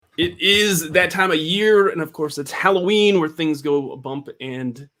It is that time of year, and of course, it's Halloween where things go bump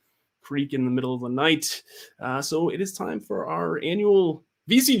and creak in the middle of the night. So it is time for our annual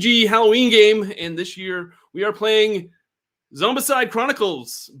VCG Halloween game, and this year we are playing Zombicide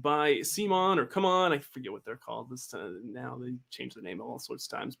Chronicles by CMON or Come On. I forget what they're called this now. They change the name all sorts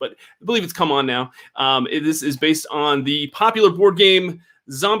of times, but I believe it's Come On now. This is based on the popular board game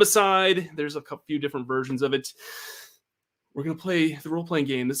Zombicide. There's a few different versions of it. We're gonna play the role-playing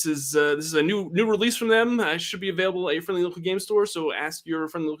game. This is a new release from them. It should be available at your friendly local game store. So ask your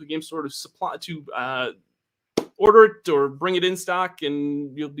friendly local game store to order it or bring it in stock,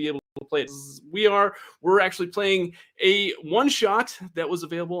 and you'll be able to play it. We're actually playing a one-shot that was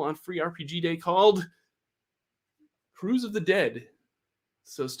available on Free RPG Day called Cruise of the Dead.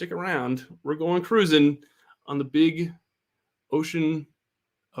 So stick around. We're going cruising on the big ocean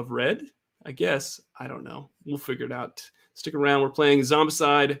of red, I guess. I don't know. We'll figure it out. Stick around. We're playing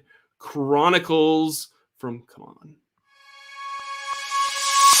Zombicide Chronicles from Come On.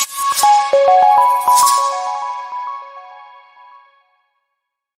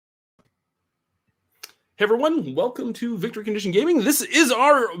 Hey everyone, welcome to Victory Condition Gaming. This is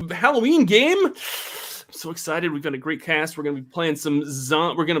our Halloween game. I'm so excited. We've got a great cast. We're going to be playing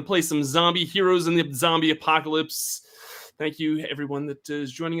we're going to play some zombie heroes in the zombie apocalypse. Thank you, everyone that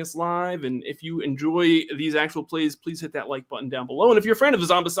is joining us live. And if you enjoy these actual plays, please hit that like button down below. And if you're a friend of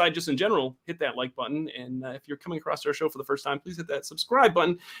Zombicide just in general, hit that like button. And if you're coming across our show for the first time, please hit that subscribe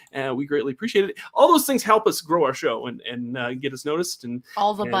button. We greatly appreciate it. All those things help us grow our show and get us noticed. And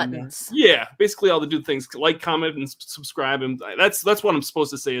all the buttons. Yeah, basically all the do things like, comment, and subscribe. And that's what I'm supposed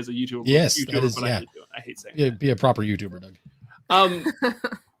to say as a YouTuber. Yes, YouTuber, that is, but yeah. I hate saying that. Be a proper YouTuber, Doug.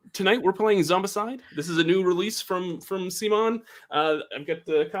 Tonight we're playing Zombicide. This is a new release from CMON. I've got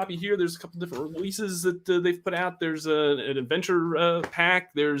the copy here. There's a couple different releases that they've put out. There's an adventure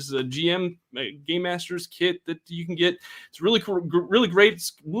pack. There's a Game Master's kit that you can get. It's really cool, really great.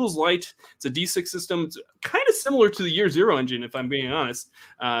 It's rules light. It's a D6 system. It's kind of similar to the Year Zero engine, if I'm being honest.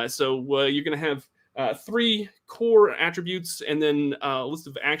 So you're going to have 3 core attributes and then a list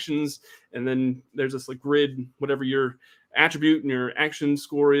of actions. And then there's this like grid, whatever your attribute and your action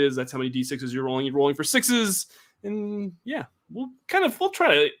score is. That's how many d6s you're rolling. You're rolling for 6s, and yeah, we'll try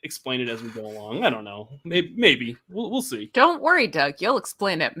to explain it as we go along. I don't know, maybe we'll see. Don't worry, Doug. You'll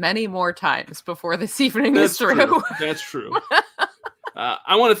explain it many more times before this evening is through. True. That's true.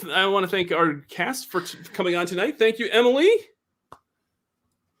 I want to thank our cast for coming on tonight. Thank you, Emily.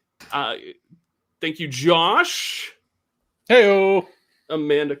 Thank you, Josh. Heyo.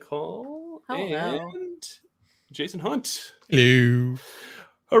 Amanda Call. Hello. And Jason Hunt. Hello.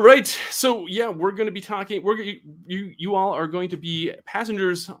 All right. So yeah, we're going to be talking. You all are going to be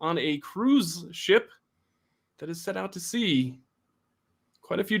passengers on a cruise ship that is set out to sea.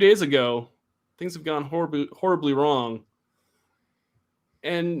 Quite a few days ago, things have gone horribly wrong,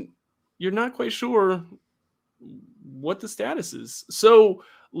 and you're not quite sure what the status is. So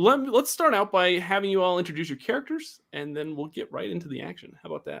let's start out by having you all introduce your characters, and then we'll get right into the action.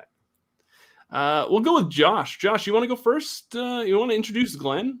 How about that? We'll go with Josh. Josh, you want to go first? You want to introduce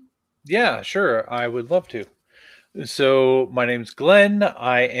Glenn? Yeah, sure. I would love to. So my name's Glenn.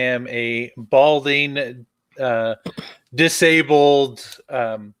 I am a balding, disabled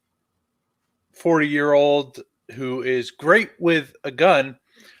 40-year-old who is great with a gun,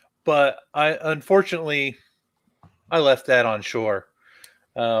 but unfortunately I left that on shore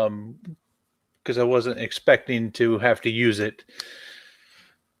because I wasn't expecting to have to use it.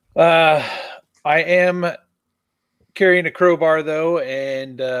 I am carrying a crowbar, though,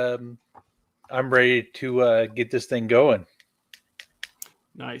 and I'm ready to get this thing going.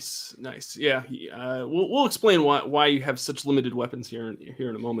 Nice. Yeah, we'll explain why you have such limited weapons here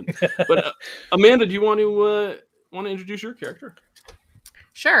in a moment. But Amanda, do you want to introduce your character?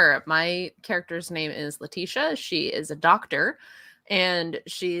 Sure. My character's name is Letitia. She is a doctor. And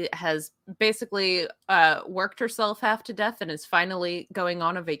she has basically worked herself half to death and is finally going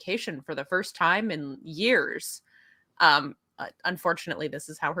on a vacation for the first time in years. Unfortunately, this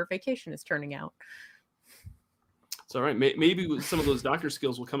is how her vacation is turning out. It's all right. Maybe some of those doctor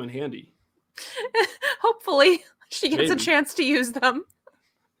skills will come in handy. Hopefully, she gets a chance to use them.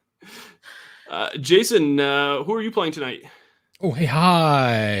 Jason, who are you playing tonight? Oh, hey,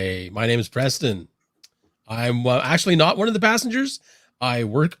 hi. My name is Preston. I'm actually not one of the passengers. I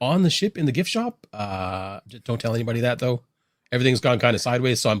work on the ship in the gift shop. Don't tell anybody that, though. Everything's gone kind of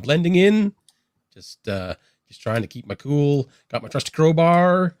sideways, so I'm blending in. Just trying to keep my cool. Got my trusty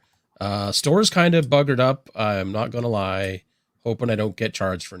crowbar. Store's kind of buggered up. I'm not going to lie. Hoping I don't get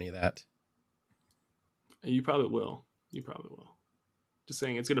charged for any of that. You probably will. Just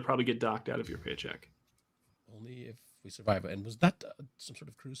saying, it's going to probably get docked out of your paycheck. Only if we survive. And was that some sort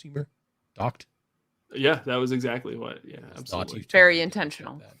of cruise humor? Docked? Yeah, that was exactly what. Yeah, It's not absolutely. YouTube. Very You can't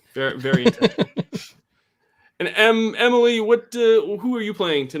intentional. check Very, very intentional. And Emily, who are you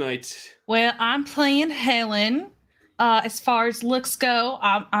playing tonight? Well, I'm playing Helen. As far as looks go,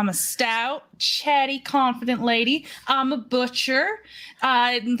 I'm a stout, chatty, confident lady. I'm a butcher.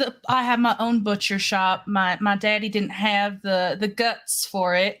 I have my own butcher shop. My daddy didn't have the guts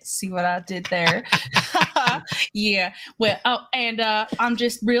for it. See what I did there? Yeah. Well, I'm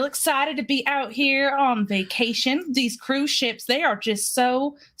just real excited to be out here on vacation. These cruise ships, they are just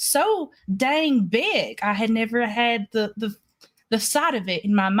so dang big. I had never had the sight of it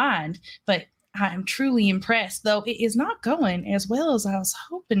in my mind, but I am truly impressed, though it is not going as well as I was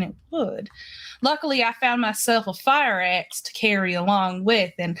hoping it would. Luckily, I found myself a fire axe to carry along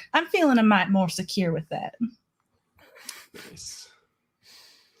with, and I'm feeling a mite more secure with that. Nice.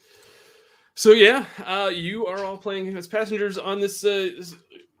 So yeah, you are all playing as passengers on this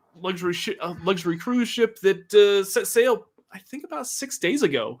luxury cruise ship that set sail, I think, about 6 days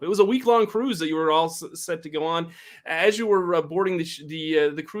ago. It was a week-long cruise that you were all set to go on. As you were boarding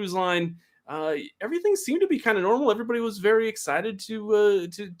the cruise line, everything seemed to be kind of normal. Everybody was very excited to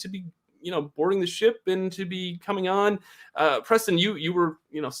be, boarding the ship and to be coming on. Preston, you were,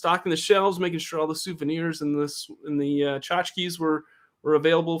 stocking the shelves, making sure all the souvenirs and the tchotchkes were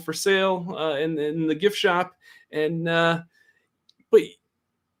available for sale in the gift shop. And but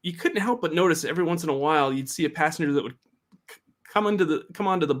you couldn't help but notice every once in a while you'd see a passenger that would come onto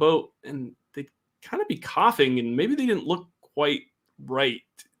the boat, and they'd kind of be coughing, and maybe they didn't look quite right.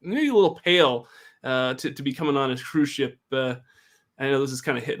 Maybe a little pale to be coming on a cruise ship. I know this is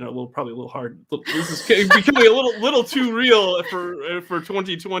kind of hitting probably a little hard. This is becoming a little too real for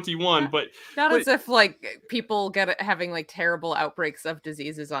 2021. But as if like people having like terrible outbreaks of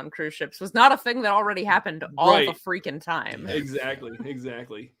diseases on cruise ships was not a thing that already happened all the freaking time. Exactly.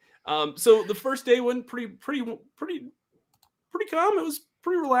 So the first day went pretty calm. It was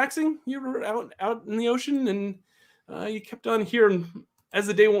pretty relaxing. You were out in the ocean, and you kept on hearing. As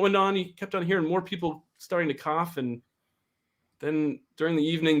the day went on, you kept on hearing more people starting to cough, and then during the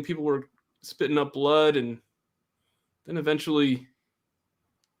evening, people were spitting up blood, and then eventually,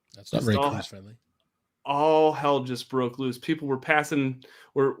 that's not very cruise friendly. All hell just broke loose. People were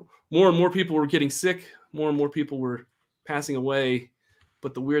more and more people were getting sick. More and more people were passing away.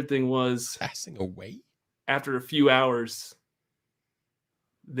 But the weird thing was, passing away after a few hours,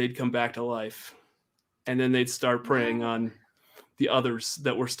 they'd come back to life, and then they'd start preying on the others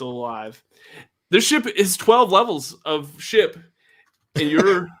that were still alive. This ship is 12 levels of ship,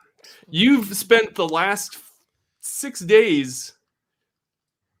 and you've spent the last 6 days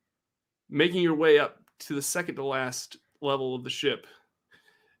making your way up to the second to last level of the ship,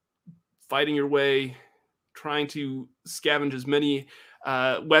 fighting your way, trying to scavenge as many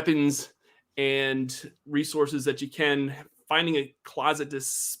weapons and resources that you can, finding a closet to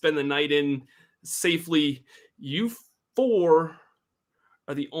spend the night in safely. You 4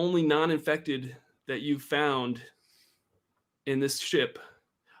 are the only non-infected that you've found in this ship.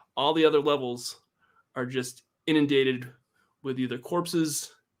 All the other levels are just inundated with either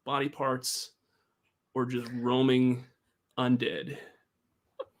corpses, body parts, or just roaming undead.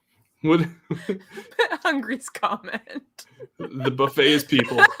 What? Hungry's comment. The buffet is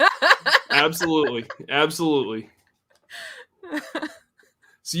people. Absolutely.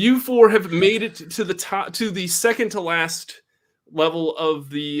 So you 4 have made it to the top, to the second to last level of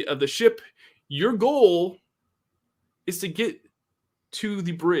the ship. Your goal is to get to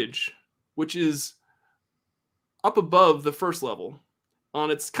the bridge, which is up above the first level.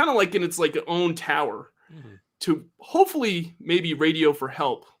 It's kind of like in its like own tower, to hopefully maybe radio for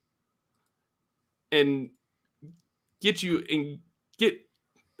help and get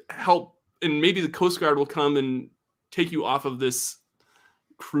help, and maybe the Coast Guard will come and take you off of this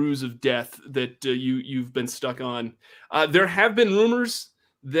cruise of death that you've been stuck on. There have been rumors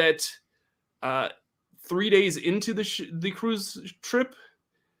that 3 days into the cruise trip,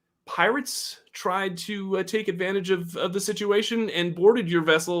 pirates tried to take advantage of the situation and boarded your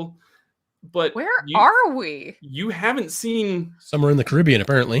vessel. But where are we? You haven't seen somewhere in the Caribbean,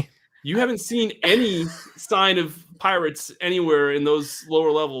 apparently. You haven't seen any sign of pirates anywhere in those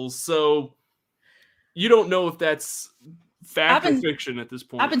lower levels, so you don't know if that's fact or fiction at this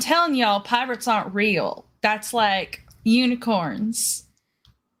point. I've been telling y'all, pirates aren't real. That's like unicorns.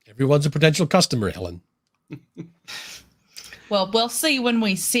 Everyone's a potential customer, Helen. Well, we'll see when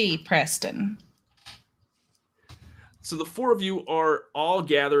we see, Preston. So the 4 of you are all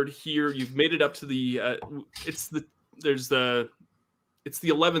gathered here. You've made it up to the there's the it's the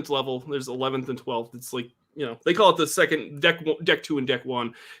 11th level. There's 11th and 12th. It's like, they call it the second deck 2 and deck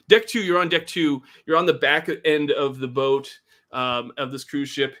 1. Deck 2, you're on deck 2. You're on the back end of the boat of this cruise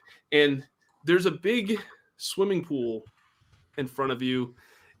ship, and there's a big swimming pool in front of you,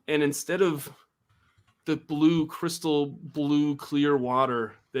 and instead of the crystal blue clear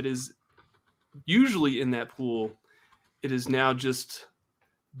water that is usually in that pool, it is now just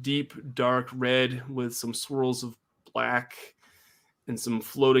deep dark red with some swirls of black and some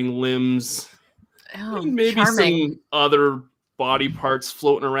floating limbs. And maybe charming. some other body parts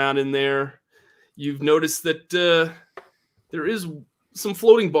floating around in there. You've noticed that there is some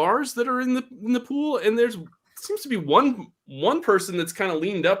floating bars that are in the pool, and there's seems to be one person that's kind of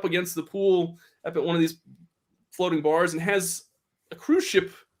leaned up against the pool up at one of these floating bars and has a cruise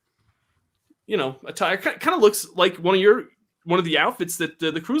ship, attire. Kind of looks like one of the outfits that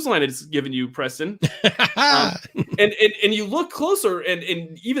the cruise line has given you, Preston. And you look closer, and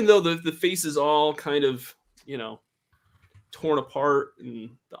even though the face is all kind of torn apart and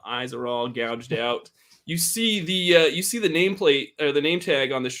the eyes are all gouged out, you see the nameplate or the name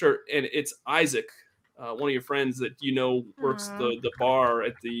tag on the shirt, and it's Isaac, one of your friends that works the bar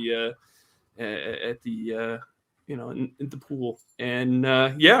at the in the pool. And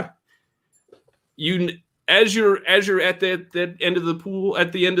as you're at that end of the pool,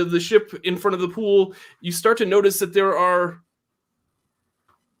 at the end of the ship in front of the pool, you start to notice that there are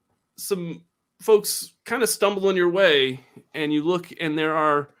some folks kind of stumbling your way, and you look, and there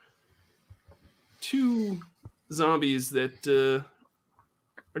are 2 zombies that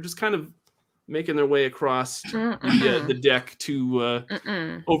are just kind of making their way across the deck to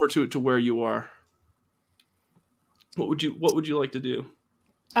over to where you are. What would you like to do?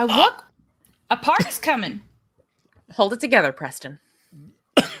 Look, a party's coming. Hold it together, Preston.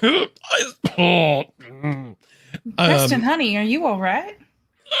 Preston, honey, are you all right?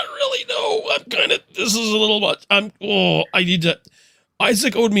 Not really, no. This is a little much. I need to.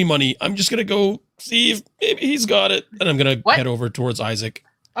 Isaac owed me money. I'm just going to go see if maybe he's got it. And I'm going to head over towards Isaac.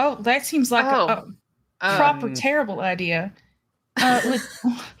 Oh, that seems like a proper terrible idea. I'm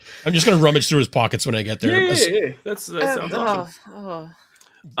just going to rummage through his pockets when I get there. Yeah. That sounds awesome.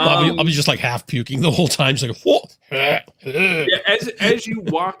 I'll be just like half puking the whole time. Just like, whoa. As you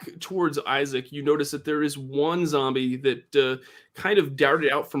walk towards Isaac, you notice that there is one zombie that kind of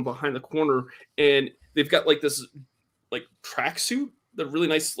darted out from behind the corner, and they've got like this like tracksuit, the really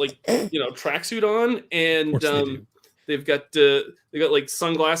nice tracksuit on, and they've got like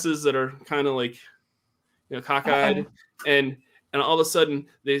sunglasses that are kind of like cockeyed, and all of a sudden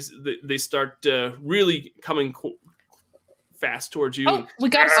they start really coming fast towards you. Oh, we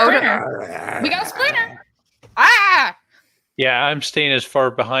got a sprinter. We got a sprinter. Ah! Yeah, I'm staying as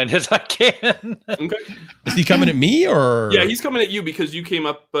far behind as I can. Okay. Is he coming at me or? Yeah, he's coming at you because you came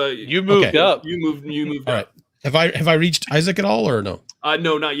up. You moved up. You moved all up. Right. Have I reached Isaac at all or no?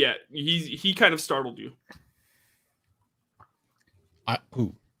 No, not yet. He kind of startled you.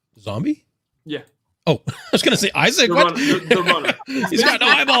 Who? Zombie? Yeah. Oh, I was gonna say Isaac. The runner. He's got no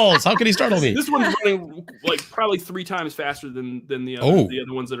eyeballs. How can he startle me? This one's running like probably 3 times faster than the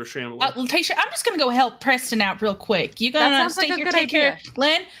other ones that are shambling. Letitia, I'm just gonna go help Preston out real quick. You That gonna sounds stay like a here, good take care idea. of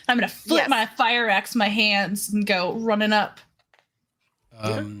Lynn? I'm gonna flip Yes. my fire axe in my hands and go running up.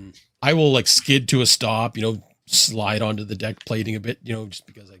 I will like skid to a stop. Slide onto the deck plating a bit. Just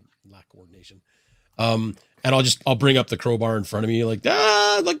because I lack coordination. And I'll bring up the crowbar in front of me, like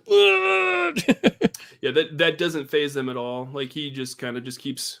Yeah, that doesn't phase them at all. Like he just kind of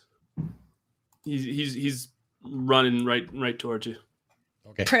keeps. He's running right towards you.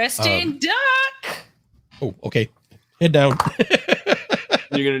 Okay. Preston, duck. Oh, okay. Head down.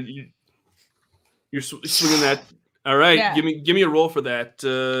 You're swinging that. All right, Yeah. give me a roll for that.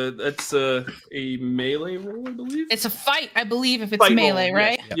 That's a melee roll, I believe. It's a fight, I believe, if it's Fight melee, roll,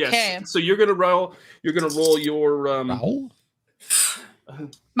 right? Yes. Okay. So you're gonna roll your Raoul?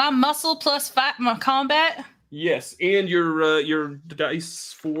 My muscle plus fight, my combat. yes, and your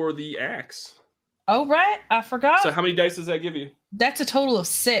dice for the axe. Oh, right. I forgot. So how many dice does that give you? That's a total of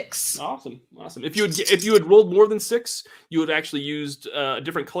 6. Awesome. If you had rolled more than 6, you would have actually used a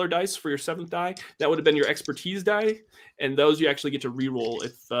different color dice for your 7th die. That would have been your expertise die, and those you actually get to re-roll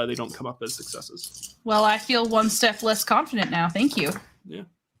if they don't come up as successes. Well, I feel one step less confident now. Thank you. Yeah.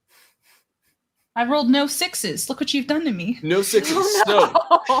 I rolled no 6s. Look what you've done to me. No 6s.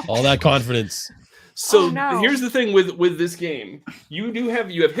 Oh, no. All that confidence. So Oh, no. here's the thing with this game. You have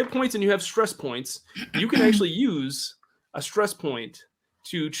hit points and you have stress points. You can actually use a stress point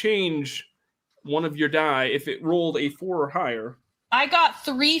to change one of your die if it rolled a 4 or higher. I got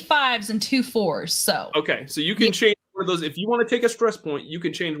 3 5s and 2 4s. So Okay, so you can change one one of those. If you want to take a stress point, you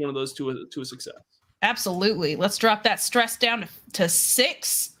can change one of those to a success. Absolutely. Let's drop that stress down to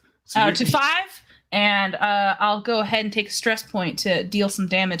 6, So to 5, and I'll go ahead and take a stress point to deal some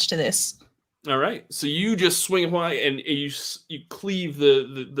damage to this. All right. So you just swing by and you cleave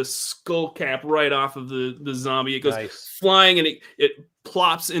the skull cap right off of the zombie. It goes Nice. flying and it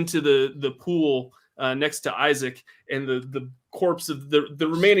plops into the pool next to Isaac, and the corpse of the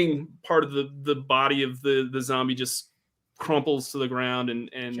remaining part of the body of the zombie just crumples to the ground and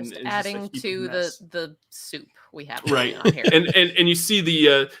Just is a adding heap of to mess. the soup we have Right. going on here. and you see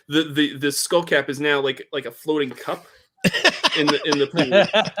the skull cap is now like a floating cup in the pool.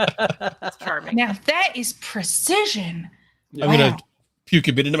 It's charming. Now that is precision. Yeah. I'm gonna Wow. puke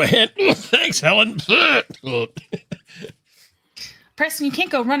a bit into my hand. Thanks, Helen. Preston, you can't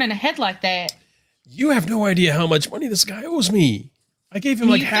go running ahead like that. You have no idea how much money this guy owes me. I gave him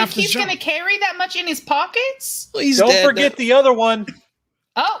like you half think the he's job. going to carry that much in his pockets? Well, he's Don't dead forget now. the other one.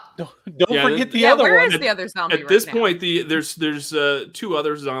 Oh, Don't Yeah, forget the Yeah, other where one. is the other zombie At right this now? point, there's 2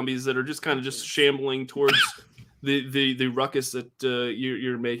 other zombies that are just kind of just shambling towards the ruckus that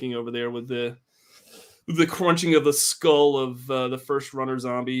you're making over there with the crunching of the skull of the first runner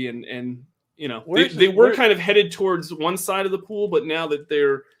zombie, and you know they were kind of headed towards one side of the pool, but now that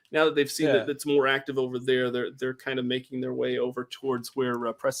they've seen that it's more active over there, they're kind of making their way over towards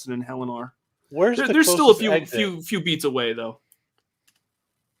where Preston and Helen are. Where's There's the still a closest exit? few beats away though.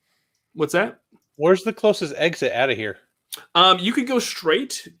 What's that? Where's the closest exit out of here? You could go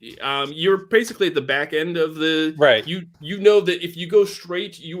straight. You're basically at the back end of the Right. You know that if you go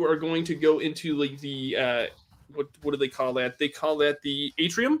straight, you are going to go into like the what do they call that? They call that the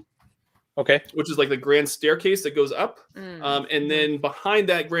atrium, Okay. which is like the grand staircase that goes up. Mm. And then behind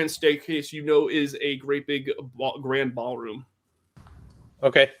that grand staircase, is a great big grand ballroom.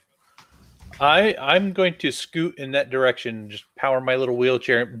 Okay. I'm going to scoot in that direction, just power my little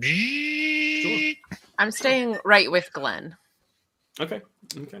wheelchair. I'm staying right with Glenn. Okay.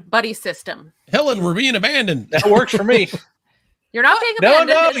 Buddy system. Helen, we're being abandoned. That works for me. You're not being No,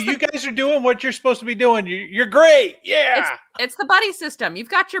 abandoned. no, you guys are doing what you're supposed to be doing. You're great. Yeah. It's the buddy system. You've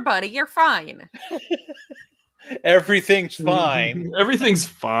got your buddy. You're fine. Everything's fine. Everything's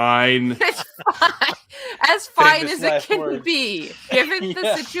fine. It's fine. As fine Famous as it last can words. be, given the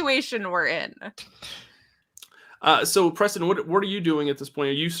Yeah. situation we're in. So Preston, what are you doing at this point?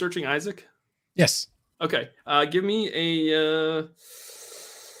 Are you searching Isaac? Yes. Okay. Give me a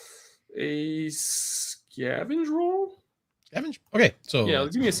scavenge roll. Scavenge? Okay, so Yeah,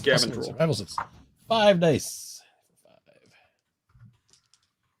 give me a scavenge roll. survival sits. 5 dice. 5.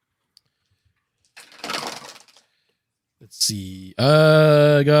 Let's see.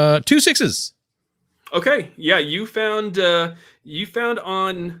 I got 2 6s. Okay. Yeah, you found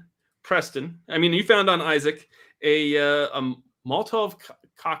on Preston. I mean, you found on Isaac a Molotov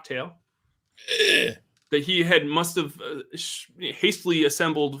cocktail that he must have hastily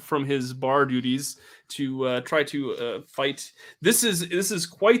assembled from his bar duties to try to fight. This is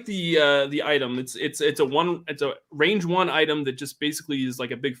quite the item. It's a range 1 item that just basically is like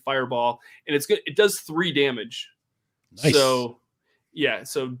a big fireball, and it's good. It does 3 damage. Nice. So yeah,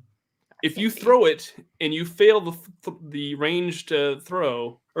 so if you throw it and you fail the ranged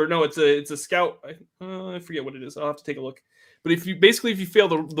throw, or no, it's a scout. I forget what it is. I'll have to take a look. But if you fail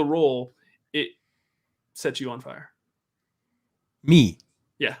the roll, it sets you on fire. Me.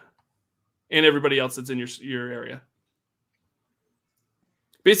 Yeah, and everybody else that's in your area.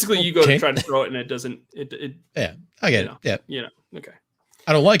 Basically, you go to Okay. try to throw it, and it doesn't. It Yeah, I get You it. Yeah. okay.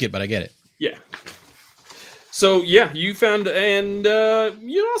 I don't like it, but I get it. Yeah. So yeah, you found, and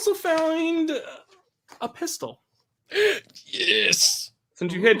you also found a pistol. Yes.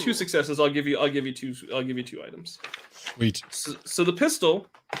 Since you had 2 successes, I'll give you 2 items. Sweet. So the pistol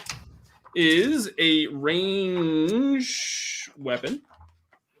is a range weapon.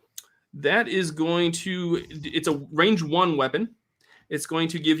 That is it's a range 1 weapon. It's going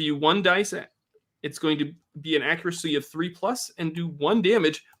to give you 1 dice. It's going to be an accuracy of 3+ and do 1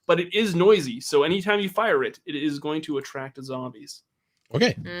 damage, but it is noisy. So anytime you fire it, it is going to attract zombies.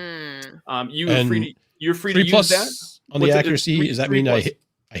 Okay. You're free 3 to plus use that. on What's the it? accuracy. Three- Does that three mean plus.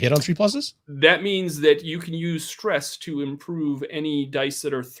 I hit on 3 pluses? That means that you can use stress to improve any dice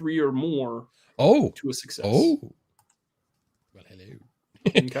that are 3 or more Oh. to a success. Oh. Well, hello.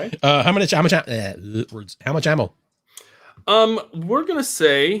 Okay. How much ammo? We're gonna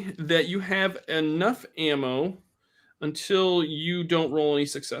say that you have enough ammo until you don't roll any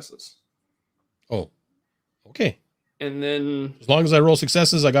successes, Oh. Okay. and then As long as I roll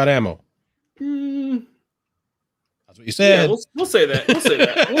successes, I got ammo. mm, That's what you Yeah, said. we'll say that. We'll say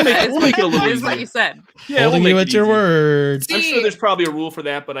that. We'll make it a little That is what easier. you said. Yeah, Holding we'll you make at it your easier. word. I'm sure there's probably a rule for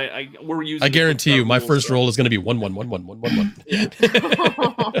that, but we're using. I guarantee you, my rules, first so. roll is going to be 1 1 1 1 1 1 1. Yeah.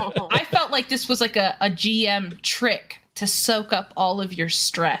 I felt like this was like a GM trick to soak up all of your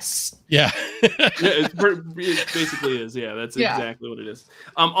stress. Yeah. It basically is. Yeah, that's Yeah. exactly what it is.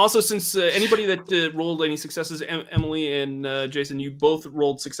 Also, since anybody that rolled any successes, Emily and Jason, you both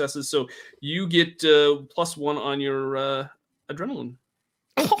rolled successes, so you get +1 on your adrenaline.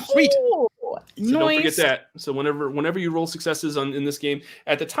 Sweet. Oh, So don't forget nice. that. So whenever you roll successes in this game,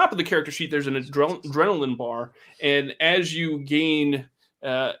 at the top of the character sheet, there's an adrenaline bar, and as you gain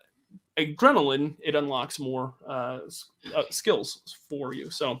adrenaline, it unlocks more skills for you.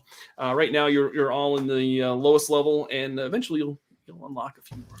 So right now you're all in the lowest level, and eventually you'll unlock a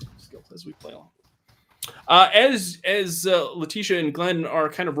few more skills as we play along. As Letitia and Glenn are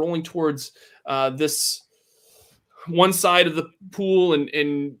kind of rolling towards this one side of the pool,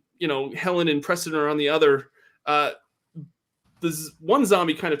 and Helen and Preston are on the other. This one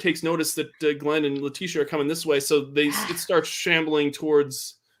zombie kind of takes notice that Glenn and Letitia are coming this way, so it starts shambling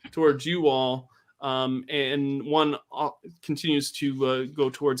towards you all, and one continues to go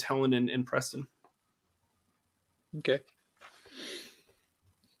towards Helen and Preston. Okay.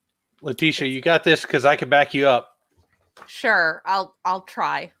 Letitia, you got this because I can back you up. Sure, I'll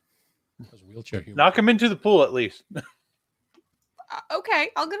try. That's wheelchair humor. Knock him into the pool at least. Okay,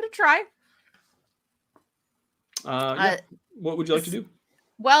 I'll give it a try. Yeah. What would you like to do?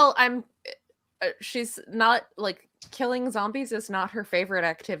 Well, she's not like killing zombies is not her favorite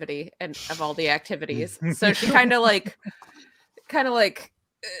activity and of all the activities. So she kind of like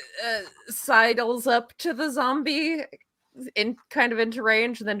sidles up to the zombie into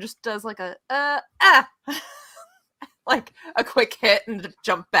range, and then just does like a like a quick hit and just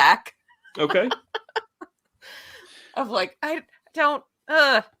jump back. Okay. Of like, I don't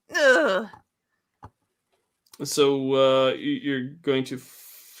So you're going to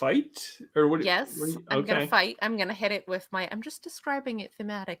fight, or what? Yes, I'm gonna fight. I'm gonna hit it with my. I'm just describing it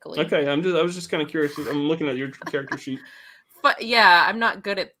thematically. Okay, I was just kind of curious. I'm looking at your character sheet. But yeah, I'm not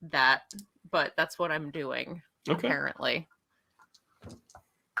good at that. But that's what I'm doing apparently.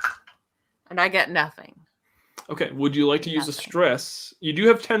 And I get nothing. Okay. Would you like to use a stress? You do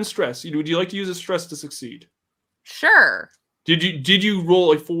have 10 stress. Would you like to use a stress to succeed? Sure. Did you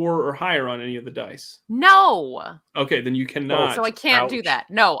roll a 4 or higher on any of the dice? No. Okay, then you cannot. So I can't do that.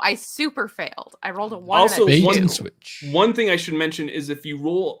 No, I super failed. I rolled a 1. Also, and a Bait 2. and switch. One thing I should mention is if you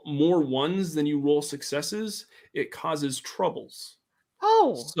roll more 1s than you roll successes, it causes troubles.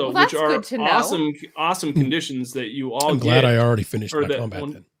 Oh, So well, that's which are good to know. awesome conditions that you all I'm get. glad I already finished or my that combat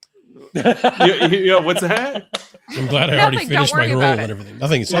one- then. yeah, what's that? I'm glad I already Nothing, finished don't my worry roll about and it. everything.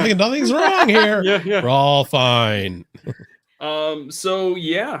 Nothing's wrong here. Yeah. We're all fine. So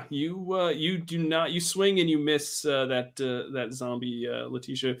yeah, you do not, you swing and you miss that zombie,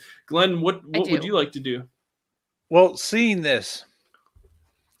 Letitia. Glenn, what would do. you like to do? Well, seeing this,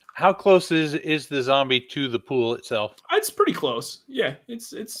 how close is the zombie to the pool itself? It's pretty close. Yeah,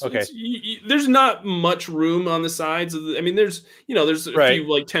 it's Okay. There's not much room on the sides of the. I mean, there's a Right.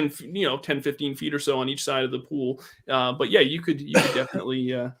 few like 10 15 feet or so on each side of the pool. But yeah, you could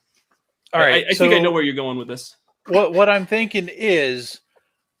definitely. All right. I think I know where you're going with this. What I'm thinking is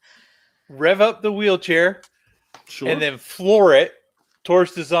rev up the wheelchair Sure. and then floor it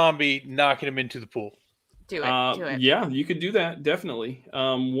towards the zombie, knocking him into the pool. Do it. Yeah, you could do that definitely.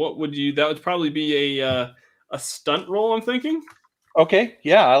 What would you? That would probably be a stunt roll, I'm thinking, Okay.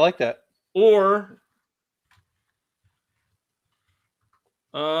 Yeah, I like that. or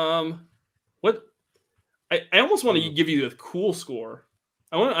what? I almost want to give you the cool score.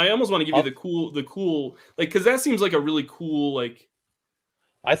 I almost want to give you the cool like, because that seems like a really cool, like,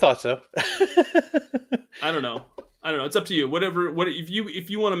 I thought so. I don't know. It's up to you. Whatever. What if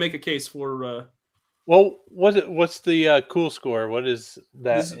you want to make a case for Well, what's the cool score? What does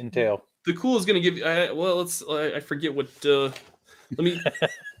that This- entail? the cool is going to give you. Well, let's. I forget what.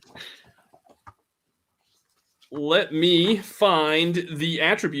 Let me find the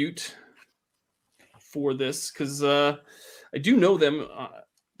attribute for this, because I do know them,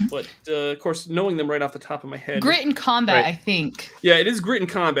 but of course, knowing them right off the top of my head. Grit and combat, Right. I think. Yeah, it is grit and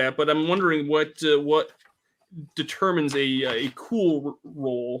combat, but I'm wondering what determines a cool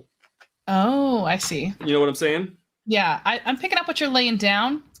roll. Oh, I see. You know what I'm saying? Yeah, I'm picking up what you're laying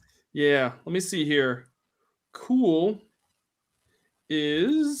down. Yeah. Let me see here. Cool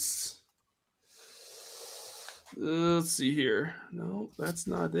is. Let's see here. No, that's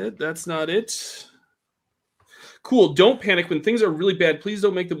not it. Cool. Don't panic when things are really bad. Please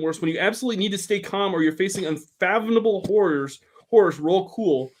don't make them worse. When you absolutely need to stay calm or you're facing unfathomable horrors, roll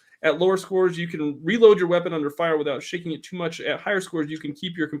cool. At lower scores, you can reload your weapon under fire without shaking it too much. At higher scores, you can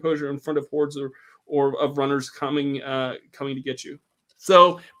keep your composure in front of hordes or of runners coming to get you.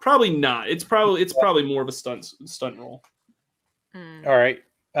 So probably not. It's probably more of a stunt roll. All right.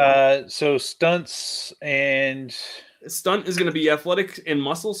 So stunts and Stunt is going to be athletic and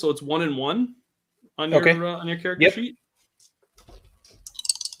muscle, so it's 1 and 1 on your character sheet.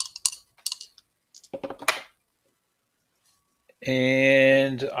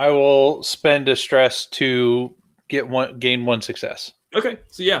 And I will spend a stress to gain 1 success. Okay,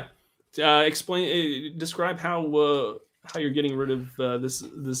 so yeah, describe how you're getting rid of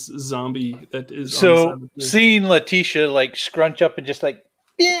this zombie that is. So seeing Letitia like scrunch up and just like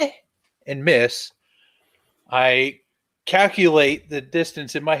and miss, I calculate the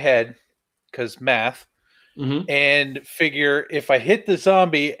distance in my head because math, and figure if I hit the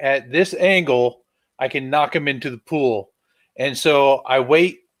zombie at this angle, I can knock him into the pool. And so I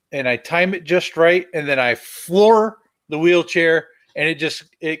wait and I time it just right, and then I floor the wheelchair, and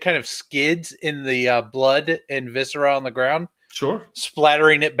it kind of skids in the blood and viscera on the ground. Sure,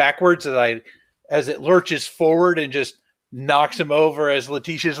 splattering it backwards as it lurches forward and just knocks him over as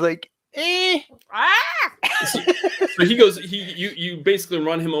Letitia's like, So he goes. You basically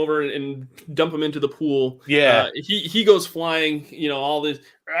run him over and dump him into the pool. Yeah. He goes flying. All this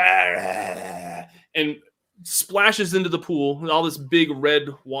and splashes into the pool. All this big red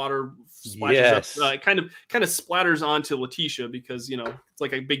water splashes up. Kind of splatters onto Letitia because it's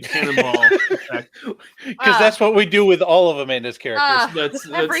like a big cannonball effect. Because that's what we do with all of Amanda's characters. That's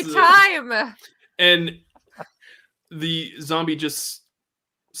every time. And the zombie just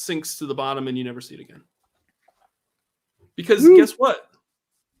sinks to the bottom, and you never see it again. Because guess what?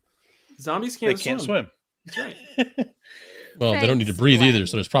 Zombies can't swim. That's right. Well, they don't need to breathe either,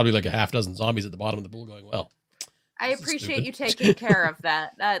 so there's probably like a half dozen zombies at the bottom of the pool going, well. I appreciate you taking care of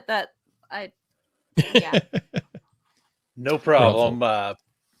that. Yeah. No problem. Might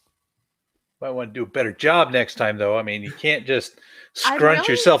want to do a better job next time, though. I mean, you can't just scrunch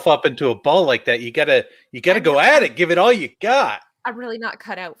yourself up into a ball like that. You gotta go at it. Give it all you got. I'm really not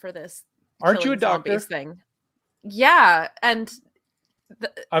cut out for this. Aren't you a doctor? Thing. Yeah, and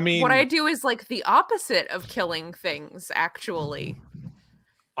I mean, what I do is like the opposite of killing things. Actually,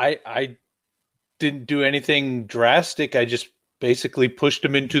 I didn't do anything drastic. I just basically pushed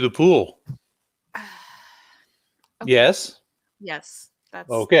him into the pool. Okay. Yes, that's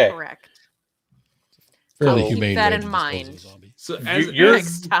correct. Fairly I'll humane. Keep that way in to mind. dispose of zombies. So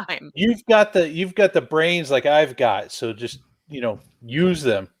next time, you've got the brains like I've got. So just use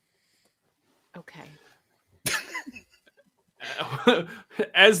them. Okay.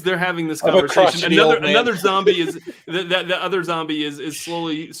 As they're having this conversation, another zombie is the other zombie is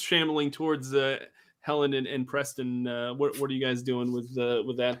slowly shambling towards Helen and Preston. What are you guys doing with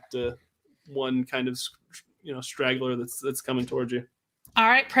that one kind of straggler that's coming towards you? All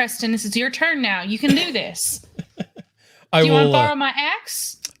right, Preston, this is your turn now. You can do this. Do I you want to will. borrow my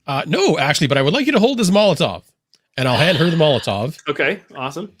axe? No, actually, but I would like you to hold this Molotov, and I'll hand her the Molotov. Okay,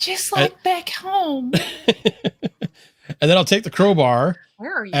 awesome. Just like back home. And then I'll take the crowbar.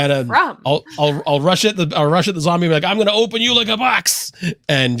 Where are you and from? I'll rush at the zombie. And be like, I'm going to open you like a box,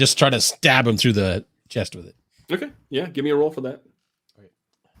 and just try to stab him through the chest with it. Okay, yeah, give me a roll for that. Okay.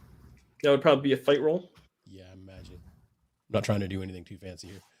 That would probably be a fight roll. Yeah, imagine. I'm not trying to do anything too fancy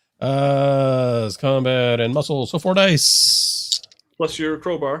here. It's combat and muscle, so 4 dice Plus your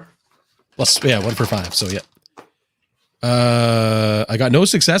crowbar. plus 1 for 5. So yeah. I got no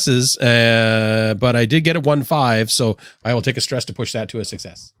successes, but I did get a 1-5, so I will take a stress to push that to a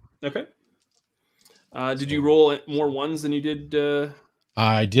success. Okay. Did you roll more ones than you did?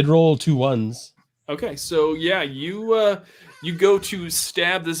 I did roll 2 1s. Okay, so yeah, you go to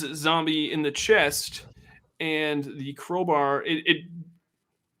stab this zombie in the chest, and the crowbar it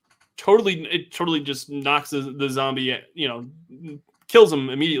totally just knocks the zombie, kills him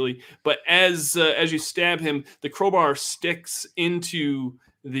immediately. But as you stab him, the crowbar sticks into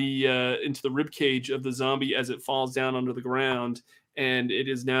the rib cage of the zombie as it falls down under the ground, and it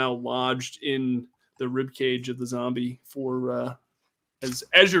is now lodged in the rib cage of the zombie for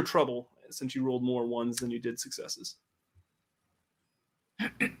as your trouble, since you rolled more ones than you did successes.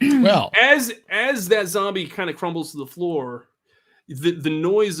 Well, as that zombie kind of crumbles to the floor, the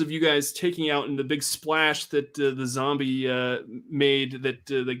noise of you guys taking out and the big splash that the zombie made,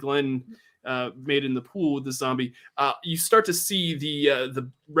 that Glenn made in the pool with the zombie, you start to see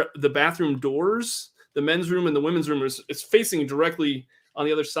the bathroom doors. The men's room and the women's room is facing directly on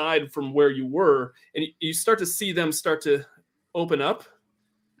the other side from where you were, and you start to see them start to open up.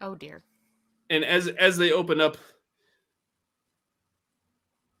 Oh dear. And as they open up,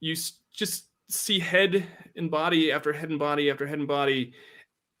 you just see head and body after head and body after head and body,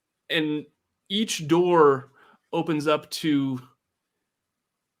 and each door opens up to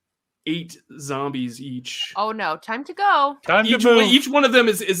 8 zombies each. Oh no, time to go. Time to Each move. each one of them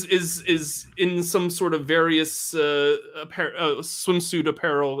is in some sort of various swimsuit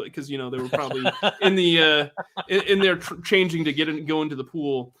apparel, because they were probably in the in there changing to go into the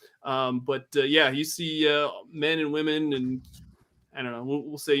pool. But you see men and women, and I don't know.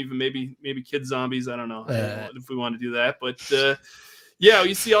 We'll say even maybe kid zombies. I don't know if we want to do that, but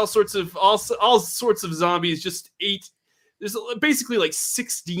you see all sorts of zombies. Just 8. There's basically like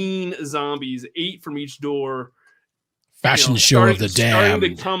 16 zombies, 8 from each door. Fashion show of the starting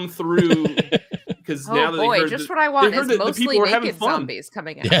damned. to come through, because now that they heard just what I want is that the mostly people were having naked fun. zombies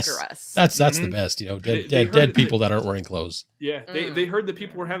coming Yes, after us. that's Mm-hmm. the best. They Dead heard- people that aren't wearing clothes. Yeah, they heard that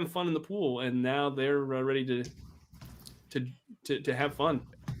people were having fun in the pool, and now they're ready to have fun.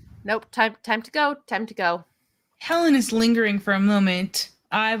 Nope, time to go. Time to go. Helen is lingering for a moment,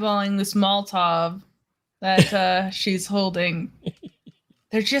 eyeballing this Molotov that she's holding.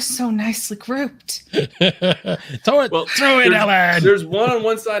 They're just so nicely grouped. Throw it, Well, throw it, Ellen. There's one on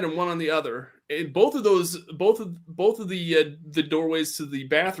one side and one on the other. And both of the doorways to the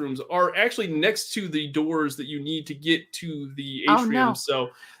bathrooms are actually next to the doors that you need to get to the Oh, atrium. no. So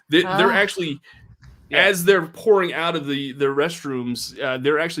they're actually, as they're pouring out of the restrooms,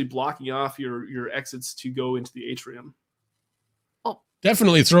 they're actually blocking off your exits to go into the atrium.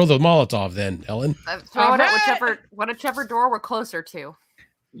 Definitely throw the Molotov then, Ellen. Throw it Alright. at whichever door we're closer to.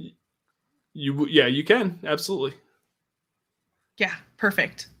 You can absolutely. Yeah,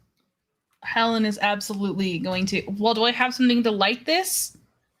 perfect. Helen is absolutely going to. Well, do I have something to light this?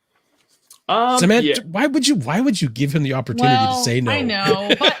 Cement. Yeah. Why would you give him the opportunity to say no? I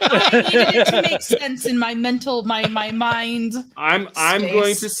know, but I needed it to make sense in my mental, my mind. I'm Space.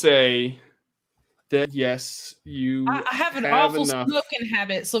 going to say that yes, you. I have an have awful enough. smoking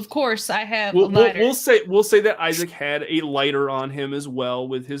habit, so of course I have a We'll lighter. say that Isaac had a lighter on him as well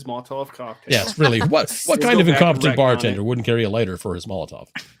with his Molotov cocktail. Yes, really. What We'll kind go of back and incompetent retcon bartender it. wouldn't carry a lighter for his Molotov?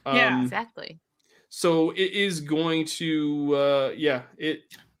 Yeah. Exactly. So it is going to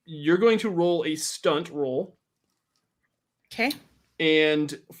you're going to roll a stunt roll, Okay.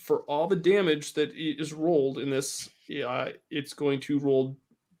 and for all the damage that is rolled in this, it's going to roll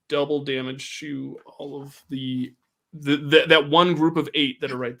double damage to all of that one group of 8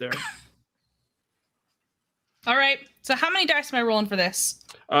 that are right there. All right. So how many dice am I rolling for this?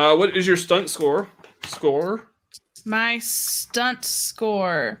 What is your stunt score? My stunt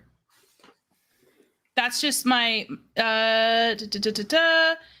score. That's just my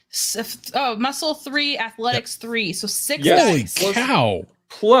muscle 3, athletics 3, so 6 Yes. Holy dice. cow!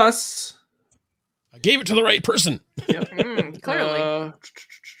 Plus, I gave it to the right person. Clearly.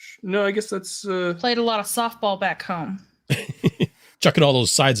 No, I guess that's Played a lot of softball back home. Chucking all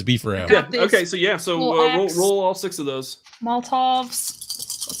those sides of beef around. yeah. Got this Okay, so little axe. roll all 6 of those.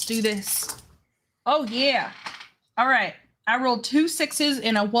 Molotovs. Let's do this. Oh yeah. All right. I rolled 2 6s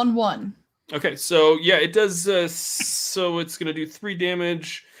and a 1-1. Okay, so yeah, it does. So it's gonna do 3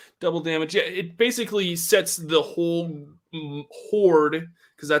 damage, double damage. Yeah, it basically sets the whole horde,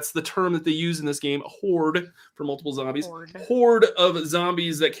 because that's the term that they use in this game, a horde for multiple zombies. Horde of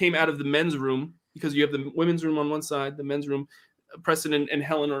zombies that came out of the men's room, because you have the women's room on one side, the men's room. Preston and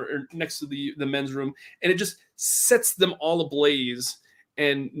Helen are next to the men's room, and it just sets them all ablaze.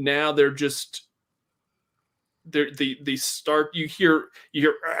 And now they're just they start. You hear.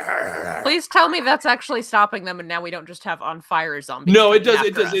 Please tell me that's actually stopping them, and now we don't just have on fire zombies. No, it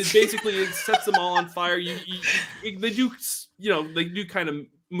coming does. after It us. basically it sets them all on fire. They do kind of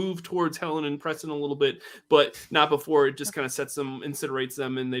move towards Helen and Preston a little bit, but not before it just kind of sets them, incinerates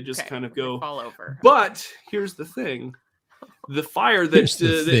them, and they just Okay, kind of they go. fall over. But here's the thing: the fire that Here's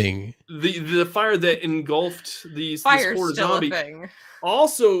the thing. the fire that engulfed this Fire's horde of still zombie a thing.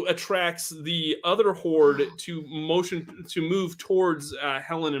 also attracts the other horde to move towards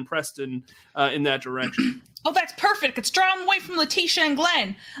Helen and Preston in that direction. Oh, that's perfect. It's draw them away from Letitia and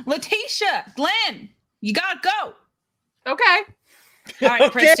Glenn. Letitia, Glenn, you gotta go. Okay. All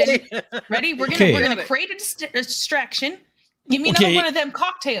right, Preston. Ready? We're Okay. gonna create a distraction. Give me another Okay. one of them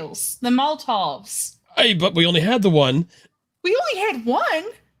cocktails, the Molotovs. Hey, but we only had the one. We only had one.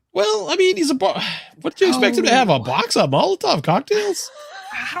 Well, I mean, he's a. What do you expect him to have? A box of Molotov cocktails?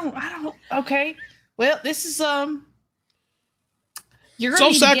 I don't. Okay. Well, this is You're gonna need to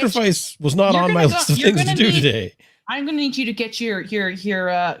Self-sacrifice was not you're on my gonna list of you're things to gonna do need- today. I'm gonna need you to get your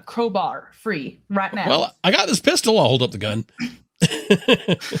crowbar free right now. Well, I got this pistol. I'll hold up the gun.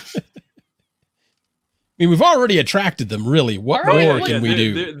 I mean, we've already attracted them. Really, what All right, more well, can we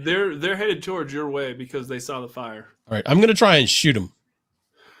do? They're headed towards your way because they saw the fire. All right, I'm gonna try and shoot them.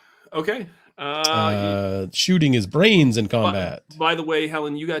 Okay. Shooting is brains in combat. By the way,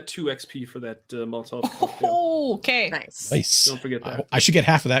 Helen, you got 2 XP for that Molotov. cocktail. Oh, okay. Nice. Nice. Don't forget that. I should get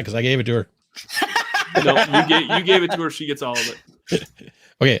half of that because I gave it to her. No, you gave it to her. She gets all of it.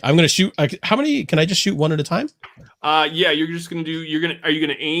 Okay, I'm gonna shoot. How many? Can I just shoot one at a time? Yeah, you're just gonna do. Are you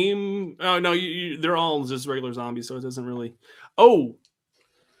gonna aim? Oh no, they're all just regular zombies, so it doesn't really. Oh,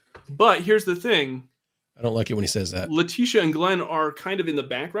 but here's the thing. I don't like it when he says that. Letitia and Glenn are kind of in the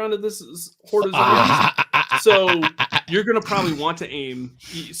background of this horde of zombies, so you're gonna probably want to aim.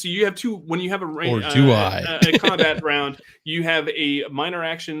 So you have 2 when you have a combat round. You have a minor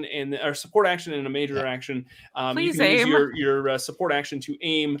action and or support action and a major action. Please you can aim. use your support action to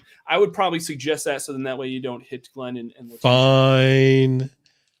aim. I would probably suggest that so then that way you don't hit Glenn and Letitia. Fine,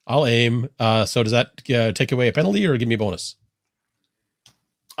 I'll aim. So does that take away a penalty or give me a bonus?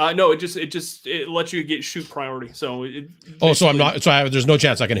 No, it lets you shoot priority. So So I'm not. So there's no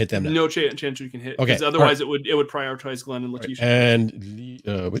chance I can hit them now. no chance you can hit. Okay, because otherwise it would prioritize Glenn and Letitia. And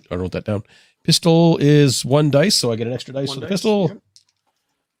wait, I wrote that down. Pistol is 1 dice, so I get an extra dice for the pistol.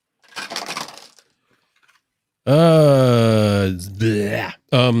 Yep.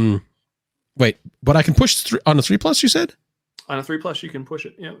 Wait, but I can push on a 3+. You said On a 3+, you can push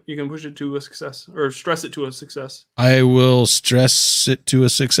it. Yeah, you can push it to a success or stress it to a success. I will stress it to a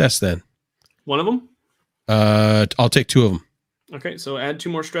success then. One of them. I'll take 2 of them. Okay, so add 2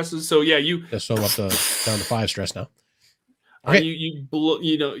 more stresses. So yeah, So I'm down to 5 stress now. Okay. You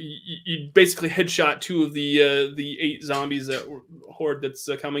basically headshot 2 of the 8 zombies that horde that's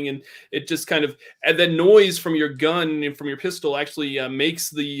coming in. It just kind of and the noise from your gun and from your pistol actually makes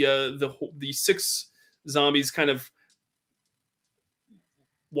the 6 zombies kind of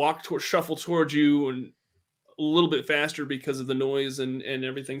shuffle towards you and a little bit faster because of the noise and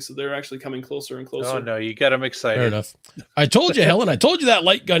everything. So they're actually coming closer and closer. Oh no, you got them excited. Fair enough. I told you, Helen. I told you that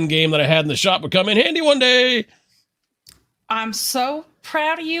light gun game that I had in the shop would come in handy one day. I'm so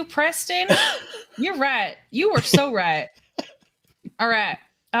proud of you, Preston. You're right. You were so right. All right.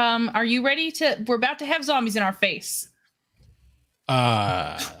 Are you ready we're about to have zombies in our face.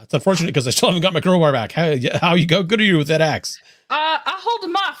 That's unfortunate because I still haven't got my crowbar back. How good are you with that axe? I'll hold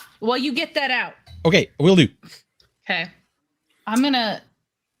them off while you get that out. Okay, will do. Okay. I'm gonna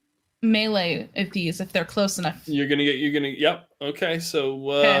melee at these if they're close enough. Yep. Okay.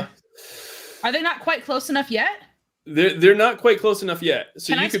 So Okay. Are they not quite close enough yet? they're not quite close enough yet.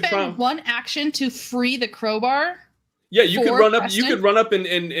 So Can you I could spend 1 action to free the crowbar? Yeah, you could for run up. Preston? You could run up and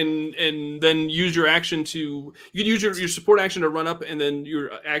then use your action to. You could use your support action to run up, and then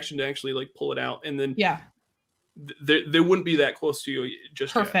your action to actually like pull it out, and then Yeah. They wouldn't be that close to you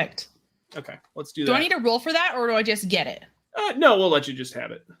just yet. Perfect. Okay, let's do Do that. I need to roll for that or do I just get it? No, we'll let you just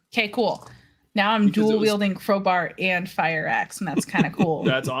have it. Okay, cool. Now I'm Because it was- dual wielding crowbar and fire axe, and that's kind of cool.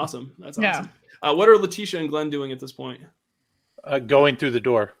 That's awesome. That's Yeah. awesome. What are Letitia and Glenn doing at this point? Going through the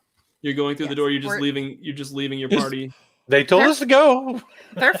door. You're going through the Yes, door. You're just we're- leaving. You're just leaving your party. They told us to go.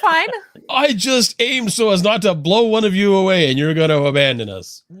 They're fine. I just aimed so as not to blow one of you away, and you're going to abandon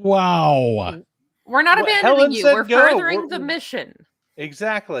us. Wow. We're not Well, abandoning Helen you. said We're go. furthering We're- the mission.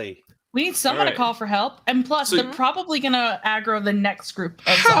 Exactly. We need someone Alright. to call for help, and plus So- they're probably gonna aggro the next group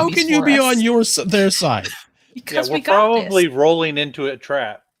of How zombies can you for be us. on their side? Because we're we got probably this. rolling into a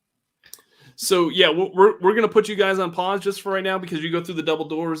trap. So yeah, we're gonna put you guys on pause just for right now because you go through the double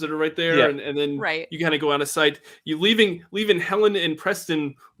doors that are right there, Yeah. and then Right. you kind of go out of sight. You leaving Helen and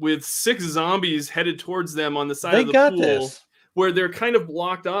Preston with 6 zombies headed towards them on the side They of the got pool, this. where they're kind of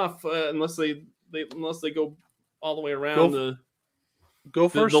blocked off unless they go all the way around Go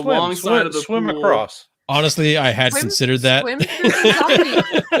for a the swim. long side of the swim pool. across. Honestly, I had considered that. Swim through the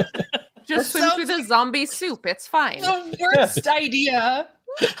zombie. Just That swim through the zombie soup. It's fine. the worst idea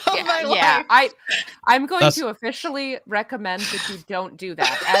of my life. I'm going That's- to officially recommend that you don't do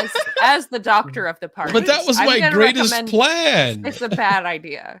that as the doctor of the party. But that was I'm my gonna greatest recommend- plan. It's a bad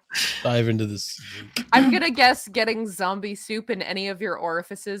idea. Dive into this. I'm gonna guess getting zombie soup in any of your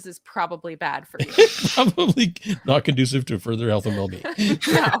orifices is probably bad for you. Probably not conducive to further health and well-being.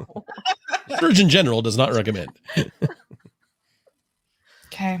 No. Surgeon General does not recommend.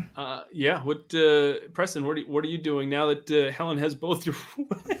 Okay. Yeah. What Preston? What are you doing now that Helen has both your?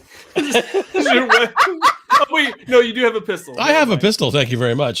 Oh, wait, no, you do have a pistol. I have a pistol, thank you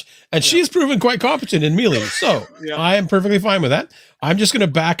very much. And she's proven quite competent in melee, so Yeah. I am perfectly fine with that. I'm just going to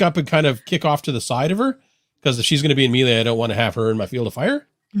back up and kind of kick off to the side of her because if she's going to be in melee, I don't want to have her in my field of fire.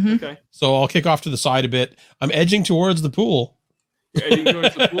 Mhm. Okay. So I'll kick off to the side a bit. I'm edging towards the pool You're edging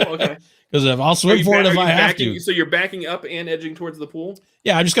towards the pool. Okay. because I'll Are swim you for it ba- if are I you have backing- to. So you're backing up and edging towards the pool.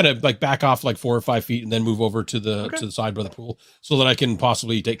 Yeah, I just got to like back off like 4 or 5 feet and then move over to the Okay. side by the pool so that I can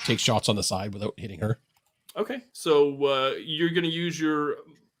possibly take shots on the side without hitting her. Okay. So you're going to use your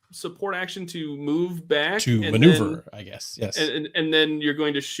support action to move back To and maneuver, I guess. Yes. and then you're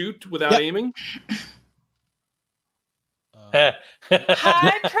going to shoot without Yep. aiming.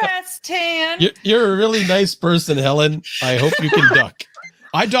 Hi, Preston. You're a really nice person, Helen. I hope you can duck.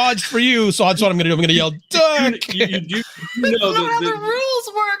 I dodged for you, so that's what I'm going to do. I'm going to yell, duck! You do That's know not how the that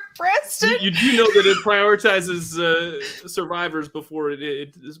rules work, Preston. you do know that it prioritizes survivors before it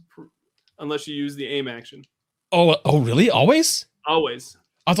is unless you use the aim action. Oh, really? Always? Always.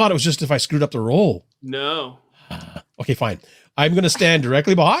 I thought it was just if I screwed up the roll. No. Okay, fine. I'm going to stand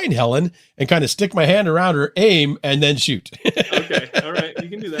directly behind Helen and kind of stick my hand around her, aim, and then shoot. Okay. All right. You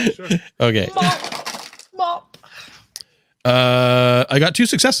can do that. Sure. Okay. Mop. I got 2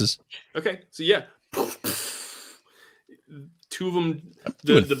 successes. Okay. So yeah. Two of them.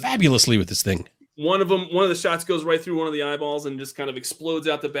 Doing fabulously with this thing. One of the shots goes right through one of the eyeballs and just kind of explodes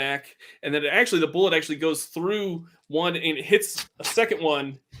out the back. And then the bullet actually goes through one and it hits a second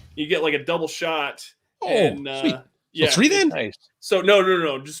one. You get like a double shot. Oh, and, sweet. Yeah. So 3 then? Nice. So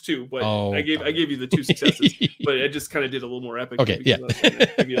no, just 2. But Oh, I gave you the 2 successes. But I just kind of did a little more epic. Okay, because yeah. I was trying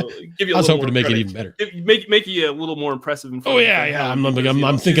to give you a I was little hoping to more make it credit. even better. Make you a little more impressive. In front Oh, of yeah, the yeah. crowd I'm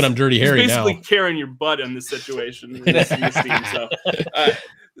because, thinking she's- I'm dirty she's Harry basically now. carrying your butt in this situation. in this scene,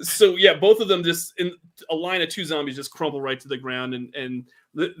 so yeah, both of them just in a line of 2 zombies just crumple right to the ground, and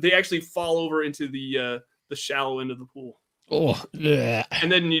they actually fall over into the shallow end of the pool, Oh, yeah.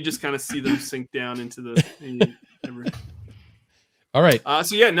 and then you just kind of see them sink down into the. All right.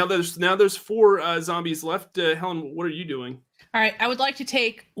 So yeah, now there's 4 zombies left. Helen, what are you doing? All right, I would like to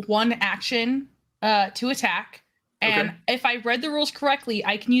take one action to attack. And Okay. if I read the rules correctly,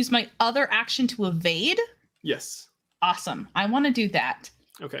 I can use my other action to evade. Yes. Awesome. I want to do that.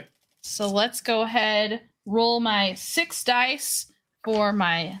 Okay. So let's go ahead, roll my 6 dice for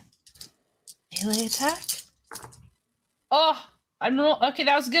my melee attack. Oh, okay,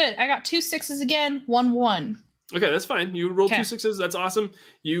 that was good. I got 2 6s again, 1 1. Okay, that's fine. You rolled 2 Okay. 6s. That's awesome.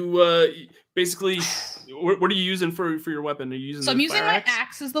 You basically, what are you using for your weapon? Are you using? So the I'm using fire my axe?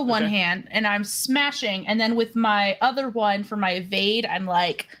 axe as the one Okay. hand, and I'm smashing. And then with my other one for my evade, I'm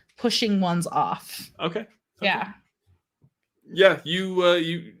like pushing ones off. Okay. Yeah. Yeah,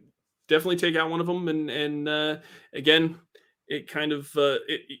 you definitely take out one of them, and again, it kind of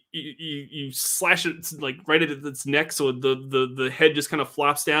you slash it like right at its neck, so the head just kind of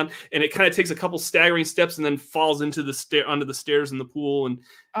flops down, and it kind of takes a couple staggering steps and then falls into onto the stairs in the pool, and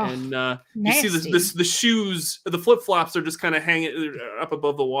Oh, you see the shoes, the flip flops are just kind of hanging up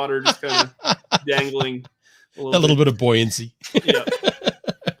above the water, just kind of dangling. A little bit of buoyancy. Yeah.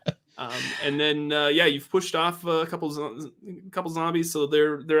 And then you've pushed off a couple zombies, so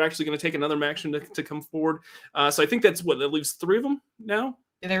they're actually going to take another action to come forward. So I think that leaves 3 of them now,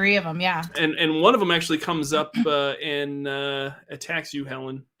 3 of them, yeah. and one of them actually comes up and attacks you,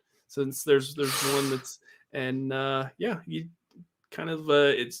 Helen. Since there's one that's you kind of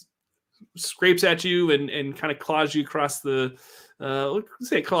it scrapes at you and kind of claws you across the let's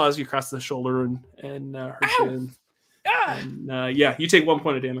say it claws you across the shoulder and hurts you. Ow! Ah! And you take 1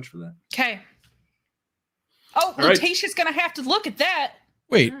 point of damage for that. Okay. Oh, All right. Letitia's gonna have to look at that.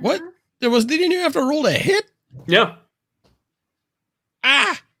 Wait, what? Didn't you have to roll a hit? Yeah.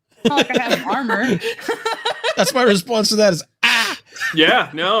 Ah! Not like I have armor. That's my response to that is ah!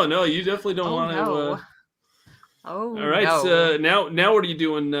 Yeah. No, you definitely don't Oh, want to. no. Oh, All right. no. Now what are you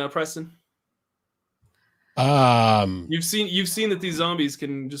doing, Preston? You've seen that these zombies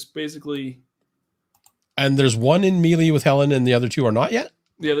can just basically. And there's one in melee with Helen and the other 2 are not yet?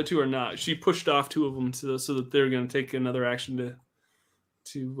 The other 2 are not. She pushed off 2 of them so that they're going to take another action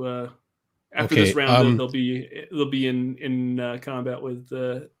to after Okay, this round they'll be in combat with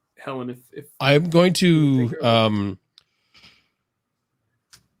Helen if I'm going to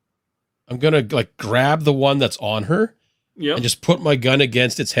I'm gonna like grab the one that's on her yeah. and just put my gun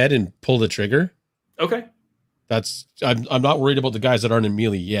against its head and pull the trigger. Okay. I'm not worried about the guys that aren't in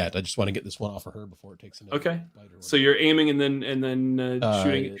melee yet. I just want to get this one off of her before it takes another Okay. bite or So you're aiming and then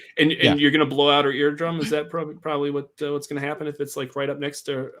shooting, and yeah. you're gonna blow out her eardrum. Is that probably what's gonna happen if it's like right up next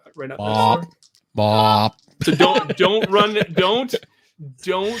to right up Bop. next to her? Bop. So don't run, don't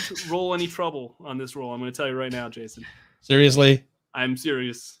roll any trouble on this roll. I'm gonna tell you right now, Jason. Seriously? I'm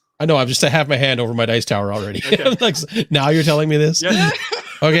serious. I know. I have my hand over my dice tower already. Okay. Like, now you're telling me this? Yeah.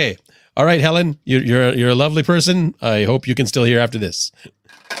 Okay. All right, Helen, you're a lovely person. I hope you can still hear after this.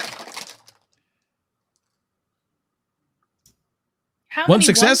 How One many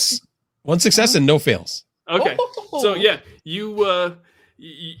success and no fails. Okay. Oh. So yeah, you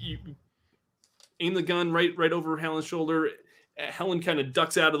aim the gun right over Helen's shoulder. Helen kind of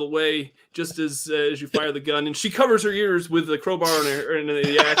ducks out of the way just as you fire the gun, and she covers her ears with the crowbar and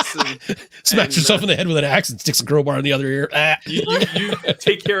the axe. And, Smacks herself in the head with an axe and sticks a crowbar in the other ear. Ah. you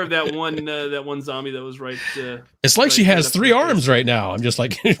take care of that one zombie that was right. It's like she right has up 3 to her face. arms right now. I'm just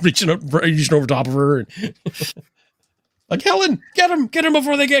like reaching over top of her. And like, Helen, get him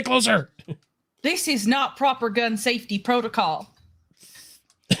before they get closer. This is not proper gun safety protocol.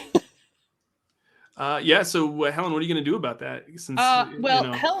 Yeah. So Helen, what are you going to do about that? Since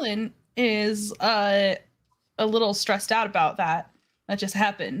Helen is a little stressed out about that. That just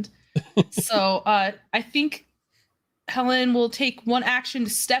happened. So I think Helen will take one action to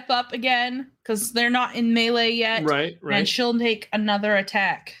step up again because they're not in melee yet. Right. And she'll take another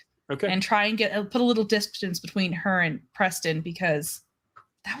attack Okay. and try and put a little distance between her and Preston because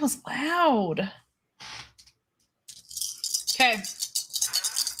that was loud. Okay.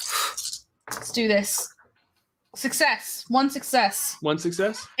 Let's do this. Success. One success. One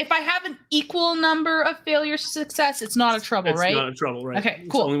success. If I have an equal number of failures to success, it's not a trouble, It's right? not a trouble, right? Okay, It's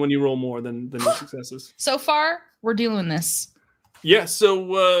cool. only when you roll more than your successes. So far, we're doing this. Yeah. So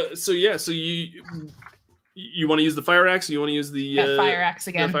you want to use the fire axe? Or you want to use the Fire axe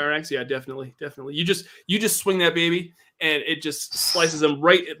again. The fire axe? Yeah, definitely. You just swing that baby, and it just slices him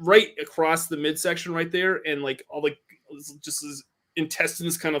right across the midsection right there, and like all the just his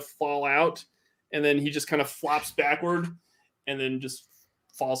intestines kind of fall out, and then he just kind of flops backward, and then just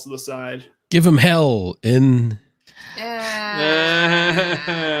falls to the side. Give him hell in.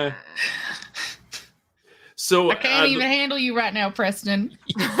 So I can't even handle you right now, Preston.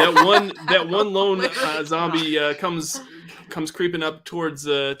 that one lone zombie comes creeping up towards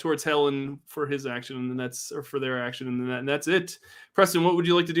Helen for his action, and then for their action, and that's it. Preston, what would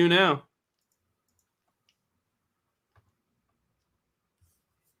you like to do now?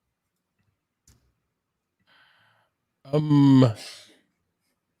 What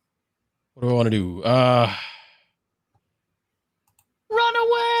do I want to do? Run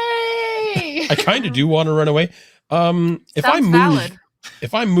away! I kind of do want to run away. If I Sounds move,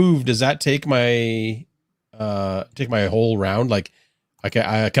 valid. does that take my whole round? Like,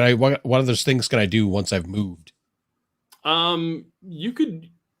 what other things can I do once I've moved? You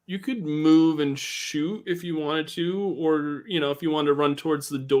could move and shoot if you wanted to, or if you wanted to run towards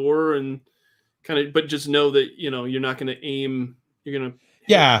the door and kind of, but just know that you're not going to aim. You're going to.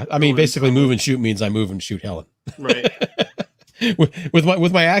 Yeah, I mean, basically, move and shoot means I move and shoot Helen. Right.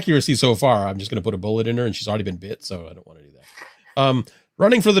 with my accuracy so far, I'm just going to put a bullet in her, and she's already been bit, so I don't want to do that.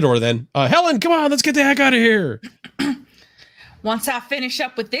 Running for the door, then. Helen, come on, let's get the heck out of here. Once I finish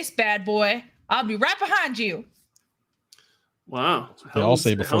up with this bad boy, I'll be right behind you. Wow. They all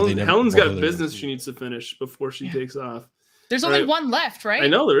say before they never. Helen's got before they business never- she needs to finish before she takes off. There's All only right. one left, right? I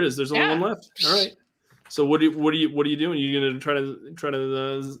know there is. There's only Yeah. one left. All right. So what are you doing? You gonna try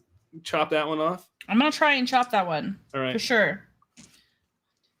to chop that one off? I'm gonna try and chop that one All right. for sure.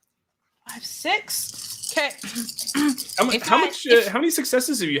 5, 6. Okay. How many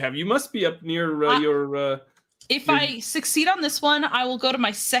successes have you have? You must be up near your. If I succeed on this one, I will go to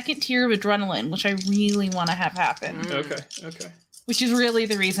my second tier of adrenaline, which I really want to have happen. Okay. Which is really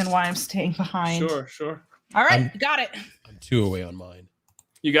the reason why I'm staying behind. Sure. All right, got it. I'm 2 away on mine.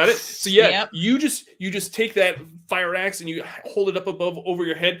 You got it. So yeah, Yep. you just take that fire axe and you hold it up over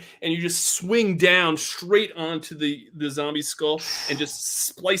your head, and you just swing down straight onto the zombie skull and just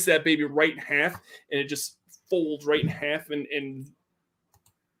splice that baby right in half, and it just folds right in half, and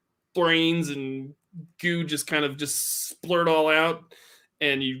brains and goo just kind of just splurt all out,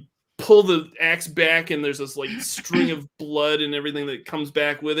 and you pull the axe back, and there's this like string of blood and everything that comes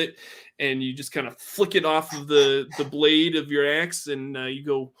back with it, and you just kind of flick it off of the blade of your axe, and you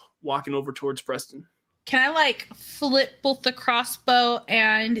go walking over towards Preston. Can I flip both the crossbow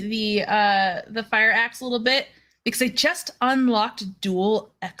and the fire axe a little bit? Because I just unlocked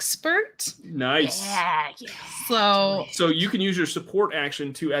dual expert. Nice. Yeah. So you can use your support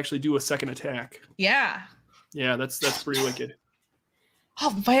action to actually do a second attack. Yeah. Yeah, that's pretty wicked.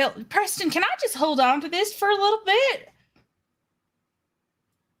 Oh, well, Preston, can I just hold on to this for a little bit?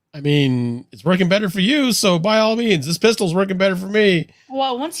 I mean, it's working better for you, so by all means, this pistol's working better for me.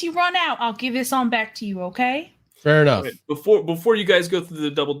 Well, once you run out, I'll give this on back to you, okay? Fair enough. Okay, before you guys go through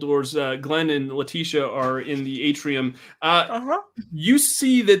the double doors, Glenn and Letitia are in the atrium. You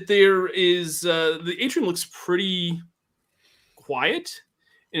see that there is the atrium looks pretty quiet,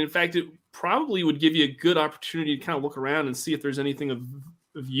 And in fact, it probably would give you a good opportunity to kind of look around and see if there's anything of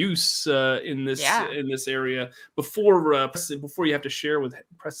use in this area before you have to share with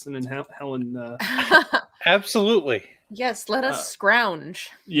Preston and Helen. Absolutely. Yes, let us scrounge.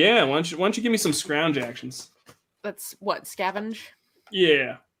 Yeah, why don't you give me some scrounge actions? That's what, scavenge?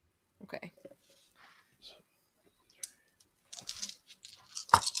 Yeah. Okay.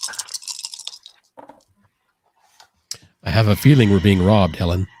 I have a feeling we're being robbed,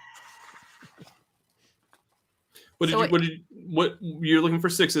 Helen. What you're looking for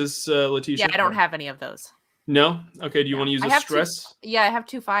sixes, Letitia? Yeah, I don't have any of those. No? Okay, do you want to use a stress? I have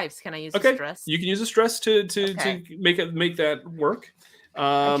 2 5s. Can I use a stress? You can use a stress to make that work.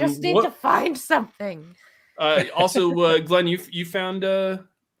 I just need to find something. Also, Glenn, you found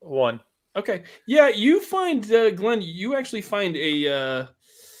 1. Okay. Yeah, you find Glenn, you actually find a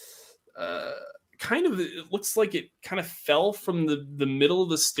kind of, it looks like it kind of fell from the middle of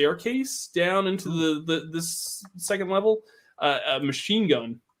the staircase down into this second level, a machine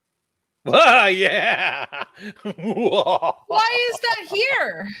gun. Yeah. Why is that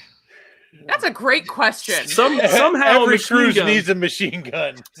here? That's a great question. Somehow every a machine cruise gun needs a machine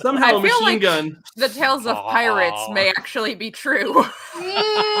gun. Somehow a machine like gun. The tales of pirates may actually be true.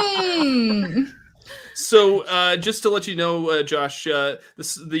 So, just to let you know, Josh,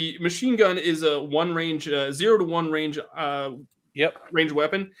 the machine gun is a 0 to 1 range. Range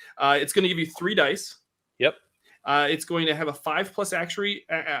weapon. It's going to give you 3 dice. Yep. It's going to have a 5+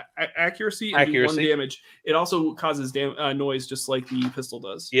 accuracy and do 1 damage. It also causes noise, just like the pistol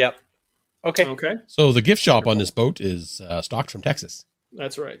does. Yep. Okay. So the gift shop on this boat is stocked from Texas.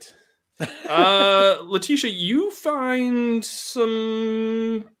 That's right. Letitia, you find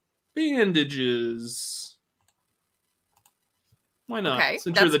some bandages. Why not? Okay,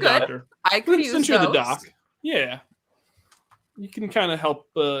 Since you're the doctor. I could use Since you're the those. doc. Yeah. You can kind of help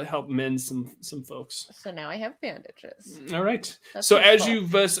mend some folks. So now I have bandages. All right. That's so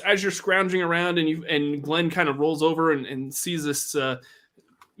useful. as you're scrounging around and Glenn kind of rolls over and sees this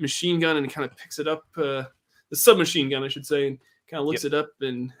machine gun and kind of picks it up, the submachine gun, I should say, and kind of looks it up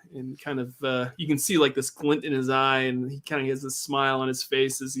and kind of you can see like this glint in his eye, and he kind of has this smile on his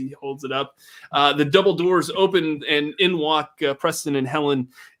face as he holds it up. The double doors open and in walk Preston and Helen,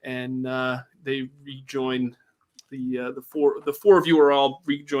 and they rejoin. The four of you are all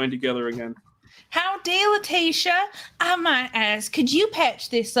rejoined together again. Howdy, Letitia. I might ask, could you patch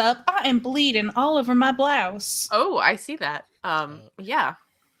this up? I am bleeding all over my blouse. Oh, I see that. Yeah.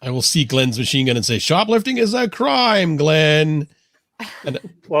 I will see Glenn's machine gun and say, shoplifting is a crime, Glenn. And,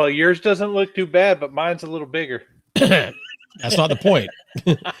 well, yours doesn't look too bad, but mine's a little bigger. that's not the point.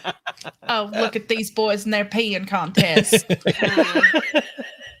 Oh, look at these boys in their peeing contest.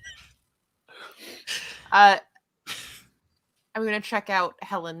 I'm going to check out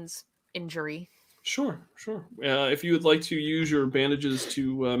Helen's injury. Sure. If you would like to use your bandages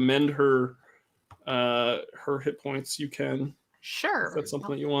to mend her hit points, you can. Sure. If that's something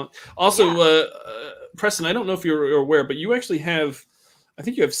that you want. Also, Preston, I don't know if you're aware, but you actually have, I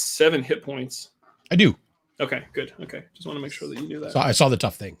think you have 7 hit points. I do. Okay, good. Okay. Just want to make sure that you knew that. So I saw the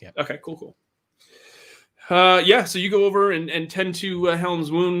tough thing. Yeah. Okay, cool. So you go over and tend to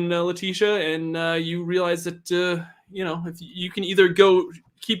Helen's wound, Letitia, and you realize that, if you can either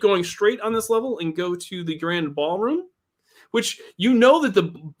keep going straight on this level and go to the grand ballroom, which that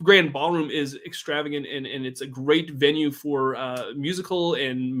the grand ballroom is extravagant and it's a great venue for musical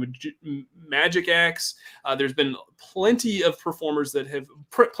and magic acts. There's been plenty of performers that have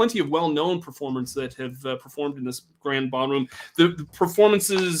plenty of well-known performers that have performed in this grand ballroom. The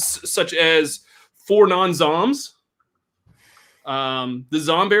performances such as 4 Non-Zoms, the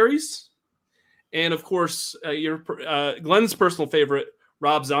Zomberries, and of course Glenn's personal favorite,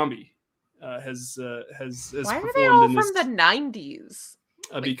 Rob Zombie. Has Why performed are they all in from the 90s?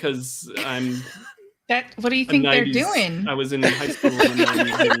 Because I'm what do you think they're doing? I was in high school in the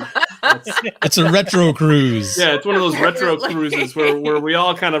 90s. It's a retro cruise. Yeah, it's one of those retro Apparently. cruises where we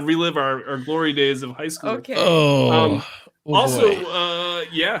all kind of relive our glory days of high school. Okay. Oh. Also, boy.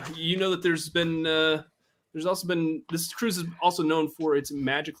 that there's also been this cruise is also known for its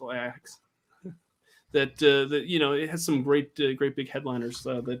magical acts. That it has some great big headliners.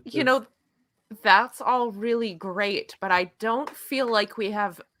 That's all really great, but I don't feel like we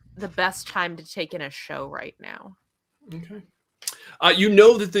have the best time to take in a show right now. Okay. That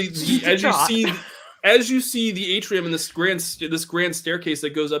as you see the atrium and this grand staircase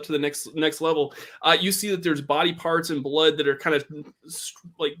that goes up to the next level, you see that there's body parts and blood that are kind of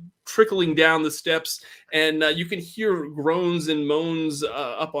like trickling down the steps, and you can hear groans and moans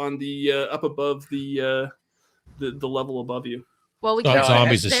up above the level above you. Well, we Not can't.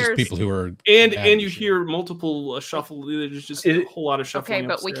 zombies, it's just there's- people who are. And bad and you shit. hear multiple shuffle. There's just Is a it- whole lot of shuffling. Okay,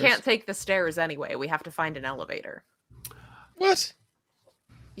 but we upstairs. can't take the stairs anyway. We have to find an elevator. What?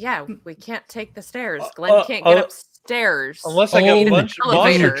 Yeah, we can't take the stairs. Glenn can't get upstairs. Unless I Oh. got Need a an bunch of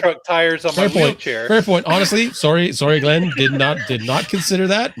elevator. monster truck tires on my Fair point. wheelchair. Fair point. Honestly, sorry, Glenn. Did not consider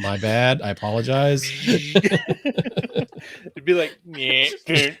that. My bad. I apologize. It'd be like,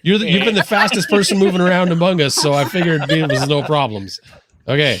 You've been the fastest person moving around among us, so I figured it was no problems.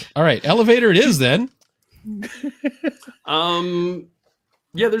 Okay, all right. Elevator it is then.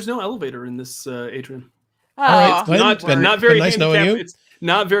 Yeah, there's no elevator in this, Adrian. Oh, right, Glenn, Not been- not very been nice knowing handicap. you. It's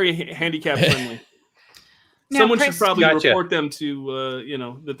not very handicap friendly. Now, Someone should Preston- probably Gotcha. report them to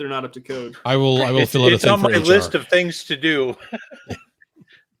that they're not up to code. I will It's, fill out a it's thing on for my HR. list of things to do.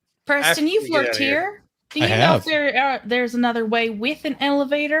 Preston, you've Actually, get worked out of here. here. Do I you know have. if there's another way with an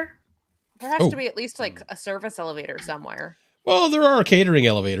elevator? there has Oh. to be at least like a service elevator somewhere. Well, there are catering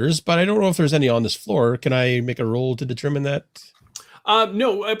elevators, but I don't know if there's any on this floor. Can I make a roll to determine that?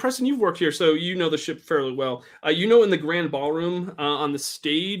 No, Preston, you've worked here, so you know the ship fairly well. In the grand ballroom, on the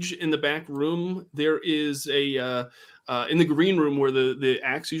stage in the back room, there is a in the green room where the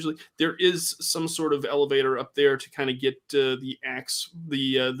acts usually, there is some sort of elevator up there to kind of get the acts,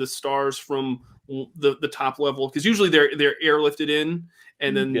 the stars from the top level, because usually they're airlifted in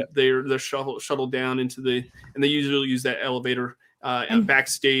and then Yeah. they're shuttled down into and they usually use that elevator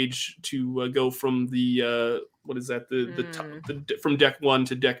backstage to go from the what is that from deck 1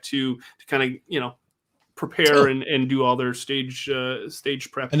 to deck 2 to kind of prepare and do all their stage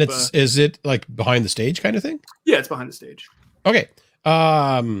prep. And is it like behind the stage kind of thing? Yeah, it's behind the stage. Okay.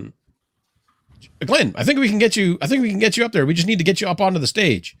 Glenn, I think we can get you up there. We just need to get you up onto the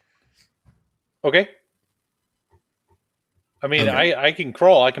stage. Okay. I mean, Okay. I can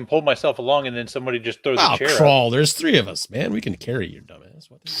crawl. I can pull myself along, and then somebody just throws the Oh, chair up. crawl. There's 3 of us, man. We can carry your dumbass.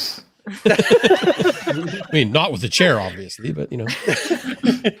 What I mean, not with the chair, obviously, but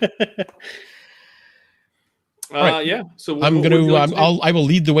Right. Yeah. So I would you like to do? I will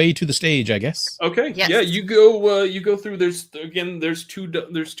lead the way to the stage, I guess. Okay. Yes. Yeah, you go through. There's two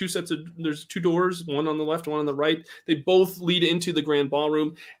doors, one on the left, one on the right. They both lead into the grand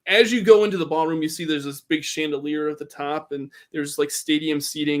ballroom. As you go into the ballroom, you see there's this big chandelier at the top, and there's like stadium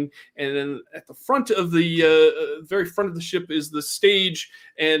seating. And then at the front of the very front of the ship is the stage,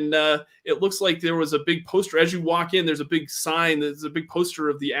 and it looks like there was a big poster. As you walk in, there's a big sign. There's a big poster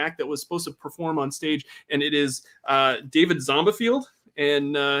of the act that was supposed to perform on stage, and it is David Zombifield,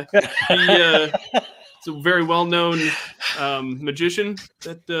 and it's a very well-known magician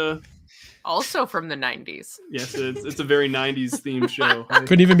that Also from the 90s. yes, it's a very 90s themed show.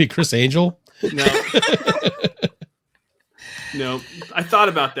 Couldn't even be Chris Angel. No. No, I thought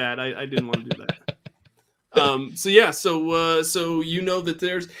about that. I didn't want to do that. So you know that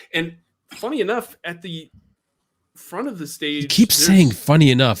there's, and funny enough, at the front of the stage, You keep there's- saying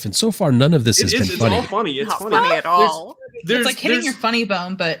funny enough, and so far none of this has been it's funny. all funny. It's Not funny. funny at all. It's like hitting your funny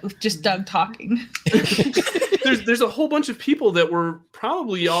bone, but with just Doug talking. There's a whole bunch of people that were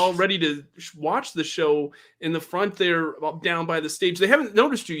probably all ready to watch the show in the front there, down by the stage. They haven't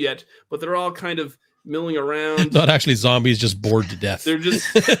noticed you yet, but they're all kind of milling around. Not actually zombies, just bored to death. They're just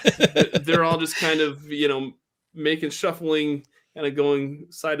they're all just kind of making shuffling, kind of going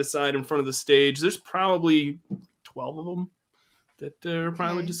side to side in front of the stage. There's probably 12 of them that are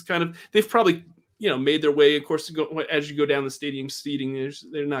probably just kind of, they've probably made their way, of course, to go as you go down the stadium seating.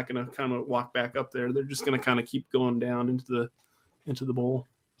 They're not going to kind of walk back up there. They're just going to kind of keep going down into the bowl.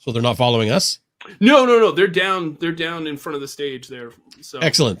 So they're not following us? No, they're down in front of the stage there. So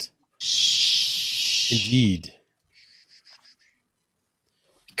Excellent. Shh. Indeed.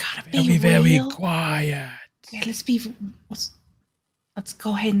 Gotta Be be very real. quiet. Yeah, let's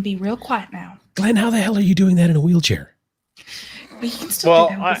go ahead and be real quiet now. Glenn, how the hell are you doing that in a wheelchair? We can still Well,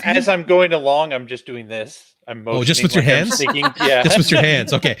 do that with as him. I'm going along, I'm just doing this. I'm motioning just with your like I'm hands? sneaking. Yeah. Just with your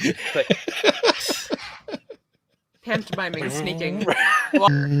hands. Okay. Pantomiming sneaking.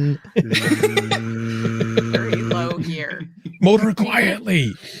 Very low here. Motor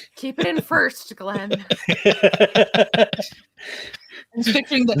quietly. Keep it in first, Glenn. I was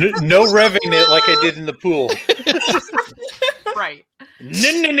picturing the No revving it like I did in the pool. Right.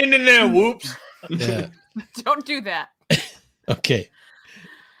 No. Whoops. Yeah. Don't do that. Okay.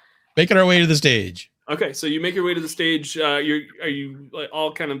 Making our way to the stage. okay, so you make your way to the stage. Are you like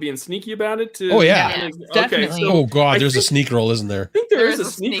all kind of being sneaky about it? Oh, yeah. Yes, definitely. Oh God, I there's a think- sneak roll, isn't there? I think there There is is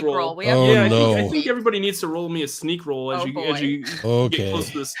a sneak roll. We have Oh, Yeah, no. I think everybody needs to roll me a sneak roll as Oh, you boy. get Okay. close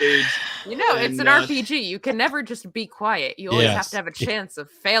to the stage. it's And, an RPG. You can never just be quiet. You always have Yes. to have a chance of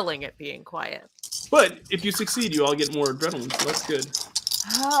failing at being quiet. But if you succeed, you all get more adrenaline, so that's good.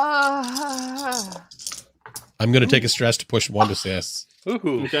 I'm going to take a stress to push one success.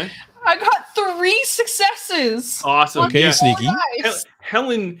 Ooh. Okay. I got 3 successes. Awesome. Okay, Yeah. sneaky.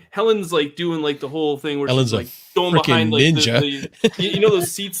 Helen's like doing like the whole thing where Helen's she's like a going behind like frickin' you know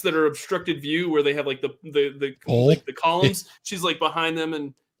those seats that are obstructed view where they have like the Pole? like the columns. She's like behind them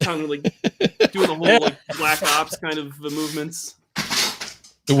and kind of like doing the whole like Black Ops kind of movements.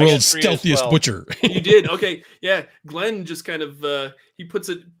 The got world's 3 as stealthiest well. butcher. You did okay, yeah. Glenn just kind of he puts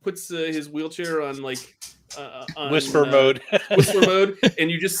his wheelchair on like on, Whisper mode. whisper mode, and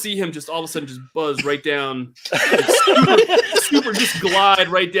you just see him just all of a sudden just buzz right down, like super just glide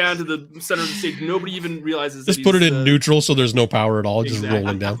right down to the center of the stage. Nobody even realizes. Just that put it he's, in neutral so there's no power at all, just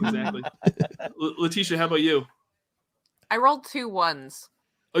rolling down. Exactly. Letitia, how about you? I rolled 2 1s.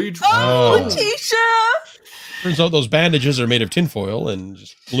 Oh, you. Oh, Oh. Letitia! Turns out those bandages are made of tinfoil and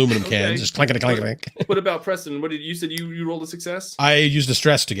just aluminum Okay. cans, just clank, clank, clank. What about Preston? What did you said? You rolled a success. I used a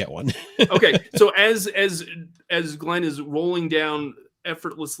stress to get one. Okay, so as Glenn is rolling down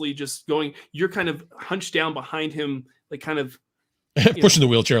effortlessly, just going, you're kind of hunched down behind him, like kind of Pushing the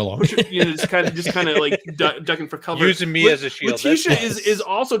wheelchair along. just kind of like ducking for cover. Using me as a shield. That's Letitia nice. is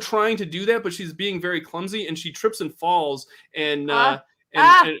also trying to do that, but she's being very clumsy and she trips and falls and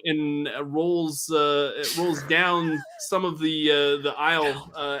rolls down some of the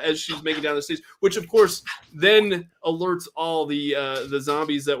aisle as she's making down the stage, which of course then alerts all the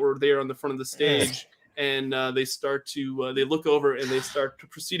zombies that were there on the front of the stage. And they start to they look over and they start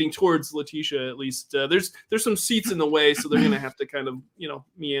proceeding towards Letitia. At least there's some seats in the way, so they're gonna have to kind of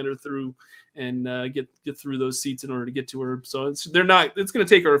meander through and get through those seats in order to get to her. So it's gonna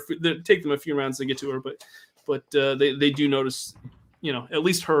take them a few rounds to get to her, but they do notice at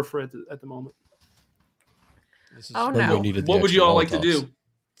least her for at the moment. This is Oh, when no. we needed the What would you extra all like to Molotovs.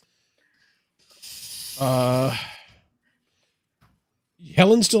 do?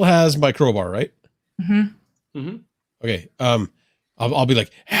 Helen still has my crowbar, right? Mm-hmm. Okay. I'll be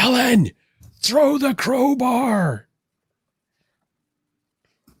like, Helen, throw the crowbar.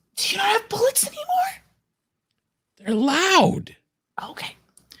 Do you not have bullets anymore? They're loud. Okay.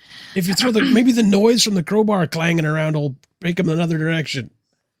 If you throw maybe the noise from the crowbar clanging around will break them in another direction.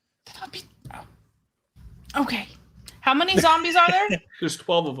 That'll be... Okay. How many zombies are there? There's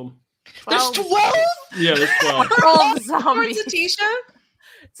 12 of them. There's 12? Yeah, there's 12. 12 zombies. Letitia?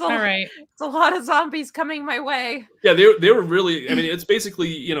 It's a, All right. it's a lot of zombies coming my way. Yeah, they were really. I mean, it's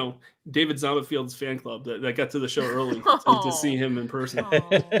basically David Zomafield's fan club that got to the show early to see him in person. Oh.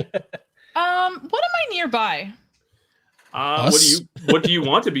 What am I nearby? Us? What do you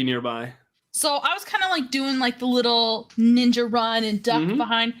want to be nearby? So I was kind of like doing like the little ninja run and duck Mhm.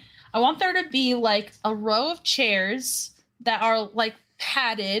 behind. I want there to be like a row of chairs that are like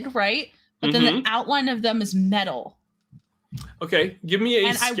padded, right? But then the outline of them is metal. Okay, give me a.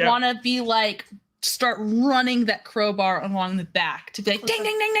 And I want to be like start running that crowbar along the back to be like ding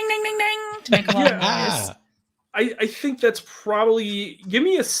ding ding ding ding ding ding to make a lot of noise. Ah, I think that's probably. Give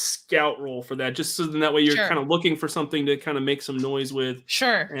me a scout roll for that, just so then that way you're Sure. kind of looking for something to kind of make some noise with.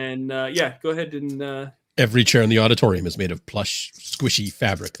 Sure. And yeah, go ahead and. every chair in the auditorium is made of plush, squishy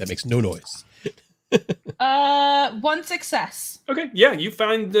fabric that makes no noise. 1 success. Okay, yeah, you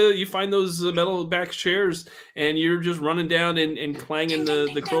find those metal back chairs, and you're just running down and clanging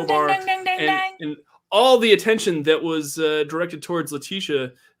the crowbar, Ding, ding, ding, ding, ding. and all the attention that was directed towards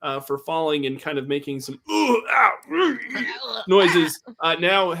Letitia for falling and kind of making some noises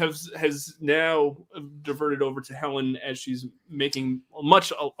now has now diverted over to Helen as she's making a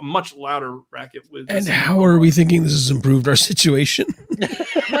much louder racket with. And this. how are we thinking this has improved our situation?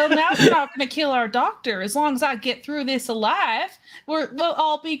 Well, now we're not going to kill our doctor. As long as I get through this alive, we'll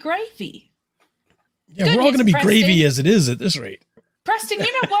all be gravy. Yeah, we're all going to be Goodness, gravy Preston. as it is at this rate. Preston,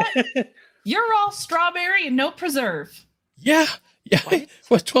 you know what? You're all strawberry and no preserve. Yeah.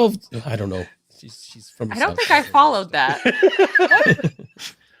 What 12? I don't know. She's from. I don't think I followed that.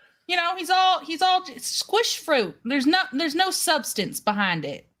 You know, he's all squish fruit. There's no substance behind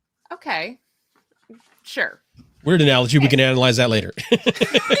it. Okay. Sure. Weird analogy. We can analyze that later.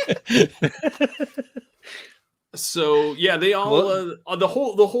 So yeah, they all the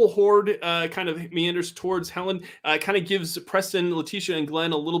whole horde kind of meanders towards Helen. Kind of gives Preston, Letitia, and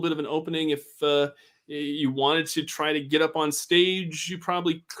Glenn a little bit of an opening. If you wanted to try to get up on stage, you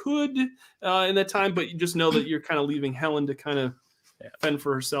probably could in that time, but you just know that you're kind of leaving Helen to kind of fend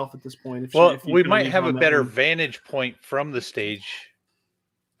for herself at this point. If We you might leave have a on that better one. vantage point from the stage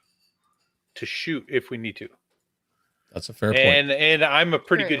to shoot if we need to. That's a fair point. And I'm a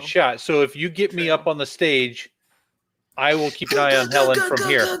pretty good True. shot. So if you get me up on the stage, I will keep an eye on Helen from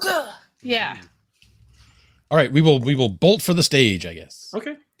here. Yeah. All right, we will bolt for the stage, I guess.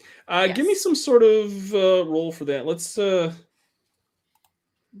 Okay. Give me some sort of roll for that. Let's. I'd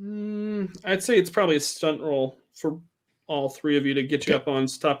say it's probably a stunt roll for all three of you to get you up on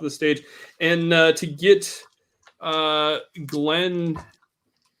top of the stage, and to get Glenn.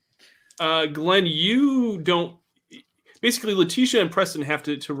 Glenn, you don't. Basically, Letitia and Preston have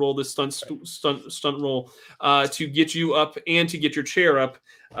to roll this stunt roll to get you up and to get your chair up.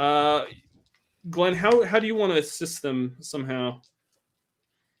 Glenn, how do you want to assist them somehow?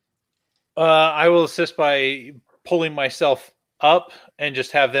 I will assist by pulling myself up and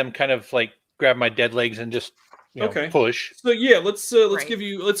just have them kind of like grab my dead legs and just push. So yeah, let's Right.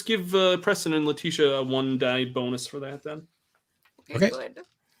 give Preston and Letitia a 1 die bonus for that then. Okay. Good.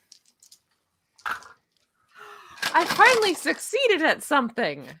 I finally succeeded at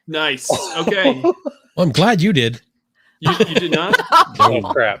something. Nice. Okay. Well, I'm glad you did. You did not? Oh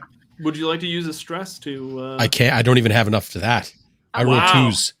crap! Would you like to use a stress to? I can't. I don't even have enough to that. I rolled Wow.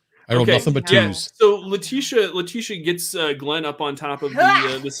 twos. I rolled Okay, nothing but Yeah. twos. So Letitia gets Glenn up on top of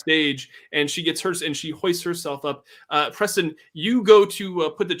the stage, and she gets hers, and she hoists herself up. Preston, you go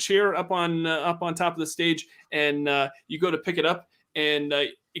to put the chair up on top of the stage, and you go to pick it up, and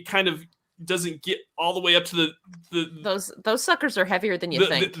it kind of doesn't get all the way up to the Those suckers are heavier than you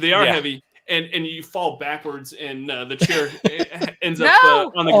think. they are Yeah. heavy, and you fall backwards, and the chair ends No!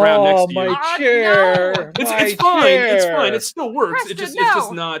 up on the ground next to you. Oh, my chair! no. It's My fine. It's chair! fine. It still works. Preston, It's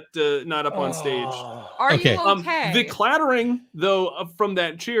just no. not up on stage. Oh. Are Okay. you okay? The clattering, though, from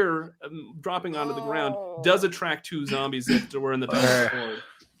that chair dropping onto the ground does attract 2 zombies that were in the top floor.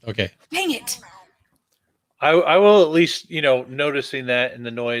 Okay. Dang it. I will at least, noticing that and the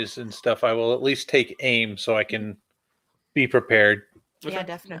noise and stuff, I will at least take aim so I can be prepared. Yeah,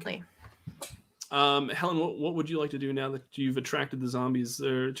 definitely. Helen, what would you like to do now that you've attracted the zombies,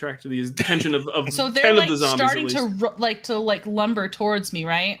 or attracted the attention of So 10 they're of like the zombies starting at to least? lumber towards me,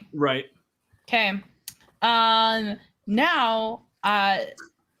 right? Right. Okay. Now,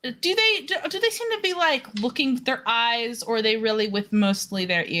 do they seem to be like looking with their eyes, or are they really with mostly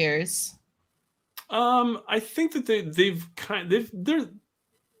their ears? I think that they're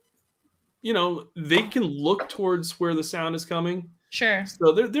they can look towards where the sound is coming. Sure.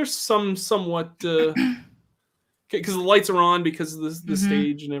 So there's somewhat because the lights are on because of the Mhm.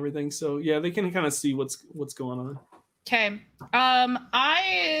 stage and everything. So yeah, they can kind of see what's going on. Okay.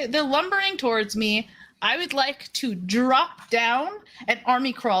 They're lumbering towards me. I would like to drop down and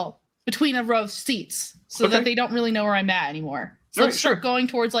army crawl between a row of seats so Okay. that they don't really know where I'm at anymore. So Alright, start sure. going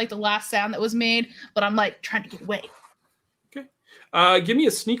towards like the last sound that was made, but I'm like trying to get away. Give me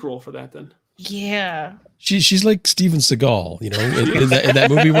a sneak roll for that then. Yeah. She's like Steven Seagal, in that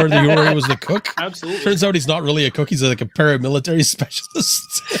movie where the Yuri was the cook. Absolutely. Turns out he's not really a cook. He's like a paramilitary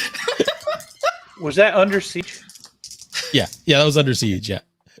specialist. Was that Under Siege? yeah, that was Under Siege. Yeah.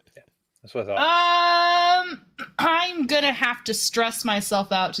 That's what I thought. I'm gonna have to stress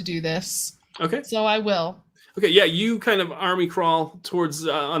myself out to do this, Okay. so I will. Okay. Yeah, you kind of army crawl towards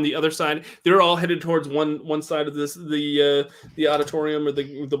on the other side. They're all headed towards one side of the auditorium or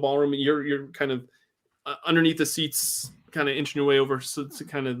the ballroom. You're kind of underneath the seats, kind of inching your way over, so it's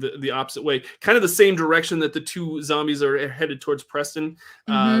kind of the opposite way, kind of the same direction that the 2 zombies are headed towards Preston.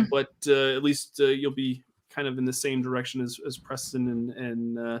 Mhm. But at least you'll be kind of in the same direction as Preston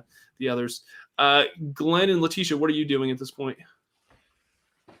and the others. Glenn and Letitia, what are you doing at this point?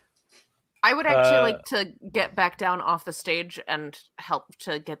 I would actually like to get back down off the stage and help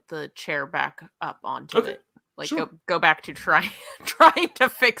to get the chair back up onto Okay, it. Like sure. go back to trying to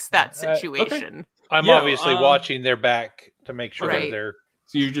fix that situation. I'm Yeah, obviously watching their back to make sure Right. that they're.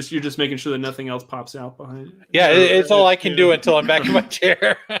 So you're just making sure that nothing else pops out behind. Yeah, it's all I can do until I'm back in my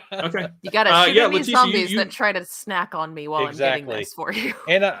chair. Okay. You gotta shoot yeah, at these Letitia, zombies you- that try to snack on me while I'm Exactly. getting this for you.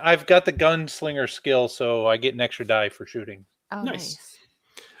 And I've got the gunslinger skill, so I get an extra die for shooting. Oh, Nice.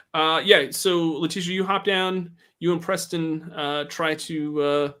 nice. Yeah. So Letitia, you hop down. You and Preston try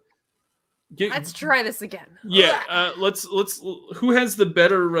to get. Let's try this again. Yeah. Let's. Who has the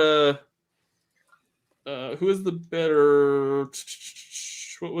better? Who has the better?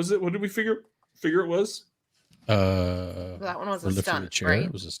 What was it? What did we figure it was? That one was for a lifting stunt, the chair. right?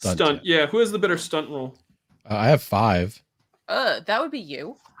 It was a stunt. Stunt. Yeah. Who has the better stunt roll? I have 5. That would be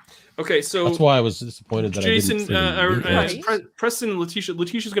you. Okay. So That's why I was disappointed that Jason, I didn't. Right. Preston and Letitia.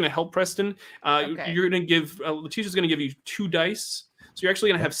 Letitia's going to help Preston. Okay. You're going to give Letitia's going to give you 2 dice. So you're actually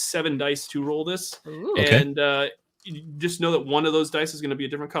going to have 7 dice to roll this. Ooh. Okay. And you just know that one of those dice is going to be a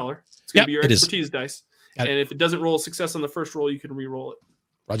different color. It's going Yep, to be your it is. expertise dice. Got it. And if it doesn't roll a success on the first roll, you can re-roll it.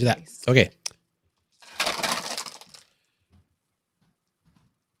 Roger that. Nice. Okay.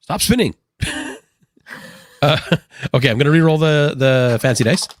 Stop spinning. Okay, I'm going to re-roll the fancy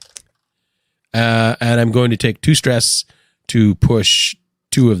dice. And I'm going to take 2 stress to push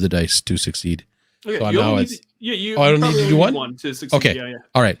 2 of the dice to succeed. Okay, So you now only it's- need, yeah, you. Oh, I you don't need probably to do only one? to succeed. Okay. Yeah.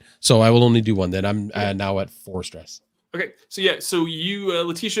 All right, so I will only do 1 then. I'm now at 4 stress. Okay, so you,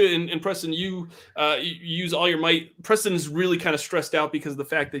 Letitia and Preston, you use all your might. Preston's really kind of stressed out because of the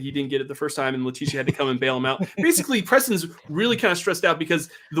fact that he didn't get it the first time, and Letitia had to come and bail him out. Basically, Preston's really kind of stressed out because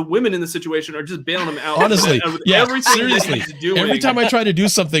the women in the situation are just bailing him out. Honestly, of yeah, everything seriously. that he's doing. Every time I try to do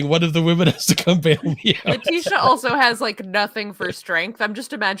something, one of the women has to come bail me out. Letitia also has like nothing for strength. I'm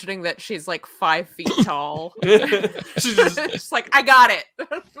just imagining that she's like 5 feet tall. She's just- Just like, I got it.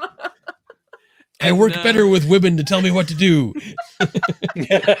 I work And, better with women to tell me what to do.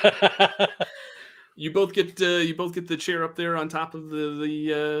 You both get the chair up there on top of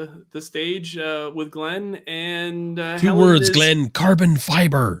the stage with Glenn and 2 Helen words, is- Glenn. Carbon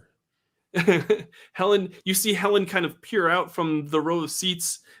fiber. Helen, you see Helen kind of peer out from the row of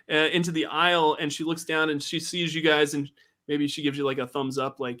seats into the aisle, and she looks down and she sees you guys, and maybe she gives you like a thumbs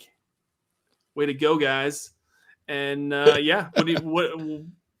up, like "Way to go, guys!" And yeah,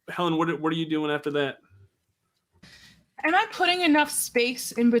 Helen, what are you doing after that? Am I putting enough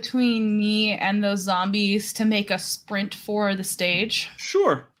space in between me and those zombies to make a sprint for the stage?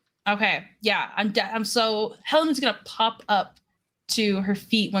 Sure. Okay, yeah, I'm so Helen's gonna pop up to her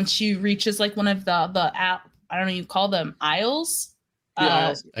feet once she reaches like one of the I don't know, you call them aisles. The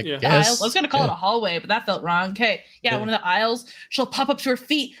aisles. I Yeah. The aisles. I guess. was gonna call it a hallway, but that felt wrong. Okay, yeah, Yeah. one of the aisles. She'll pop up to her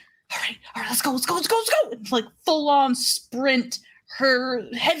feet. All right, let's go. It's like full on sprint. Her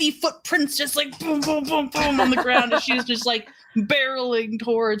heavy footprints just like boom, boom, boom, boom on the ground, and she's just like barreling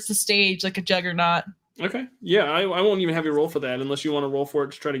towards the stage like a juggernaut. Okay. Yeah, I won't even have you roll for that unless you want to roll for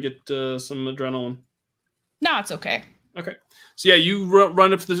it to try to get some adrenaline. No, it's okay. Okay. So yeah, you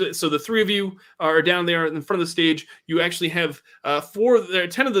run up to the 3 of you are down there in front of the stage. You actually have 10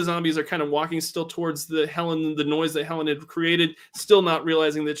 of the zombies are kind of walking still towards the noise that Helen had created, still not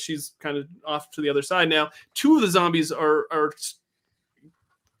realizing that she's kind of off to the other side now. 2 of the zombies are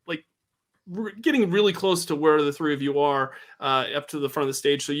like getting really close to where the 3 of you are, up to the front of the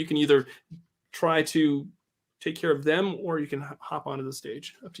stage. So you can either try to take care of them or you can hop onto the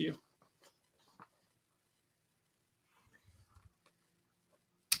stage. Up to you.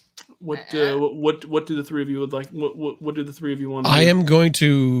 What do the 3 of you would like? What do the 3 of you want? I am going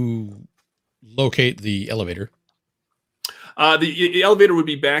to locate the elevator. The elevator would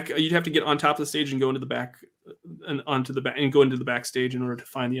be back. You'd have to get on top of the stage and go into the back and go into the backstage in order to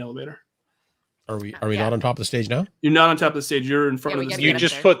find the elevator. Are we Yeah. not on top of the stage now? You're not on top of the stage. You're in front Yeah, of we the gotta stage. You get up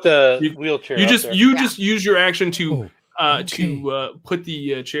just there. put the You- wheelchair. You up just there. you Yeah. just use your action to okay. put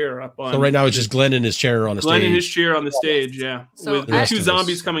the chair up on. So right now it's just Glenn in his chair on a Glenn stage. in his chair on the stage. Yeah, So with The rest 2 of us.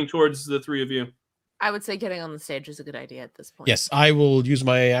 zombies coming towards the 3 of you. I would say getting on the stage is a good idea at this point. Yes, I will use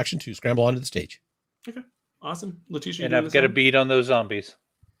my action to scramble onto the stage. Awesome, Letitia. And you doing I've got a this beat on those zombies.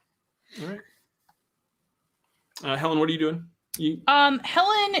 one? All right. Helen, what are you doing? You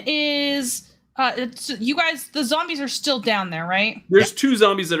Helen is it's you guys, the zombies are still down there, right? there's 2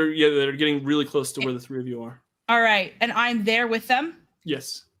 zombies that are getting really close to where the 3 of you are. All right, and I'm there with them.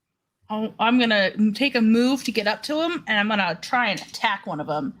 Yes. I'm gonna take a move to get up to him, and I'm gonna try and attack one of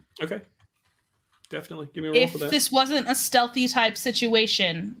them. Okay. Definitely. Give me a roll If for that. this wasn't a stealthy type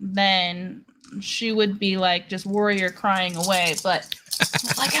situation, then she would be like just warrior crying away. But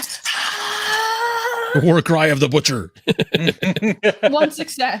like The war cry of the butcher. one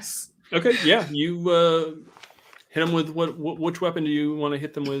success. Okay, yeah, you hit them with which weapon do you want to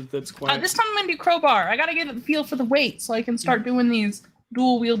hit them with? That's quiet. This time I'm gonna do crowbar. I gotta get a feel for the weight so I can start doing these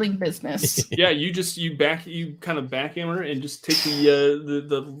dual wielding business. Yeah, you kind of backhammer and just take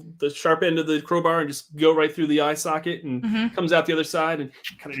the sharp end of the crowbar and just go right through the eye socket and Mhm. comes out the other side and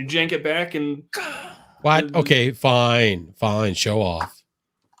kind of jank it back and What? Okay, fine. Show off.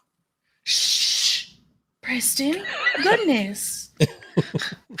 Shh, Preston. Goodness.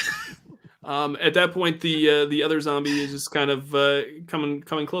 at that point the other zombie is just kind of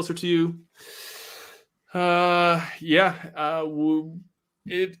coming closer to you.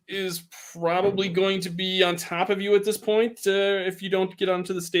 It is probably going to be on top of you at this point if you don't get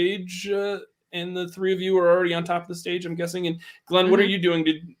onto the stage, and the 3 of you are already on top of the stage, I'm guessing. And Glenn, what are you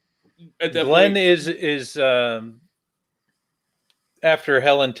doing at that Glenn point? is after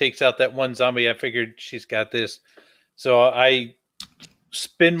Helen takes out that one zombie, I figured she's got this. So I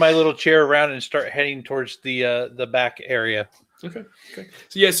spin my little chair around and start heading towards the back area. Okay.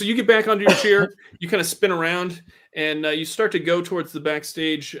 So yeah, so you get back onto your chair, you kind of spin around, and you start to go towards the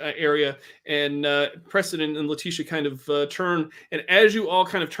backstage area. And Preston and Letitia kind of turn, and as you all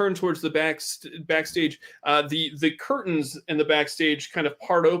kind of turn towards the backstage, the curtains in the backstage kind of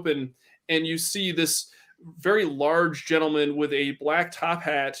part open, and you see this very large gentleman with a black top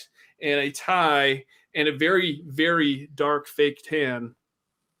hat and a tie and a very, very dark fake tan.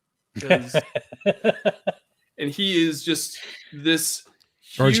 And he is just this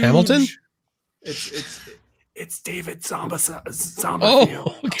George huge- Hamilton? It's David Zombafield.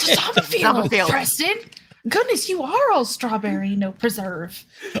 Oh, okay. Zombafield. Preston. Goodness, you are all strawberry, no preserve.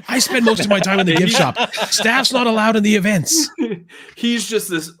 I spend most of my time in the gift shop. Staff's not allowed in the events. He's just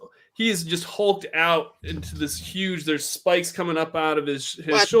this. He is just hulked out into this huge. There's spikes coming up out of his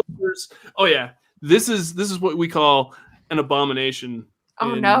shoulders. Oh yeah, this is what we call an abomination.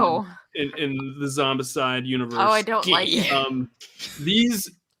 Oh no. In the Zombicide universe. Oh, I don't like it.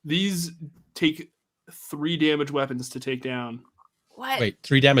 These take 3 damage weapons to take down. What? Wait,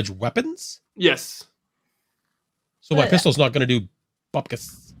 3 damage weapons? Yes. So my pistol's not going to do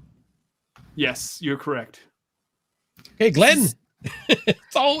bupkis. Yes, you're correct. Okay, Glenn.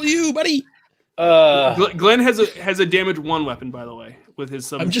 It's all you, buddy. Glenn has a damage 1 weapon, by the way, with his.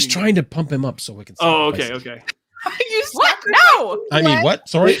 I'm just trying to pump him up so we can. Oh, sacrifice okay. him. You What? sacrificed No. I mean, what?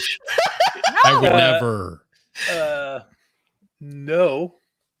 Sorry, I would Uh, never. No.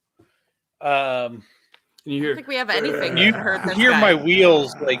 And you I hear don't think we have anything You to hurt this hear guy. my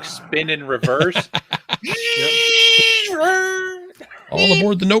wheels like spin in reverse. All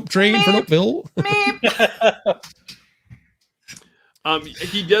aboard the Nope train for Nopeville.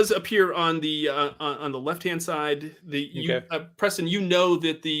 he does appear on the left hand side. Okay. Preston, you know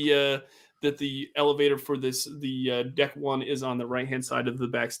that the elevator for the deck 1 is on the right hand side of the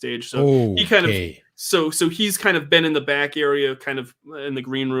backstage. So he kind of so he's kind of been in the back area, kind of in the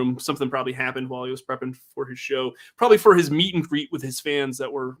green room. Something probably happened while he was prepping for his show, probably for his meet and greet with his fans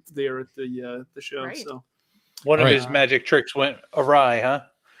that were there at the show. Right. So One of Right. his magic tricks went awry, huh?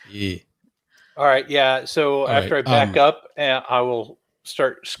 Yeah. All right, yeah. So after right, I back up, I will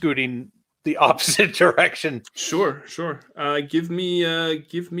start scooting the opposite direction. sure. Give me a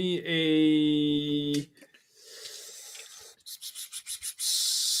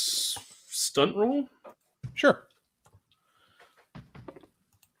stunt roll. Sure.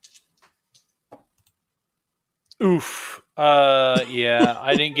 Oof. Yeah,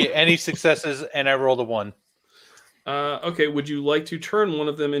 I didn't get any successes, and I rolled a 1. Okay, would you like to turn one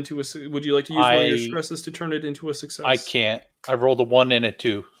of them into a? Would you like to use one of your I- stresses to turn it into a success? I can't. I rolled a 1 and a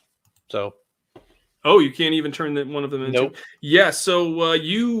 2. So Oh, you can't even turn one of them into. Nope. Yeah, so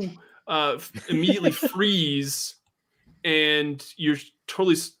you immediately freeze, and you're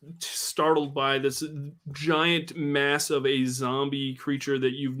totally startled by this giant mass of a zombie creature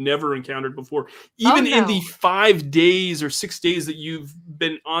that you've never encountered before. Even in the 5 days or 6 days that you've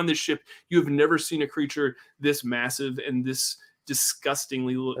been on the ship, you have never seen a creature this massive and this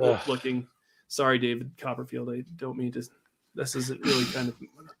disgustingly looking. Sorry, David Copperfield. I don't mean to. This isn't really kind of.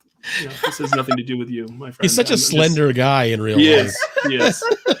 This has nothing to do with you, my friend. He's such a slender guy in real Yes, life. yes.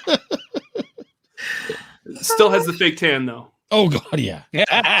 Still has the fake tan though. Oh God, yeah.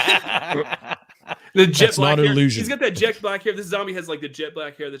 The jet That's black not an hair. illusion. He's got that jet black hair. This zombie has like the jet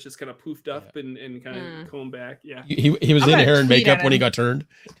black hair that's just kind of poofed up and kind of Mm. combed back. Yeah. He was I'm in gonna hair and tweet makeup at when he him. got turned.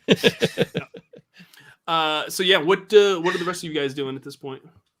 So yeah, what are the rest of you guys doing at this point?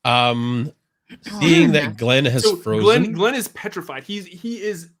 Seeing that Glenn has So frozen. Glenn is petrified. He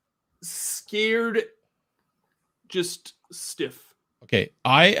is scared, just stiff. Okay,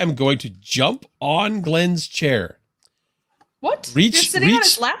 I am going to jump on Glenn's chair. What? Reach- You're sitting on reach-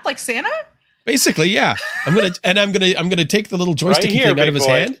 his lap like Santa? Basically, yeah. I'm gonna take the little joystick here, thing out big of his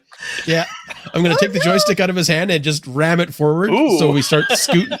boy. hand. Yeah, I'm gonna take the joystick out of his hand and just ram it forward. Ooh. So we start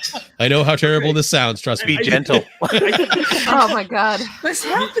scooting. I know how terrible this sounds. Trust Be me. gentle. Oh my god. What's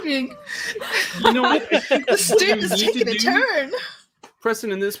happening? You know what? I think The what stick you is need to taking a do, turn.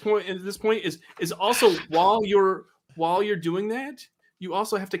 Preston, at this point is also while you're doing that, you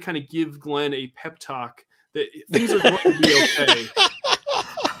also have to kind of give Glenn a pep talk that things are going to be okay.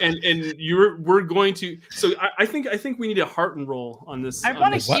 And we're going to. So I think we need a heart and roll on this. I on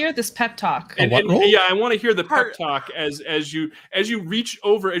want this. to hear this pep talk. A what roll? Yeah, I want to hear the pep Heart. talk as you reach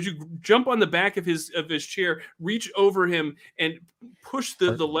over, as you jump on the back of his chair, reach over him and push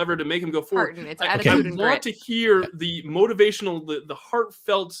the lever to make him go forward. Heart and it's I attitude and want grit. to hear the motivational, the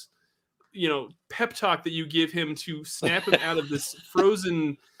heartfelt, pep talk that you give him to snap him out of this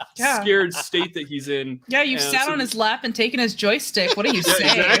frozen, Yeah. scared state that he's in. Yeah, you've sat so- on his lap and taken his joystick. What are you Yeah,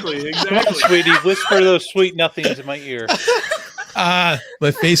 saying? exactly. Come on, sweetie, whisper those sweet nothings in my ear.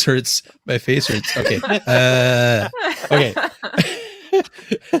 My face hurts. My face hurts. Okay. Okay.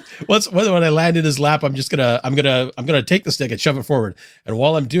 When I land in his lap, I'm gonna take the stick and shove it forward. And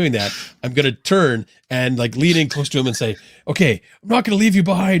while I'm doing that, I'm gonna turn and like lean in close to him and say, "Okay, I'm not gonna leave you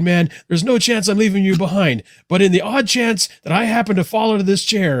behind, man. There's no chance I'm leaving you behind. But in the odd chance that I happen to fall out of this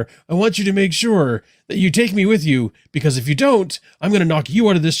chair, I want you to make sure that you take me with you, because if you don't, I'm gonna knock you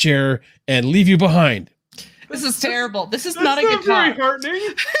out of this chair and leave you behind." This is terrible. This is That's not a good very time. heartening.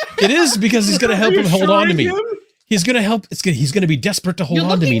 It is, because he's gonna help him hold on to me. Reassuring him? He's gonna help. He's gonna be desperate to hold You're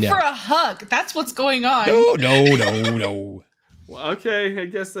on to me looking now. for a hug. That's what's going on. No. Well, okay, I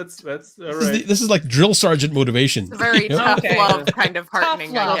guess that's all This right. is like drill sergeant motivation. It's a very You know? tough Okay. love kind of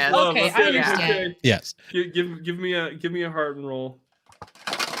heartening, love. I guess. Love, Okay, I understand. Yes. Give me a heart and roll.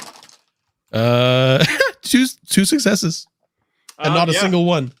 Two successes and not a Yeah. single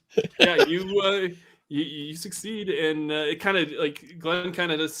one. Yeah, you succeed, and it kind of like Glenn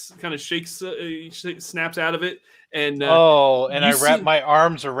kind of shakes, snaps out of it, and and you I wrap see- my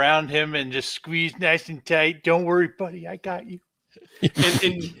arms around him and just squeeze nice and tight. Don't worry, buddy, I got you.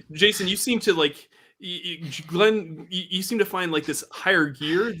 and Jason, you seem to like Glenn. You seem to find like this higher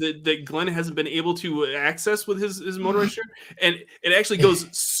gear that Glenn hasn't been able to access with his motorized chair, and it actually goes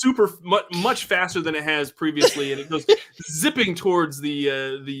much faster than it has previously, and it goes zipping towards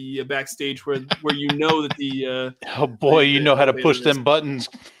the backstage where you know that the Oh boy, you know how to push them buttons,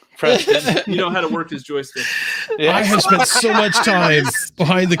 Preston. you know how to work his joystick. Yeah. I have spent so much time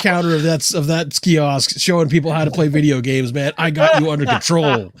behind the counter of that kiosk showing people how to play video games, man. I got you under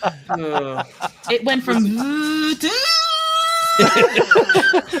control. It went from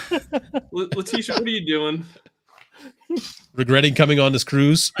Letitia, what are you doing? Regretting coming on this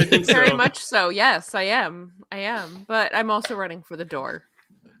cruise. I think Very so. much so. Yes, I am. But I'm also running for the door.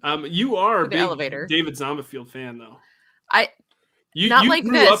 You are a The big elevator. David Zombifield fan, though. Not You like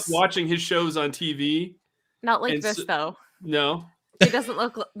grew up this. watching his shows on TV. Not like And this, so- though. No, It doesn't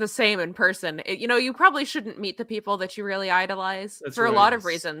look the same in person. You probably shouldn't meet the people that you really idolize That's for a right. lot of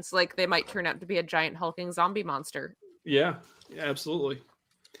reasons. Like they might turn out to be a giant hulking zombie monster. yeah, absolutely.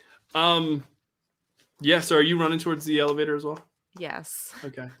 Yeah. So, are you running towards the elevator as well? Yes.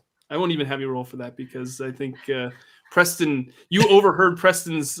 Okay. I won't even have you roll for that because I think Preston. You overheard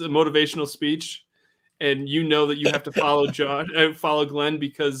Preston's motivational speech, and you know that you have to follow Glenn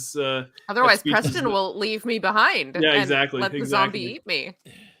because. Otherwise, speech is Preston not- will leave me behind. Yeah, and exactly, Let the exactly. zombie eat me.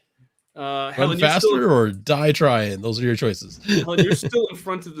 Run Helen, you're faster still, or die trying. Those are your choices. Helen, you're still in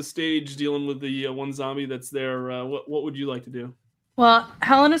front of the stage dealing with the one zombie that's there. What would you like to do? Well,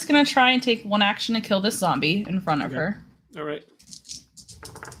 Helen is going to try and take one action to kill this zombie in front of Okay. her. All right.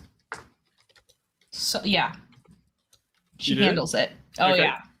 So, yeah. She You did it? handles it. Oh, Okay.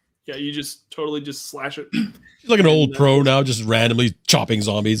 yeah. Yeah, you just totally just slash it. She's like an old pro now, just randomly chopping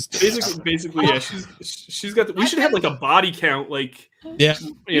zombies. Basically, yeah. She's got. We should have like a body count, like Yeah.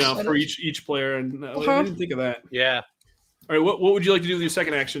 for each player. And I didn't think of that. Yeah. All right, what would you like to do with your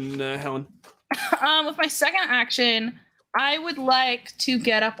second action, Helen? With my second action, I would like to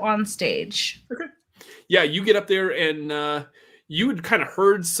get up on stage. Yeah, you get up there and you had kind of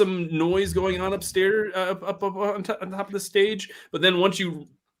heard some noise going on upstairs, up on top of the stage. But then once you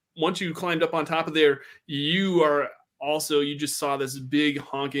climbed up on top of there, you just saw this big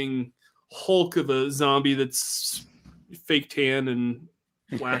honking hulk of a zombie that's fake tan and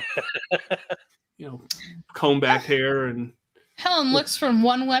black, comb back hair and. Helen looks from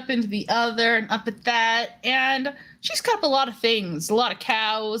one weapon to the other and up at that, and she's cut up a lot of things, a lot of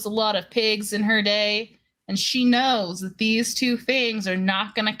cows, a lot of pigs in her day, and she knows that these two things are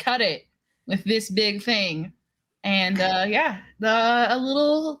not going to cut it with this big thing. And a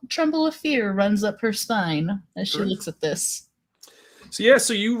little tremble of fear runs up her spine as she Sure. looks at this.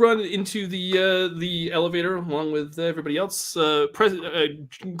 So you run into the elevator along with everybody else.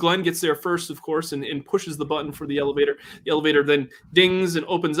 Glenn gets there first, of course, and pushes the button for the elevator. The elevator then dings and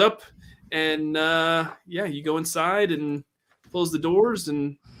opens up, and you go inside and close the doors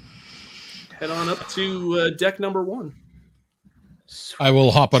and head on up to deck number 1. I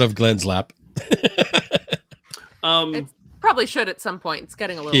will hop out of Glenn's lap. Probably should at some point. It's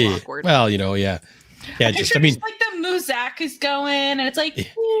getting a little Yeah. awkward. Well, yeah. Yeah, just, I mean, like the muzak is going, and it's like,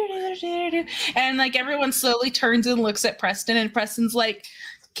 and like everyone slowly turns and looks at Preston, and Preston's like,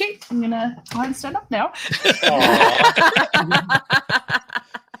 "Okay, I'm gonna go ahead and stand up now."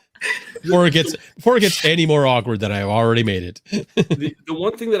 before it gets any more awkward than I've already made it. The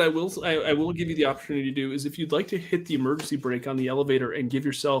one thing that I will give you the opportunity to do is if you'd like to hit the emergency brake on the elevator and give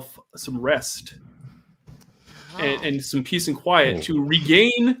yourself some rest. and some peace and quiet to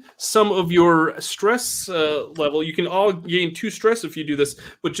regain some of your stress level. You can all gain 2 stress if you do this,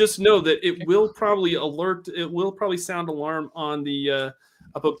 but just know that it will probably sound alarm on the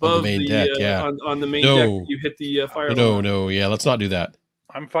up above main deck, yeah. on the main deck. You hit the fire alarm. No, yeah, let's not do that.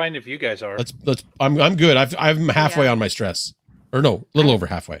 I'm fine if you guys are. Let's. I'm good. I'm halfway on my stress, or no, a little over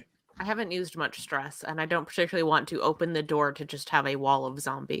halfway. I haven't used much stress, and I don't particularly want to open the door to just have a wall of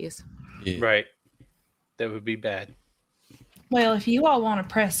zombies. Yeah. Right. That would be bad. Well, if you all want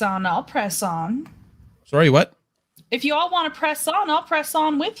to press on, I'll press on. Sorry, what? If you all want to press on, I'll press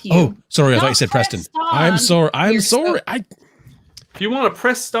on with you. Oh, sorry, I thought you Not said Preston. pressed on. I'm sorry. I'm You're sorry. so- If you want to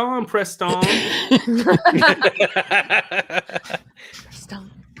press on. Stop.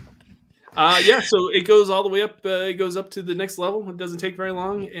 Yeah, so it goes all the way up. It goes up to the next level. It doesn't take very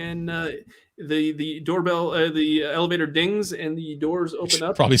long, and the doorbell, the elevator dings, and the doors open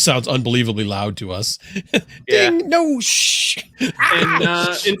up. Probably sounds unbelievably loud to us. Yeah. Ding, no, shh.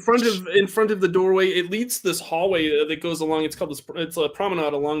 And in front of the doorway, it leads to this hallway that goes along. It's a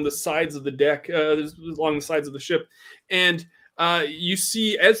promenade along the sides of the deck, along the sides of the ship, and you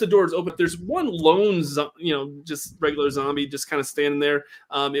see as the doors open, there's one lone, just regular zombie, just kind of standing there.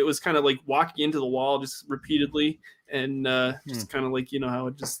 It was kind of like walking into the wall just repeatedly, and just kind of like how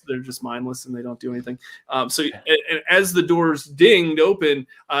they're just mindless and they don't do anything. So as the doors dinged open,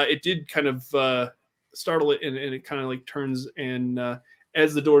 it did kind of startle it, and it kind of like turns, and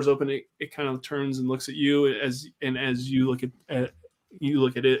as the doors open, it kind of turns and looks at you as you look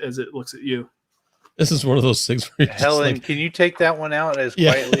at it as it looks at you. This is one of those things where you're Helen, just can you take that one out as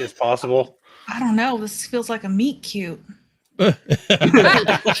Yeah. quietly as possible? I don't know. This feels like a meet cute. like,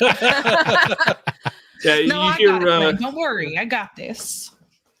 Yeah, No, you I hear. got it. Don't worry. I got this.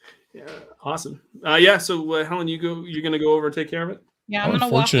 Yeah, awesome. Yeah, so Helen, you're gonna go over and take care of it. Yeah, how I'm going to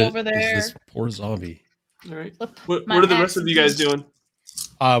walk unfortunate over is there. This poor zombie. All right. flip What my are the axe rest of you and guys just-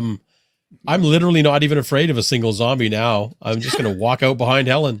 doing? I'm literally not even afraid of a single zombie now. I'm just gonna walk out behind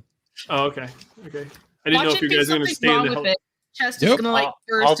Helen. Oh, okay. Okay. I didn't know Watch if you it be guys were gonna something stay in wrong the. with it. Chest is Yep. going to like I'll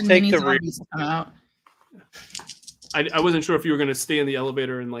burst and take mini the re- zombies come out. I wasn't sure if you were gonna stay in the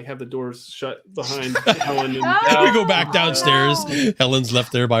elevator and like have the doors shut behind Helen. And, No. We go back downstairs. no. Helen's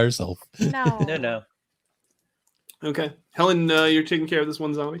left there by herself. No. No. Okay, Helen, you're taking care of this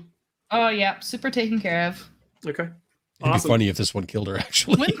one zombie. Oh, yeah. Super taken care of. Okay. It'd Awesome. be funny if this one killed her,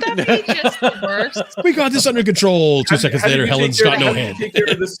 actually. Wouldn't that be just the worst? We got this under control. 2 seconds How did later, you take Helen's care got of- no how did you hand. Take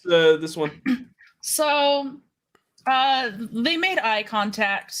care of this one. So, they made eye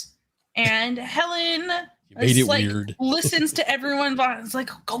contact, and Helen You made it like, weird. listens to everyone. It's like,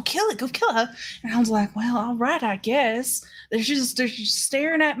 go kill it, go kill her. And I was like, well, all right, I guess. They're just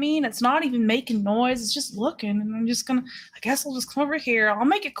staring at me, and it's not even making noise. It's just looking, and I'm just gonna. I guess I'll just come over here. I'll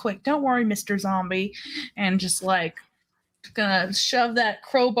make it quick. Don't worry, Mr. Zombie. And just like gonna shove that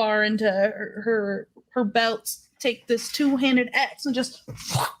crowbar into her belt. Take this 2-handed axe and just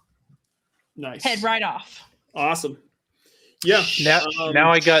Nice. head right off. Awesome. Yeah.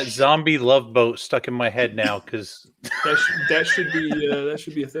 Now I got zombie love boat stuck in my head now because that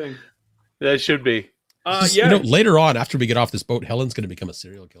should be a thing. that should be. Yeah. Later on, after we get off this boat, Helen's going to become a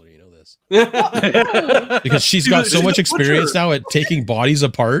serial killer. You know this because she's She's got a- so she's much a experience butcher. now at taking bodies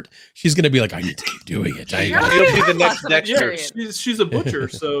apart. She's going to be like, I need to keep doing it. You're It'll be the next awesome, Dexter. period. she's a butcher,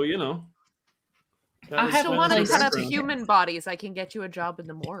 so I have To a want to place cut up to- human bodies, I can get you a job in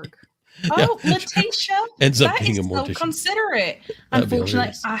the morgue. Oh, Letitia, Ends up that being is a so mortician. considerate. That'd be Unfortunately,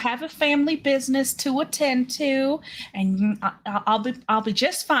 hilarious. I have a family business to attend to, and I'll be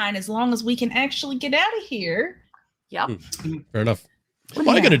just fine as long as we can actually get out of here. Yep. Fair enough. What am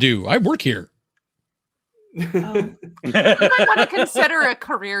I Yeah. going to do? I work here. Oh, You might want to consider a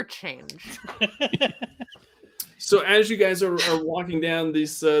career change. So as you guys are walking down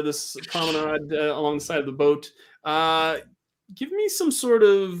this promenade along the side of the boat, give me some sort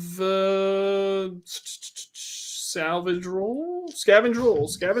of scavenge roll.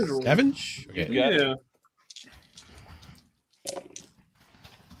 Scavenge? Okay. Got it. Yeah.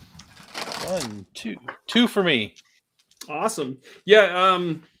 1, 2. 2 for me. Awesome. Yeah.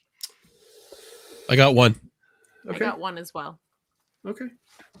 I got one. I Okay. got one as well. Okay.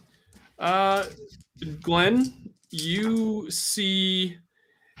 Glenn, you see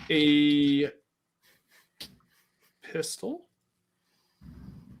a pistol,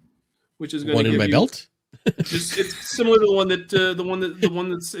 which is going One to in give my you, belt. It's similar to the one that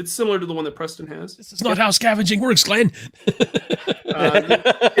it's similar to the one that Preston has. This is not how scavenging works, Glenn.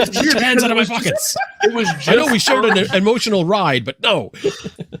 It's Get your hands out of my pockets. It was I know we just showed an emotional ride, but no.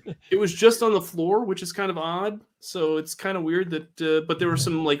 it was just on the floor, which is kind of odd. So it's kind of weird that, but there were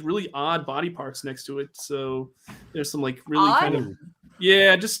some like really odd body parts next to it. So there's some like really kind of,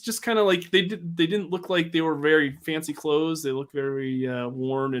 yeah, just kind of like they didn't look like they were very fancy clothes. They look very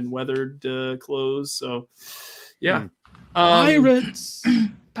worn and weathered clothes. So yeah, Pirates.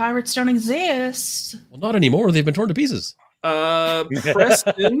 Pirates don't exist. Well, not anymore. They've been torn to pieces.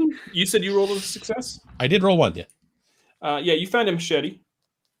 Preston, you said you rolled a success. I did roll one. Yeah. Yeah, you found a machete.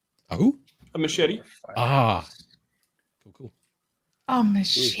 A who? A machete. Ah. Cool. Oh,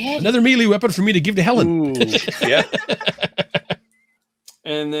 machete. Another melee weapon for me to give to Helen. Ooh, yeah.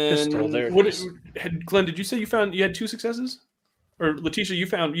 And then Pistol, there it what is. Glenn, did you say you had 2 successes? Or Letitia, you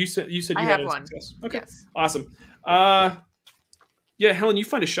said you I had have a one. success. Okay. Yes. Awesome. Yeah, Helen, you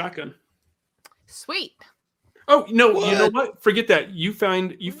find a shotgun. Sweet. Oh, no, you know What? what? Forget that. You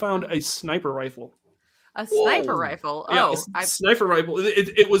found a sniper rifle. A sniper Whoa. rifle. Yeah, Oh, a sniper rifle.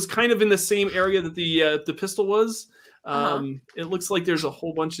 It was kind of in the same area that the pistol was. It looks like there's a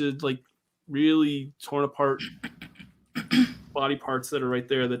whole bunch of like really torn apart body parts that are right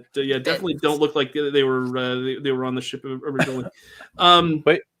there that definitely don't look like they were on the ship originally.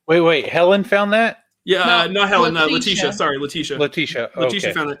 Wait. Helen found that? Yeah, No, not Helen. Letitia. Letitia. Sorry, Letitia. Letitia. Letitia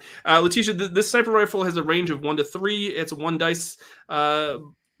Okay. found that. Letitia, this sniper rifle has a range of 1 to 3. It's a 1 dice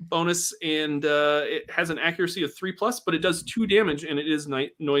bonus, and it has an accuracy of 3+, but it does 2 damage, and it is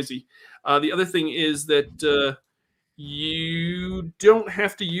noisy. The other thing is that you don't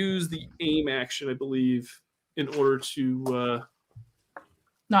have to use the aim action, I believe, in order to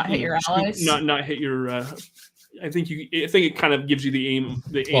Not hit your allies. not hit your. I think it kind of gives you the aim. Well,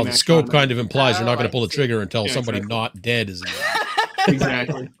 the action scope on that. kind of implies you're not going I to pull the see. trigger until Yeah, somebody exactly. not dead is.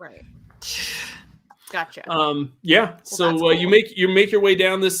 Exactly. Right. Gotcha. Yeah. So that's you cool. make your way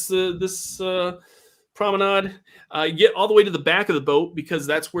down this promenade. You get all the way to the back of the boat because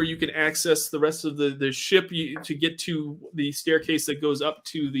that's where you can access the rest of the ship to get to the staircase that goes up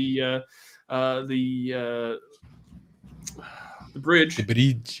to the bridge. The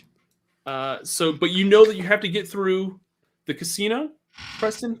bridge. But you know that you have to get through the casino,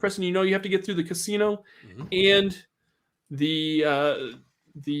 Preston. You know you have to get through the casino and the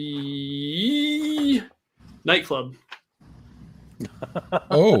nightclub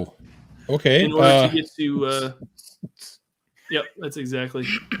Oh, okay. in order to get to. Yep, that's exactly.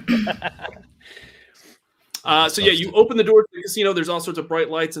 So yeah, you open the door to the casino. There's all sorts of bright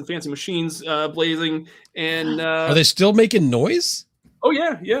lights and fancy machines blazing, and Are they still making noise? oh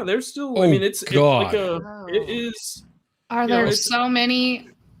yeah, there's still. I Oh, mean, it's like God. it is. Are Yeah, there it's- so many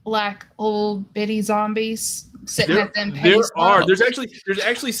like old bitty zombies sitting There, at them penny there are. slots? There's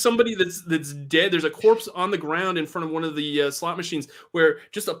actually somebody that's dead. There's a corpse on the ground in front of one of the slot machines where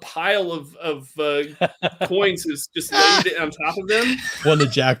just a pile of coins is just laid on top of them. Won the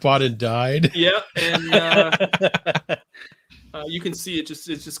jackpot and died. Yeah, and you can see it's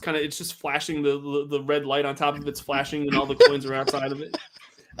just flashing the red light on top of it's flashing, and all the coins are outside of it.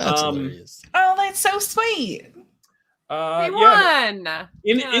 That's hilarious. Oh, that's so sweet. We Yeah, won.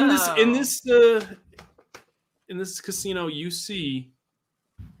 in this casino, you see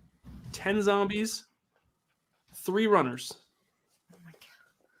 10 zombies, 3 runners,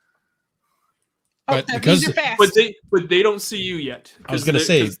 But Okay, because- these are fast. but they don't see you yet. I was gonna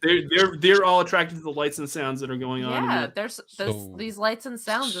say- they're all attracted to the lights and sounds that are going on. in Yeah, the- there's So- these lights and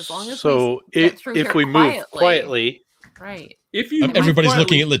sounds as long as So we get if through here we move quietly, right? if you Everybody's quietly,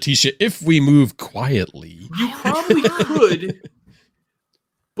 looking at Letitia. If we move quietly, you probably could,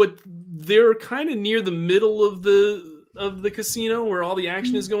 but they're kind of near the middle of the casino where all the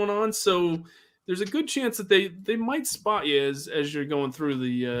action is going on. So there's a good chance that they might spot you as you're going through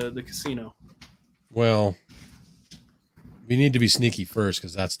the casino. well, we need to be sneaky first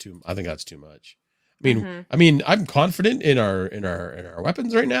because I think that's too much. I mean, I'm confident in our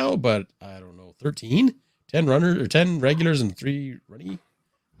weapons right now, but I don't know. 10 runners or 10 regulars and 3 runny.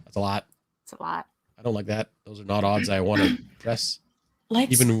 That's a lot. It's a lot. I don't like that. Those are not odds I want to press.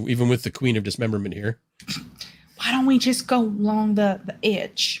 Let's. Even with the Queen of Dismemberment here. Why don't we just go along the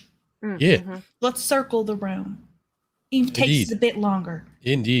edge? Yeah. Mhm. Let's circle the room. It takes Indeed. a bit longer.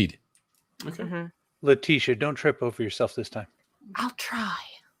 Indeed. Okay. Mhm. Letitia, don't trip over yourself this time. I'll try.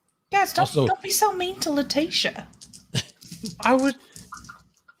 Guys, Also- don't be so mean to Letitia. I would.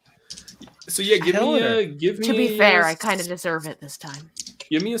 So yeah, give me. To be fair, I kind of deserve it this time.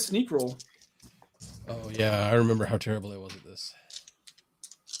 give me a sneak roll. Oh yeah, I remember how terrible I was at this.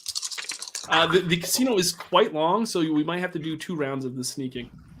 The casino is quite long, so we might have to do 2 rounds of the sneaking.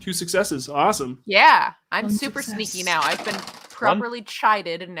 2 successes, awesome. Yeah, I'm One super success. sneaky now. I've been properly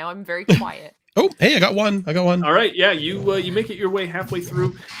chided, and now I'm very quiet. Oh, hey, I got one. All right, yeah, you make it your way halfway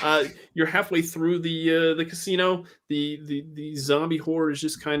through. You're halfway through the casino. The zombie horde is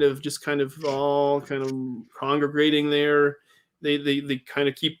just kind of all kind of congregating there. They kind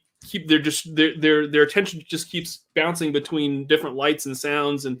of keep their attention just keeps bouncing between different lights and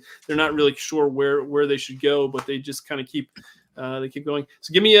sounds, and they're not really sure where they should go, but they just kind of keep going.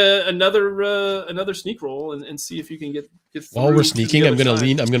 So give me another sneak roll and see if you can get While we're sneaking, I'm gonna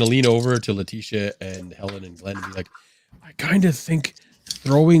lean. lean over to Letitia and Helen and Glenn and be like, I kind of think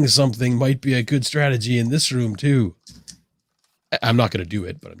throwing something might be a good strategy in this room too. I'm not gonna do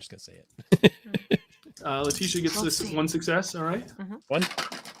it, but I'm just gonna say it. Letitia gets one success. All right. One.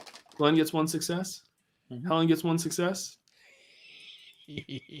 Glenn gets one success. Helen gets one success.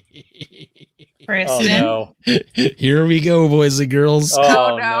 Preston. Oh Here we go, boys and girls. no! Oh,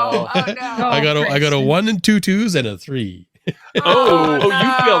 Oh no. no! Oh, no. I got a 1 and 2 2s and a 3. Oh, no.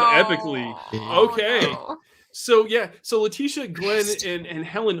 you failed epically. Oh, Okay. no. So Letitia, Glenn, and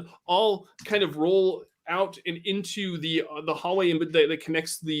Helen all kind of roll out and into the hallway that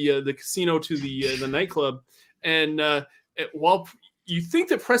connects the casino to the nightclub, and while you think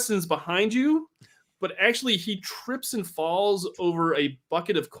that Preston's behind you, but actually he trips and falls over a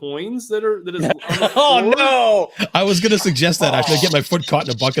bucket of coins that is on the floor. Oh no! I was gonna suggest that actually. I get my foot caught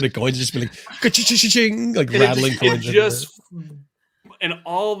in a bucket of coins, and just be like, ka-ching, like And rattling it coins. just and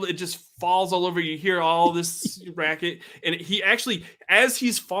all it just falls all over. You hear all this racket, and he actually, as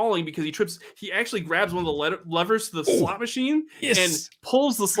he's falling because he trips, he actually grabs one of the levers to the slot machine and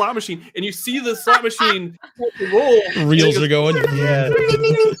pulls the slot machine, and you see the slot machine roll. Reels are going. Yeah.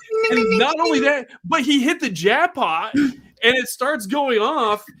 And not only that, but he hit the jackpot, and it starts going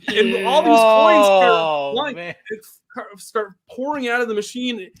off, and all these coins man. start pouring out of the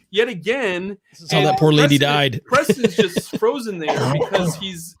machine yet again. This is how that poor lady died. Preston's just frozen there because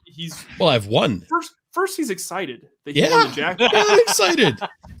he's Well, I've won. first he's excited that he won the jackpot, I'm excited.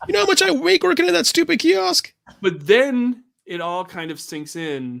 You know how much I make working in that stupid kiosk? but then it all kind of sinks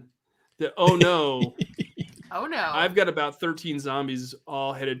in that, oh no, Oh, no. I've got about 13 zombies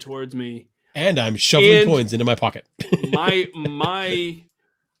all headed towards me. And I'm shoveling And- coins into my pocket. My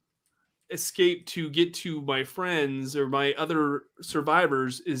escape to get to my friends or my other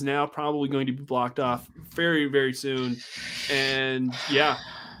survivors is now probably going to be blocked off very, very soon. And yeah,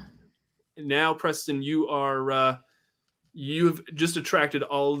 now Preston, you've just attracted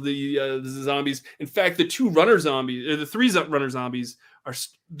all of the zombies. In fact, the three runner zombies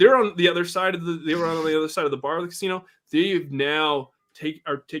they're on the other side of they were on the other side of the bar of the casino. They've now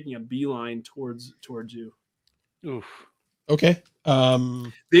are taking a beeline towards you. Oof. Okay.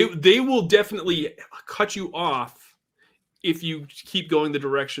 They will definitely cut you off if you keep going the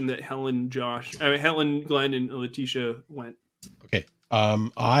direction that Helen, Glenn, and Letitia went. Okay.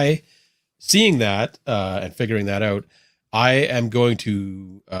 I seeing that and figuring that out, I am going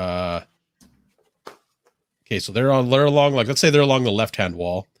to okay, so they're along, like, let's say they're along the left-hand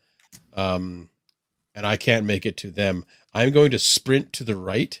wall. And I can't make it to them. I'm going to sprint to the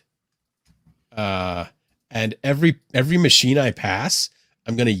right. And every machine I pass,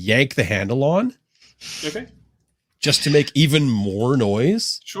 I'm going to yank the handle on Okay. just to make even more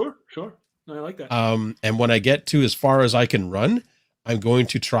noise. Sure. I like that. And when I get to as far as I can run, I'm going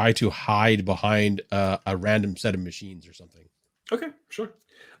to try to hide behind a random set of machines or something. Okay, sure.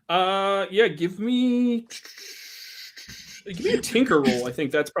 Yeah, give me a tinker roll. I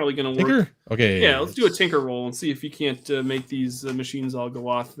think that's probably going to work. Tinker? Okay. Yeah, let's do a tinker roll and see if you can't make these machines all go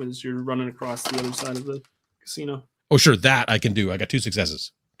off as you're running across the other side of the casino. Oh, sure, that I can do. I got 2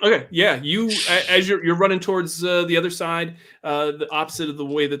 successes. Okay, yeah, as you're running towards the other side, the opposite of the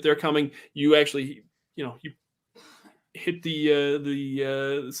way that they're coming, you actually, you hit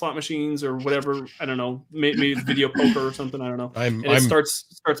the slot machines or whatever. I don't know, maybe it's video poker or something. I don't know. I'm It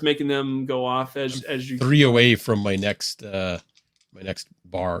starts making them go off as you 3 away from my next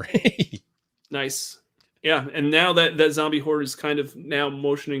bar. Nice. Yeah, and now that zombie horde is kind of now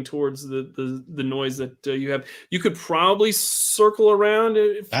motioning towards the noise that you have. You could probably circle around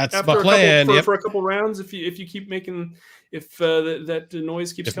That's after my plan. for a couple rounds if you keep making that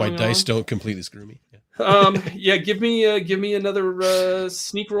noise keeps If my coming dice on. don't completely screw me. Yeah. Yeah, give me another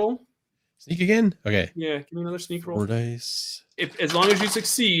sneak roll. Sneak again? Okay. Yeah, give me another sneak 4 roll. dice. As long as you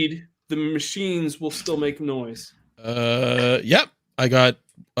succeed, the machines will still make noise. Yep. I got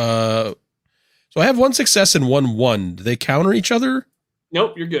so I have 1 success and 1 1. Do they counter each other?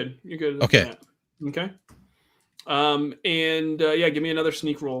 Nope, you're good. You're good. Okay. Okay. And yeah, give me another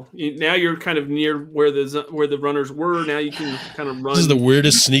sneak roll. Now you're kind of near where the runners were. Now you can kind of run. This is the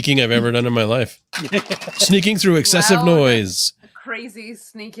weirdest sneaking I've ever done in my life. Sneaking through excessive Loud noise. crazy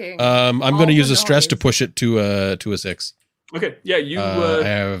sneaking. I'm going All to use the a stress to noise. push it to a 6. Okay. Yeah. You. I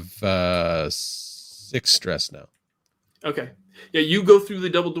have 6 stress now. Okay. Yeah, you go through the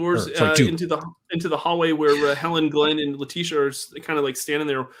double doors Or, sorry, 2. into the hallway where Helen, Glenn, and Letitia are kind of like standing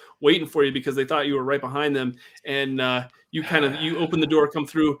there waiting for you because they thought you were right behind them. And you open the door, come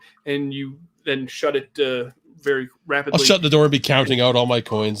through, and you then shut it very rapidly. I'll shut the door and be counting out all my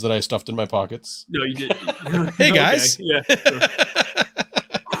coins that I stuffed in my pockets. No, you did. Hey, guys. Okay. Yeah. Sure.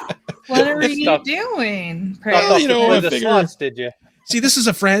 What are you Stop. doing? Not Well, off you the know, play I the figure- slots, did you? See, this is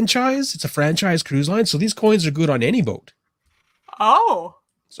a franchise. It's a franchise cruise line, so these coins are good on any boat. Oh.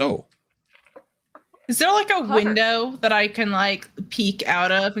 So, Is there like a Clever. window that I can like peek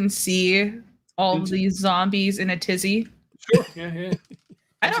out of and see all of Into- these zombies in a tizzy? Sure. Yeah.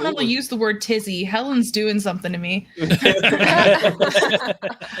 I don't normally use the word tizzy. Helen's doing something to me.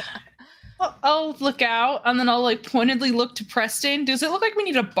 I'll look out and then I'll like pointedly look to Preston. Does it look like we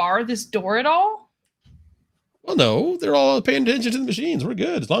need to bar this door at all? well, no, they're all paying attention to the machines. We're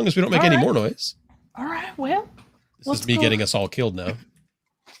good as long as we don't make any Alright. more noise. All right, well, This Let's is me go. getting us all killed now.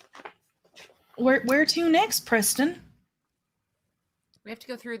 where to next, Preston? We have to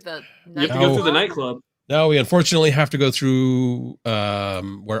go through the. You have to go No. through the nightclub. Now we unfortunately have to go through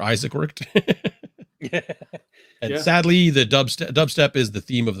where Isaac worked. And Yeah. sadly, the dubstep is the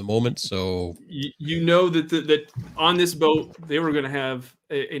theme of the moment. So You know that on this boat they were going to have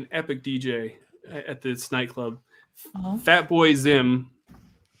an epic DJ at this nightclub. Oh. Fat Boy Zim.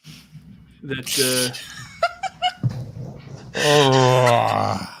 That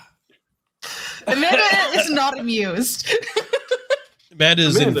Amanda is not amused.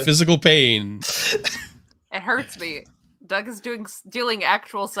 Amanda's in Amanda. physical pain. It hurts me. Doug is dealing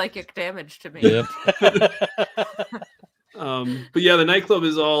actual psychic damage to me. Yep. but yeah, the nightclub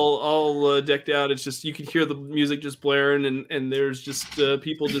is all decked out. It's just you can hear the music just blaring, and there's just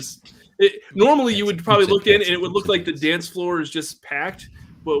people just. Normally, you would probably look in, and it would look like the dance floor is just packed.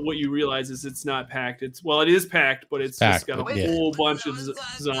 But what you realize is it's not packed. It is packed, but it's Packed, just got but a yeah. whole bunch of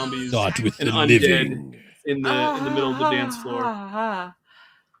zombies Not with and the undead living. in the middle of the dance floor.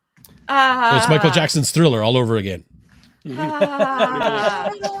 So it's Michael Jackson's Thriller all over again.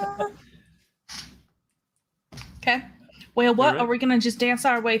 Okay. Well, what Alright. are we gonna just dance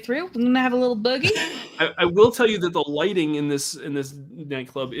our way through? We're gonna have a little boogie. I will tell you that the lighting in this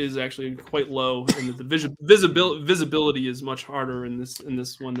nightclub is actually quite low, and that the visibility is much harder in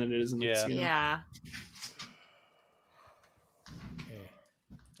this one than it is in the Yeah. casino. Yeah.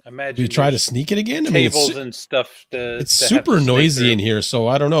 Imagine Do you try to there's sneak it again? I mean, tables and stuff to. it's to have super to sneak noisy through. in here, so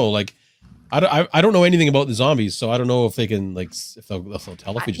I don't know. Like, I don't know anything about the zombies, so I don't know if they can if they'll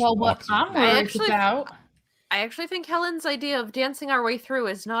tell if we just Well, walk what through. I'm I worried actually- about. I actually think Helen's idea of dancing our way through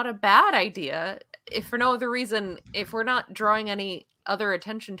is not a bad idea. If for no other reason, if we're not drawing any other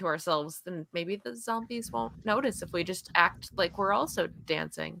attention to ourselves, then maybe the zombies won't notice if we just act like we're also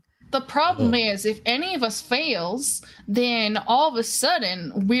dancing. The problem is, if any of us fails, then all of a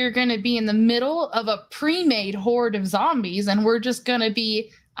sudden we're going to be in the middle of a pre-made horde of zombies, and we're just going to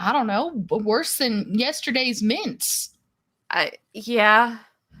be, I don't know, worse than yesterday's mints. Yeah.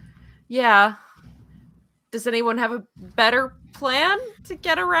 Does anyone have a better plan to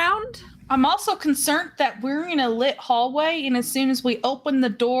get around? I'm also concerned that we're in a lit hallway, and as soon as we open the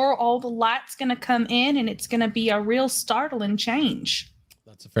door, all the light's going to come in, and it's going to be a real startling change.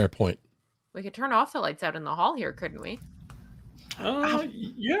 That's a fair point. We could turn off the lights out in the hall here, couldn't we?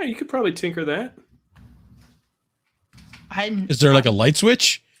 Yeah, you could probably tinker that. Is there like a light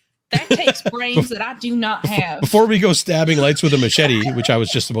switch? That takes brains that I do not have. Before we go stabbing lights with a machete, which I was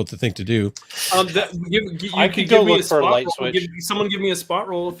just about to think to do. You I could could give go me look for a spot light roll. switch. Someone give me a spot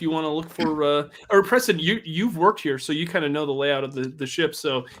roll if you want to look for. Or Preston, you've worked here, so you kind of know the layout of the ship.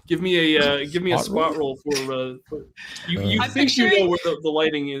 So give me a Spot spot roll for. You I'm think you know picturing- where the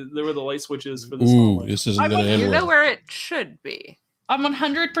lighting is, where the light switch is for this Ooh, hallway. this isn't I going to want end You know well. where it should be. I'm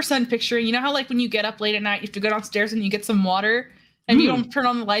 100% picturing, you know how like when you get up late at night, you have to go downstairs and you get some water and you don't turn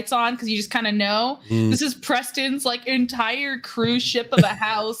on the lights on because you just kind of know. Mm. This is Preston's like entire cruise ship of a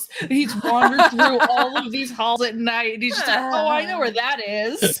house. He's wandered through all of these halls at night and he's just like, oh, I know where that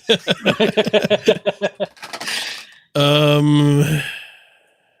is.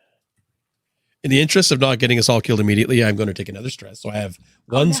 In the interest of not getting us all killed immediately, I'm going to take another stress. So I have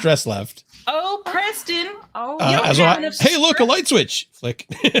one stress left. Oh, Preston, Oh, You don't So have enough hey, look, a stress. light switch. Flick.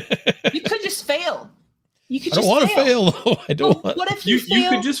 you could just fail. You could I don't just want to fail. I don't Well, want. what if You you fail?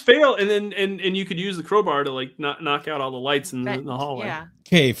 could just fail, and then and you could use the crowbar to like knock out all the lights in the hallway. Yeah.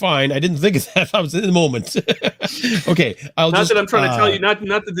 Okay, fine. I didn't think of that. I was in the moment. Okay, I'll Not just. that I'm trying to tell you, not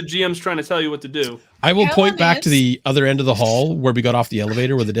that the GM's trying to tell you what to do. I will Helen point back to is- the other end of the hall where we got off the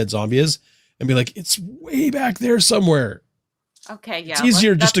elevator, where the dead zombie is, and be like, "It's way back there somewhere." Okay. Yeah. It's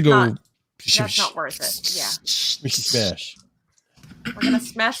easier just to go. That's not worth it. Yeah. Smash. We're gonna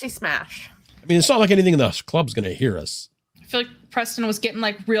smashy smash. I mean, it's not like anything in the club's going to hear us. I feel like Preston was getting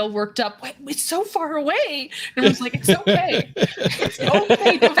like real worked up. Wait, it's so far away. And I was like, it's okay. It's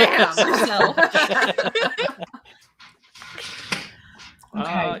okay to Bam. fix yourself.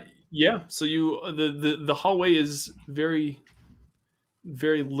 Okay. Yeah. So you the hallway is very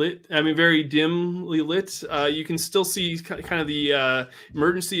lit. I mean, very dimly lit. You can still see kind of the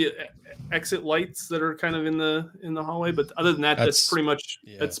emergency exit lights that are kind of in the hallway, but other than that, that's pretty much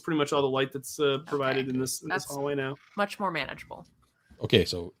all the light that's provided in this hallway now. Much more manageable. Okay,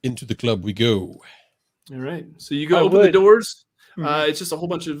 so into the club we go. All right, so you go I open the would. doors. Mhm. It's just a whole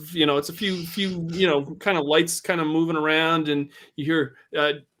bunch of it's a few kind of lights kind of moving around, and you hear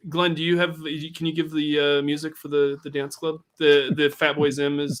Glenn. Can you give the music for the dance club? The Fatboy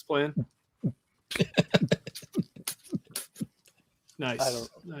Zim is playing. Nice.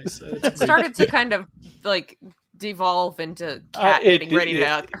 Nice. It started to kind of like devolve into cat it- getting ready it-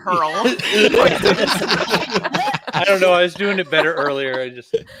 to hurl. I don't know. I was doing it better earlier. I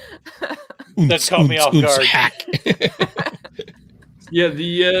just that caught me off guard. Hack. Yeah,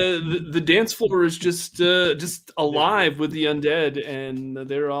 the dance floor is just alive with the undead, and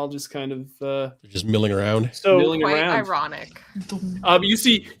they're all just kind of They're just milling around. So milling Quite around. ironic. You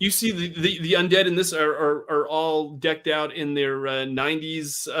see the undead in this are all decked out in their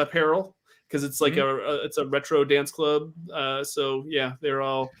 90s apparel because it's like it's a retro dance club. So yeah, they're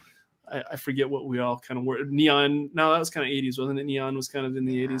all. I forget what we all kind of were. Neon. No, that was kind of 80s, wasn't it? Neon was kind of in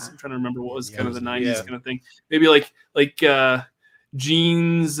the 80s. I'm trying to remember what was kind of the 90s kind of thing. Maybe like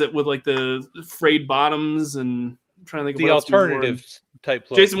jeans that with like the frayed bottoms, and I'm trying to think of the what else we wore. alternative type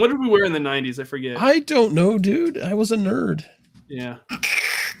look. Jason, what did we wear in the 90s? I forget. I don't know, dude. I was a nerd. Yeah.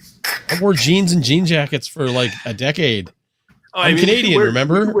 I wore jeans and jean jackets for like a decade. Oh, I'm Canadian,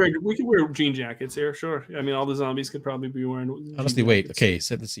 remember? We could wear jean jackets here, sure. I mean, all the zombies could probably be wearing. Honestly, jean wait. jackets.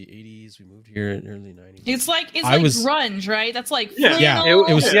 Okay, let's see. 80s. We moved here in early 90s. It's like I was- grunge, right? That's like Yeah. Yeah, flannel,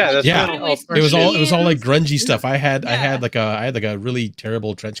 it was- Yeah, that's Yeah. kind of It was It was all like jeans. grungy stuff. I had Yeah. like a really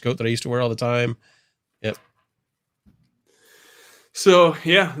terrible trench coat that I used to wear all the time. So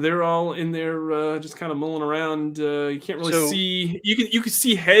yeah, they're all in there, just kind of mulling around. You can't really So- see. You can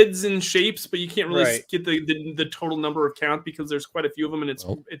see heads and shapes, but you can't really Right. get the total number of count because there's quite a few of them, and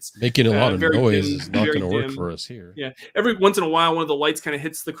Well, it's Making a lot of very noise dim, is not very going to work dim. for us here. Yeah. Every once in a while, one of the lights kind of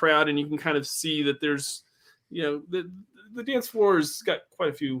hits the crowd, and you can kind of see that there's, the dance floor has got quite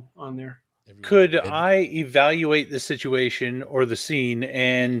a few on there. Everyone Could dead. I evaluate the situation or the scene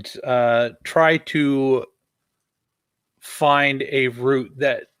and try to find a route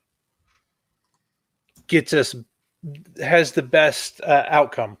that has the best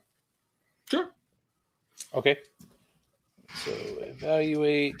outcome? Sure. Okay. So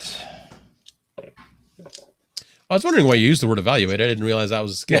evaluate. I was wondering why you used the word evaluate. I didn't realize that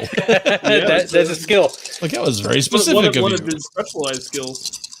was a skill. That's a skill. Like that was very One specific of of you. his specialized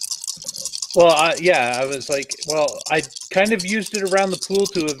skills. Well, I was like, I kind of used it around the pool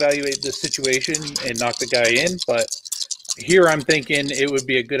to evaluate the situation and knock the guy in, but here I'm thinking it would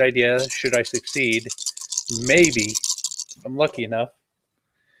be a good idea, should I succeed, maybe, if I'm lucky enough.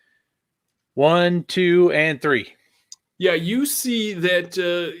 1, 2, and 3. Yeah, you see that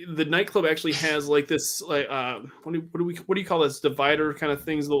the nightclub actually has like this, like what do you call this, divider kind of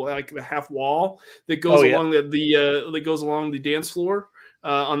things, like the half wall that goes along that goes along the dance floor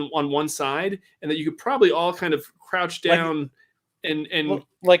on one side, and that you could probably all kind of crouch down and Well,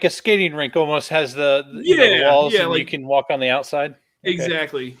 like a skating rink almost has the Yeah, walls, yeah, and you like- can walk on the outside. Okay.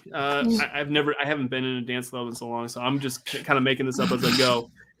 exactly. I haven't been in a dance club in so long, so I'm just kind of making this up as I go.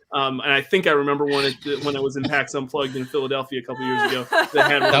 And I think I remember when I was in PAX Unplugged in Philadelphia a couple years ago. That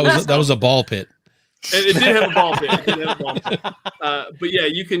had one of those. That was a ball pit. It did have a ball pit. But yeah,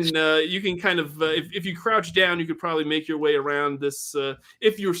 you can kind of if you crouch down, you could probably make your way around this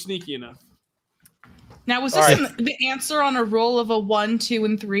if you're sneaky enough. Now, was All this right. the answer on a roll of a 1, 2,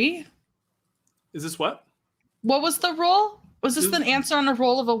 and 3? Is this what? What was the roll? Was this the answer on a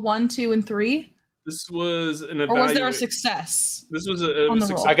roll of a 1, 2, and 3? This was an Or was there a evaluation. success? This was on the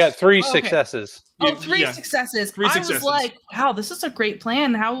success. roll? I got 3 Okay. successes. Oh, 3 successes. Three I successes. was like, wow, this is a great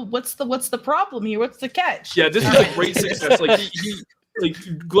plan. What's the problem here? What's the catch? Yeah, this is a great success. Like like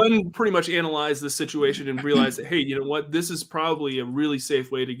Glenn pretty much analyzed the situation and realized that, hey, you know what, this is probably a really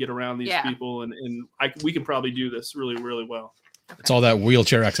safe way to get around these people, and we can probably do this really, really well. It's all that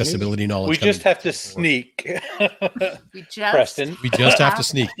wheelchair accessibility knowledge. We just coming have to sneak. We just Preston. We just have to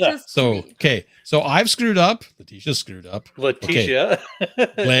sneak. Just So, sneak. okay. So I've screwed up. Letitia's screwed up. Letitia.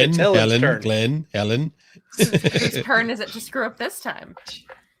 Glenn, It's Helen's Helen, turn. Glenn, Helen. Whose turn is it to screw up this time?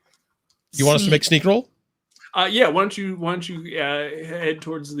 You want us to make sneak roll? Yeah, why don't you head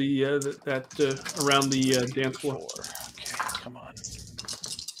towards the around the dance floor? Okay, come on.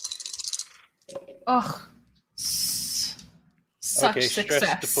 Ugh. Such Okay, success.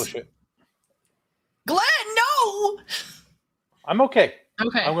 stress to push it. Glenn, no. I'm okay.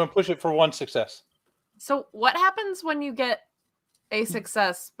 Okay. I'm going to push it for 1 success. So what happens when you get a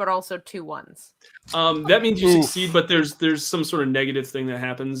success but also 2 1s? That means you Oof. succeed, but there's some sort of negative thing that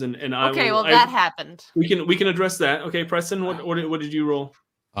happens, and Okay, that happened. we can address that. Okay, Preston, what did you roll?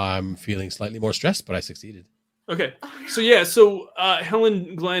 I'm feeling slightly more stressed, but I succeeded. Okay, so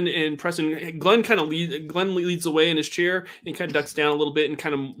Helen, Glenn, and Preston. Glenn leads the way in his chair and kind of ducks down a little bit and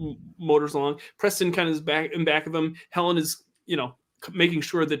kind of motors along. Preston kind of is back of him. Helen is making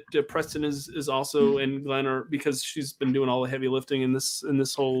sure that Preston is also and Glenn are, because she's been doing all the heavy lifting in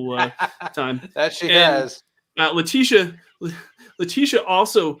this whole time. That she And- has. Letitia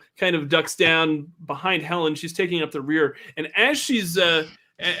also kind of ducks down behind Helen. She's taking up the rear, and as she's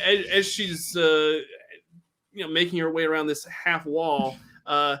making her way around this half wall,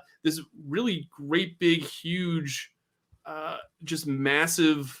 this really great big huge just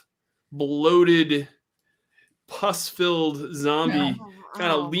massive bloated pus-filled zombie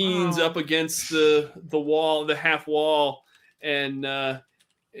kind of leans up against the wall, the half wall, and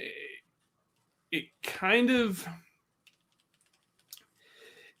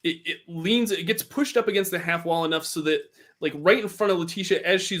it leans, it gets pushed up against the half wall enough so that, like, right in front of Letitia,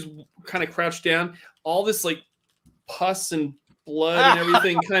 as she's kind of crouched down, all this like pus and blood and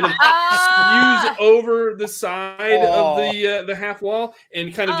everything kind of spews over the side of the half wall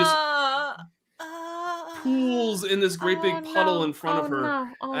and kind of just pools in this great big puddle in front of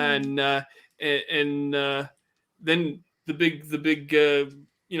her. And then the big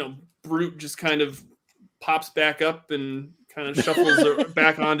brute just kind of pops back up and kind of shuffles her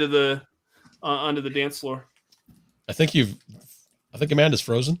back onto the dance floor. I think Amanda's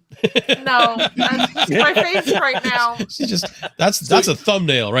frozen. No, that's just my face right now. She just that's a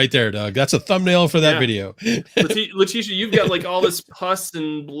thumbnail right there, Doug. That's a thumbnail for that Yeah. video. Letitia, you've got like all this pus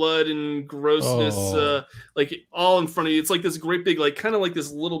and blood and grossness, like all in front of you. It's like this great big, like kind of like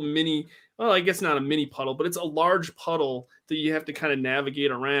this little mini. Well, I guess not a mini puddle, but it's a large puddle that you have to kind of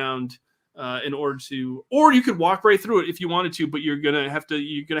navigate around in order to, or you could walk right through it if you wanted to. But you're gonna have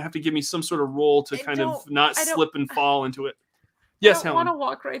to give me some sort of roll to kind of not slip and fall into it. Yes, I Helen. want to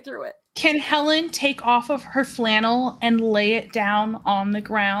walk right through it. Can Helen take off of her flannel and lay it down on the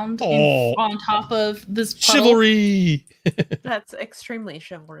ground on top of this puddle? Chivalry. That's extremely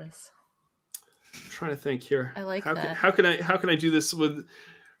chivalrous. I'm trying to think here. I like how that. How can I do this with?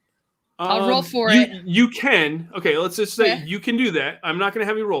 I'll roll for it. You can. Okay, let's just say Okay. you can do that. I'm not going to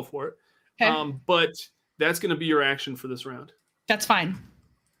have you roll for it. Okay. But that's going to be your action for this round. That's fine.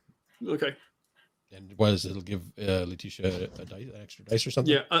 Okay. And what is it? It'll give Letitia an extra dice or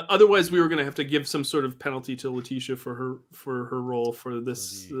something? Yeah. Otherwise, we were going to have to give some sort of penalty to Letitia for her roll for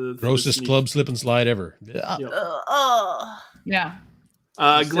this. The for grossest this club slip and slide ever. Yeah. Yeah.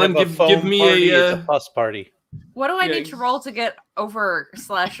 Glenn, Instead of a give foam me party, a it's a pus party. What do I Yeah, need to roll to get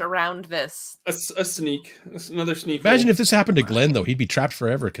over/around this? sneak, another sneak. Imagine roll. if this happened to Glenn, though. He'd be trapped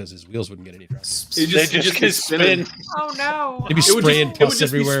forever because his wheels wouldn't get any traction. It They just just be can spinning. spin. Oh no! He'd be It would spraying just, it would pus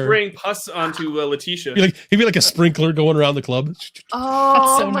just be everywhere. spraying pus onto Letitia. He'd be like a sprinkler going around the club.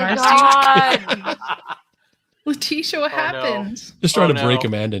 Oh so my nasty. god! Letitia, what Oh, no. happened? Just trying Oh, to break no.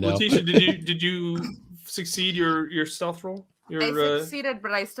 Amanda now. Letitia, did you succeed your stealth roll? I succeeded,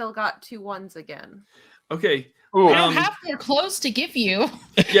 but I still got 2 1s again. Okay. Ooh, I don't have more clothes to give you.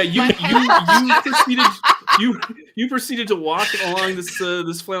 Yeah, you My you proceeded to walk along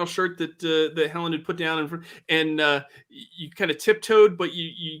this flannel shirt that Helen had put down and you kind of tiptoed, but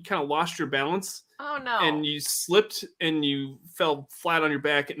you kind of lost your balance Oh no! and you slipped and you fell flat on your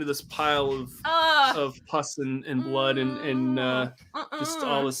back into this pile of pus and blood and just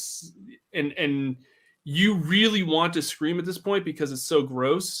all this and you really want to scream at this point because it's so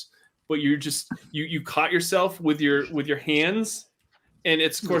gross, but you're just you caught yourself with your hands, and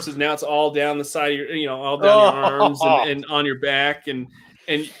it's of course now it's all down the side of your all down your arms and on your back and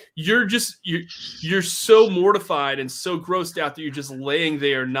you're so mortified and so grossed out that you're just laying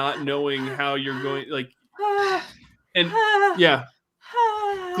there not knowing how you're going and yeah.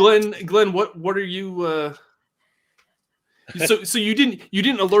 Glenn, what are you? So you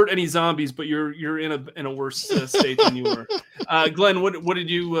didn't alert any zombies, but you're in a worse state than you were. Glenn, what did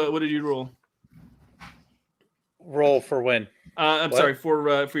you roll? Roll for win. I'm What? sorry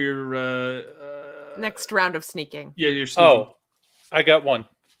for your Next round of sneaking. Yeah, you're sneaking. Oh, I got one.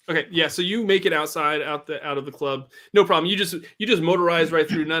 Okay, yeah. So you make it outside, out of the club. No problem. You just motorize right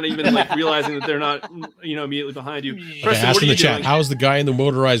through, not even like realizing that they're not, immediately behind you. Okay, Preston, ask what are in the you chat. doing? How's the guy in the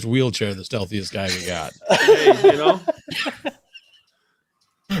motorized wheelchair the stealthiest guy we got? Hey,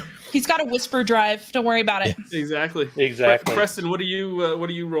 He's got a whisper drive. Don't worry about it. exactly. Exactly. Preston, what are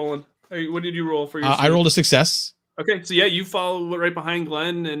you rolling? What did you roll for your? I rolled a success. Okay, so yeah, you follow right behind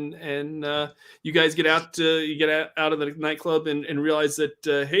Glenn, and you guys get out. You get out of the nightclub and realize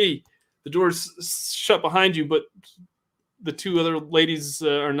that hey, the door's shut behind you, but the two other ladies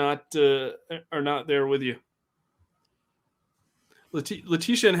are not there with you.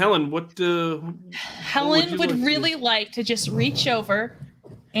 Letitia and Helen, what? Helen would really like to just reach over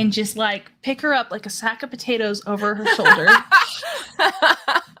and just like pick her up like a sack of potatoes over her shoulder.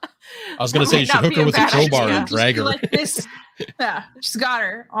 I was going to say you should hook her with a crowbar and drag her. Like this. Yeah, just got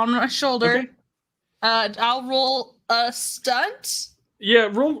her on my shoulder. Okay. I'll roll a stunt. Yeah,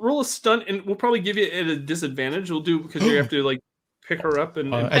 roll a stunt, and we'll probably give you at a disadvantage. We'll do because you have to like pick her up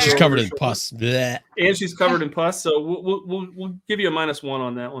and And she's throw covered her in shoulder. pus. Bleh. And she's covered in pus, so we'll give you a -1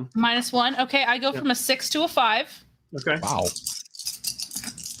 on that one. -1. Okay, I go Yeah. from a 6 to a 5. Okay. Wow.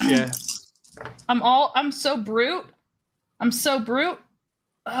 Yeah. I'm so brute.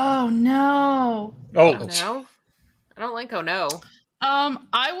 Oh no. Oh, No, I don't like. Oh no.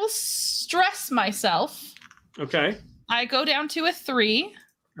 I will stress myself. Okay. I go down to a 3,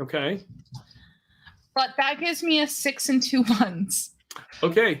 Okay. but that gives me a 6 and 2 1s.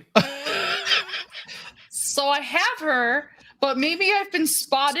 Okay. So I have her, but maybe I've been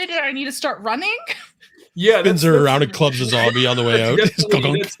spotted and I need to start running. Yeah. Spins her around and clubs the zombie on the way out. That's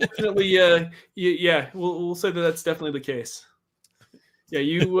definitely yeah. We'll say that that's definitely the case. Yeah,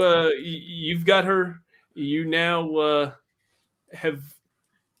 you've got her. You now have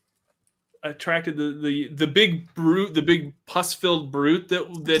attracted the big brute, the big pus-filled brute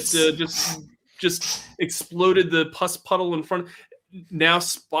that just exploded the pus puddle in front. Now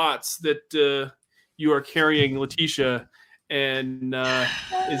spots that you are carrying Letitia, and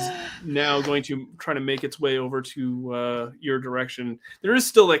is now going to try to make its way over to your direction. There is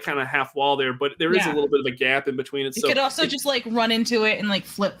still that kind of half wall there, but there is a Yeah. little bit of a gap in between it. You So could also just like run into it and like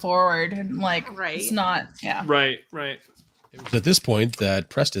flip forward and like Right. it's not right. It was at this point that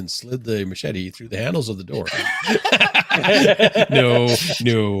Preston slid the machete through the handles of the door. No,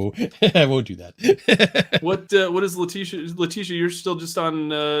 I won't do that. What is Letitia? Letitia, you're still just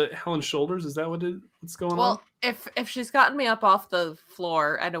on Helen's shoulders. Is that what's going on? Well, if she's gotten me up off the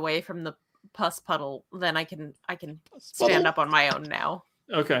floor and away from the pus puddle, then I can stand up on my own now.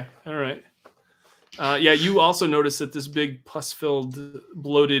 Okay, all right. Yeah, you also notice that this big pus-filled,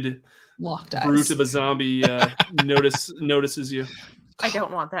 bloated locked brute eyes. of a zombie notices you. I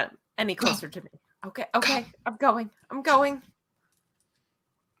don't want that any closer to me. Okay, I'm going.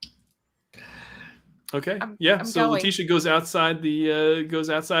 Okay. I'm So going. Letitia goes outside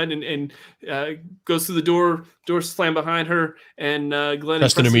and goes through the door. Door slam behind her, and Glenn.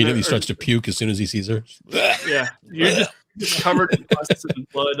 Preston and immediately are- starts to puke as soon as he sees her. Yeah, you're just covered in pus and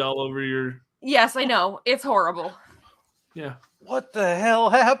blood all over your. Yes, I know. It's horrible. Yeah. what the hell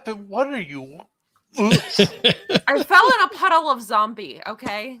happened? What are you? I fell in a puddle of zombie,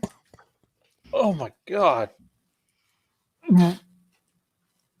 okay? Oh my god!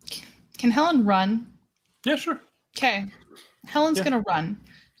 Can Helen run? Yeah. Sure. Okay. Helen's Yeah. gonna run.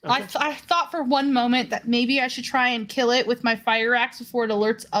 Okay. I thought for one moment that maybe I should try and kill it with my fire axe before it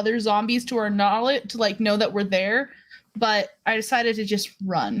alerts other zombies to our knowledge to like know that we're there. But I decided to just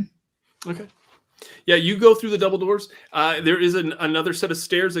run. Okay. Yeah, you go through the double doors. There is another set of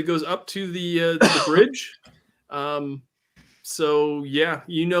stairs that goes up to the bridge. So yeah,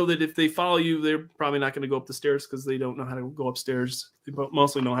 you know that if they follow you, they're probably not going to go up the stairs because they don't know how to go upstairs. They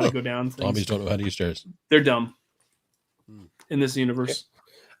mostly know how to go down things. Zombies don't know how to use stairs. They're dumb in this universe.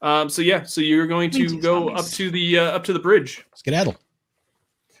 So you're going to Me too, go zombies. up to the bridge Skedaddle.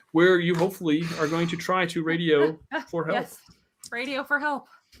 where you hopefully are going to try to radio for help. Yes. Radio for help.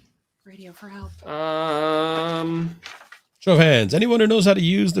 Show of hands. Anyone who knows how to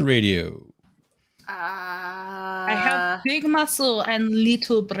use the radio? I have big muscle and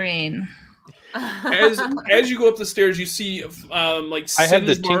little brain. As you go up the stairs, you see like I have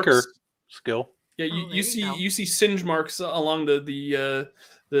the singe marks. tinker skill. Yeah, Oh, there you you see go. you see singe marks along the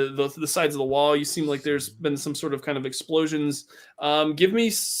the sides of the wall. You seem like there's been some sort of kind of explosions. Give me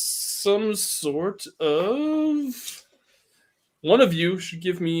some sort of. One of you should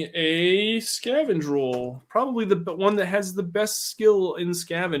give me a scavenge roll. Probably the one that has the best skill in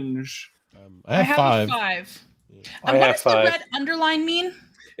scavenge. I have 5. A 5. I And what have does 5. the red underline mean?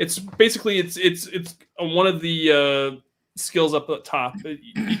 It's basically it's one of the skills up at top.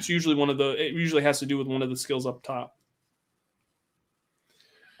 It's usually one of the. It usually has to do with one of the skills up top.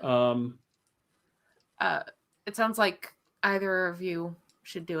 It sounds like either of you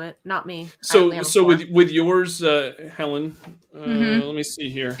should do it, not me. I So only have a so 4. with yours, Helen. Mhm. Let me see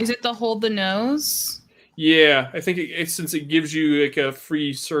here. Is it the hold the nose? Yeah, I think since it gives you like a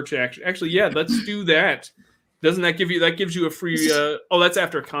free search action. Actually, yeah, let's do that. Doesn't that gives you a free? Oh, that's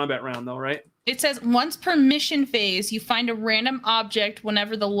after a combat round though, right? It says once per mission phase, you find a random object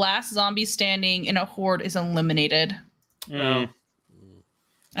whenever the last zombie standing in a horde is eliminated. No,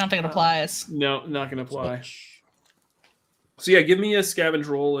 I don't think it applies. no, not gonna apply. So yeah, give me a scavenge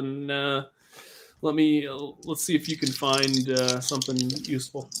roll and let's see if you can find something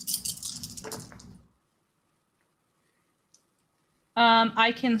useful.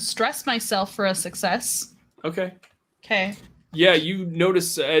 I can stress myself for a success. Okay. Okay. Yeah, you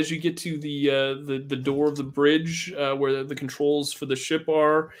notice as you get to the door of the bridge where the controls for the ship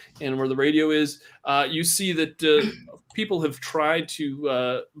are and where the radio is, you see that people have tried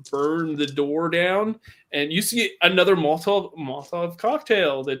to burn the door down, and you see another Molotov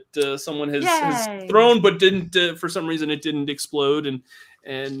cocktail that someone has Yay. thrown, but didn't for some reason it didn't explode, and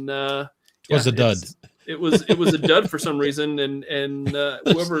It was a dud. It was a dud for some reason, and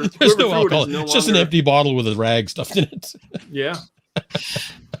whoever There's threw no it alcohol. is no It's just an longer- empty bottle with a rag stuffed in it. Yeah.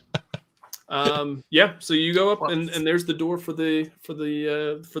 Yeah. So you go up and Whoops. there's the door for the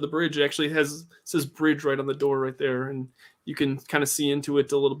bridge. It actually says bridge right on the door right there, and you can kind of see into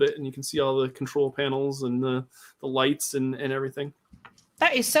it a little bit, and you can see all the control panels and the lights and everything.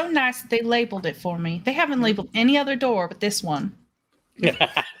 That is so nice that they labeled it for me. They haven't labeled any other door but this one.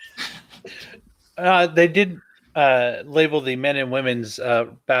 They did label the men and women's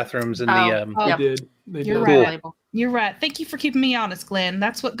bathrooms in the. Oh, They did. They You're did. right. Label. You're right. Thank you for keeping me honest, Glenn.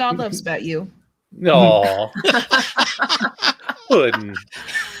 That's what God loves about you. No. Wouldn't.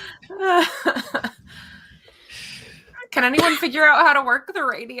 Can anyone figure out how to work the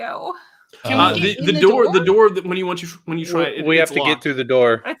radio? Can we get in The the door door? that when you try it, We have it's to get locked. through the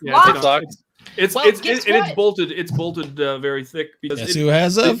door. It's Yeah, locked. It's locked. It's Well, guess it's what? bolted. It's bolted very thick because Guess who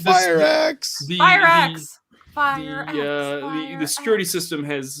has a this- fire axe? the Fire the- axe. Fire axe. the Fire security axe. system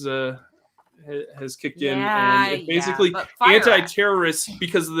has kicked in, Yeah, and it basically but fire axe. anti-terrorists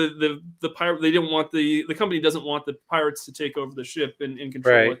because the pirate they didn't want the company doesn't want the pirates to take over the ship and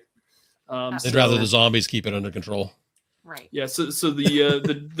control Right. it. They'd So- rather the zombies keep it under control. Right. yeah. So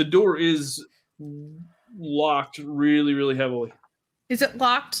the door is locked really really heavily. Is it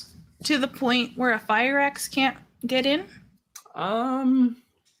locked to the point where a fire axe can't get in?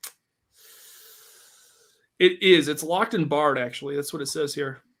 It is. It's locked and barred. Actually, that's what it says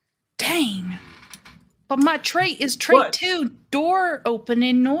here. Dang. But my trait is trait What? 2, door open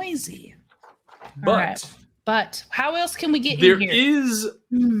and noisy. But Alright. But how else can we get there in here? is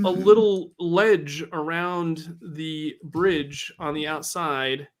Hmm. a little ledge around the bridge on the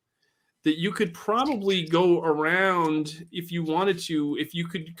outside that you could probably go around if you wanted to. If you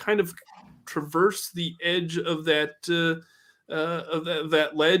could kind of traverse the edge of that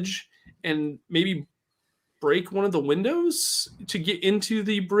ledge and maybe break one of the windows to get into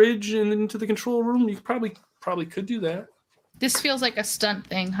the bridge and into the control room, you probably could do that. This feels like a stunt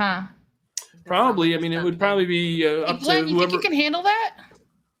thing, huh? Probably. I mean, it would probably be Hey, up Glenn, to you think whoever. you can handle that?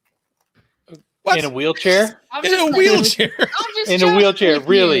 What? In a wheelchair? I'm In just a messing with wheelchair. you. I'm just In a joking wheelchair, with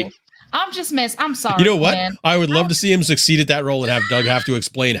really? you. I'm just messing. I'm sorry. You know what? Glenn. I would love to see him succeed at that role and have Doug have to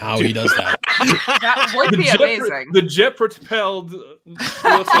explain how he does that. That would be amazing. The jet propelled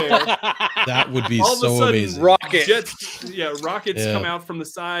wheelchair. That would be All of a so sudden, amazing. Rocket. Rockets Yeah. come out from the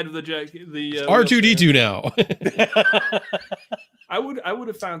side of the jet. The R2D2 now. I would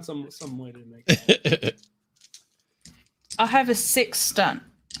have found some way to make it. I'll have a 6 stunt.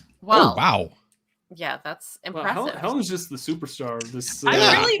 Well, Oh wow. yeah, that's Well, impressive. Helen's just the superstar of this. Wow.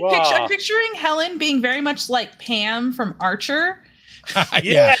 I'm picturing Helen being very much like Pam from Archer.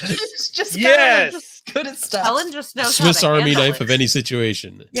 Yeah. She's just kinda Yes. just good at stuff. Helen just knows Swiss how to Army handle knife it. of any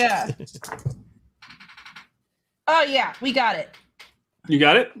situation. Yeah. Oh yeah, we got it. You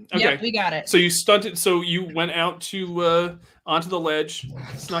got it. Okay. Yep, we got it. So you stunted. So you went out to onto the ledge,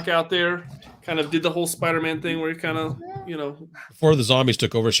 snuck out there, kind of did the whole Spider-Man thing where you kind of, Before the zombies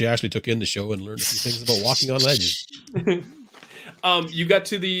took over, she actually took in the show and learned a few things about walking on ledges. You got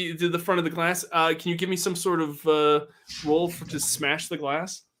to the front of the glass. Can you give me some sort of roll to smash the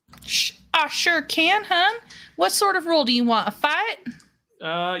glass? I sure can, hun. What sort of roll do you want? A fight?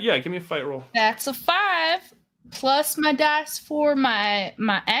 Yeah, give me a fight roll. That's a 5 plus my dice for my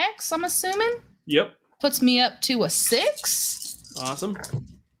axe, I'm assuming. Yep. Puts me up to a 6. Awesome.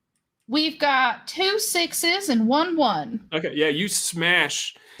 We've got 2 6s and 1 1. Okay, yeah, you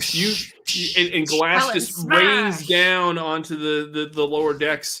smash. And glass Helen, just smash! rains down onto the lower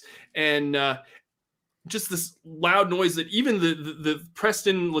decks, and just this loud noise that even the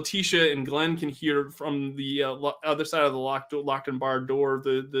Preston, Letitia, and Glenn can hear from the other side of the locked and barred door of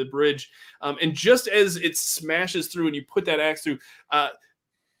the bridge. And just as it smashes through and you put that axe through,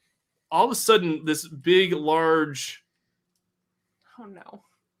 all of a sudden this big, large Oh no.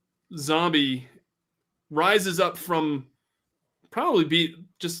 zombie rises up from probably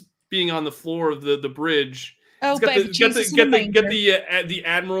being on the floor of the bridge. Oh, It's got baby Jesus in a manger. the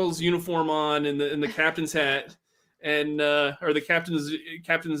admiral's uniform on and the captain's hat and or the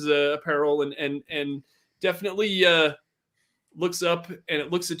captain's apparel and definitely looks up and it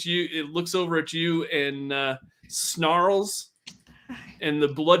looks at you. It looks over at you and snarls, and the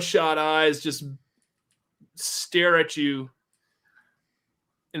bloodshot eyes just stare at you,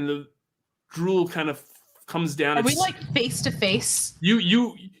 and the drool kind of comes down. Are we like face to face?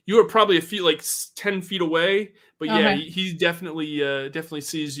 You are probably a feet like 10 feet away, but yeah, Okay. he definitely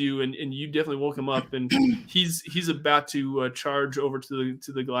sees you, and you definitely woke him up, and he's about to charge over to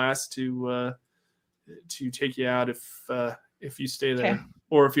the glass to take you out if you stay there, Okay.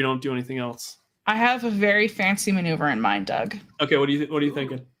 or if you don't do anything else. I have a very fancy maneuver in mind, Doug. Okay, what are you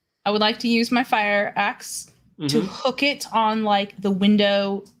thinking? I would like to use my fire axe to Mhm, hook it on like the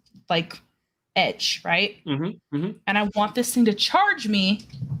window like edge, right? mhm, mhm. And I want this thing to charge me,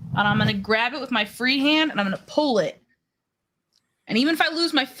 and I'm gonna grab it with my free hand and I'm gonna pull it. And even if I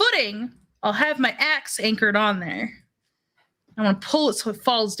lose my footing, I'll have my axe anchored on there. I want to pull it so it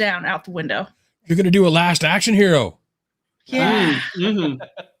falls down out the window. You're gonna do a last action hero. Yeah. Mhm.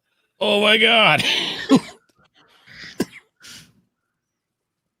 Oh my god.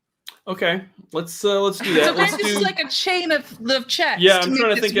 Okay, let's do So that. maybe Let's this do. is like a chain of checks. Yeah, I'm make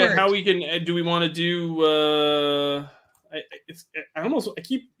trying to this think of work. how we can. Do we want to do? I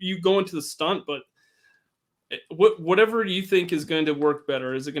keep you going to the stunt, but whatever you think is going to work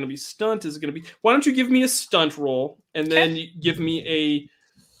better. Is it going to be stunt? Is it going to be? Why don't you give me a stunt roll and then you give me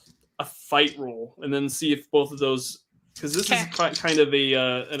a fight roll, and then see if both of those, because this is kind of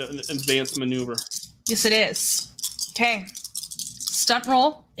an advanced maneuver. Yes, it is. Okay. Stunt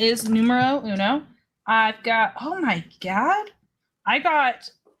roll is numero uno. I've got, oh my God. I got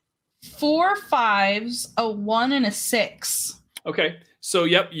 4 5s, a 1, and a 6. Okay, so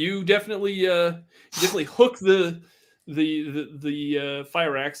yep, you definitely hook the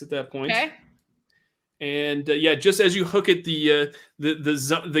fire axe at that point. Okay. And yeah, just as you hook it,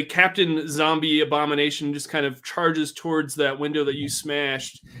 the Captain Zombie Abomination just kind of charges towards that window that you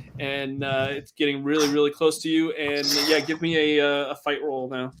smashed, and it's getting really, really close to you. And yeah, give me a fight roll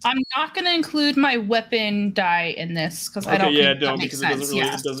now. I'm not going to include my weapon die in this because I Okay, don't yeah, think that don't, makes because sense.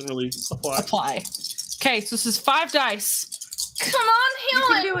 it doesn't really apply. Apply. Okay, so this is 5 dice. Come on, You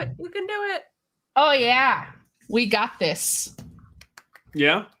Helen. can do it. You can do it. Oh, yeah. We got this.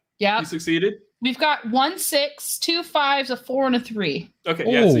 Yeah, Yeah. you succeeded. We've got 1 6, 2 5s, a 4, and a 3. Okay,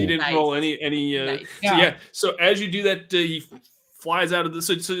 yeah, so you Ooh. didn't Nice. roll any. Nice. So Yeah. yeah, so as you do that, he flies out of the.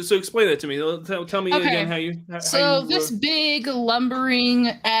 So explain that to me. Tell me Okay. again how you. So this big lumbering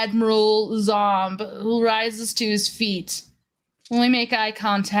admiral zomb who rises to his feet. We make eye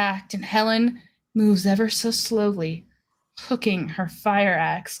contact, and Helen moves ever so slowly, hooking her fire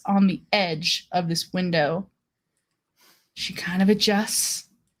axe on the edge of this window. She kind of adjusts,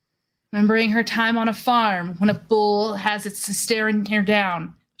 remembering her time on a farm when a bull has its staring her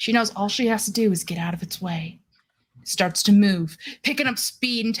down. She knows all she has to do is get out of its way. It starts to move, picking up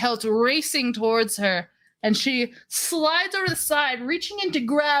speed until it's racing towards her. And she slides over the side, reaching in to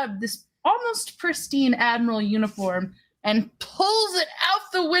grab this almost pristine admiral uniform and pulls it out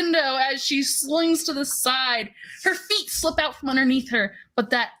the window as she slings to the side. Her feet slip out from underneath her, but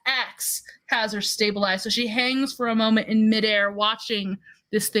that axe has her stabilized. So she hangs for a moment in midair, watching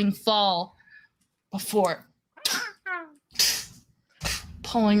this thing fall before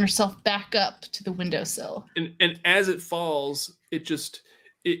pulling herself back up to the windowsill. And as it falls, it just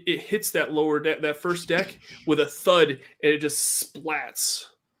it hits that lower deck, that first deck, with a thud, and it just splats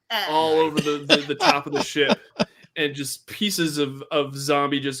all over the top of the ship, and just pieces of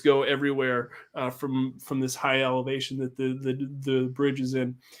zombie just go everywhere from this high elevation that the bridge is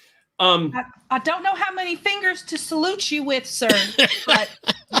in. I don't know how many fingers to salute you with, sir, but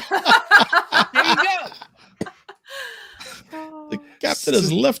there you go. The captain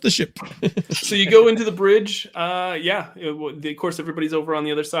has left the ship. So you go into the bridge. Of course, everybody's over on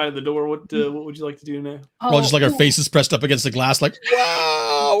the other side of the door. What would you like to do now? Well, just like our faces pressed up against the glass, like,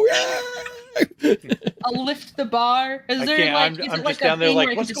 wow. I'll lift the bar. Is I there can't, like? I'm is it just like down a there thing like,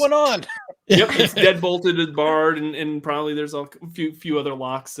 where I can what's just- going on? Yep, it's deadbolted and barred, and probably there's a few other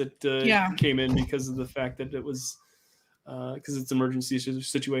locks that came in because of the fact that it was because it's an emergency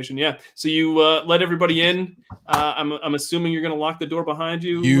situation. Yeah, so you let everybody in. I'm assuming you're going to lock the door behind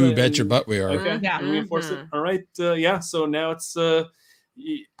you. You bet your butt we are. Okay, Yeah. and reinforce it. All right, yeah. So now it's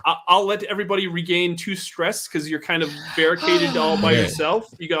I'll let everybody regain 2 stress because you're kind of barricaded all by Okay.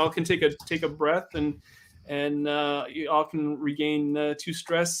 yourself. You all can take a breath and you all can regain 2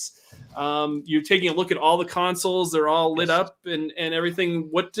 stress. You're taking a look at all the consoles; they're all lit up and everything.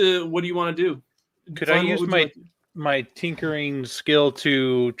 What do you want to do? Could Glenn, I what use would you my like to- my tinkering skill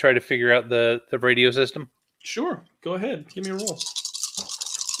to try to figure out the radio system? Sure, go ahead. Give me a roll.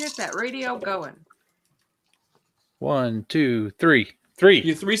 Get that radio going. 1, 2, 3. 3.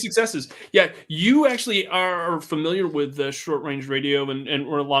 You have 3 successes. Yeah, you actually are familiar with the short range radio and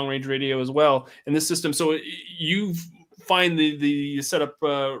or long range radio as well in this system. So you find the setup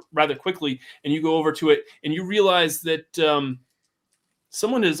rather quickly, and you go over to it, and you realize that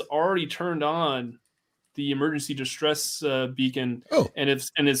someone has already turned on the emergency distress beacon, and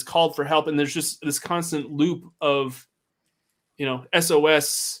is called for help. And there's just this constant loop of,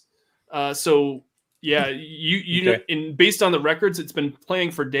 SOS. So. Yeah, you know, Okay. and based on the records, it's been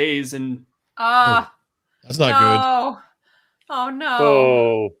playing for days, and That's not good. No. Oh no.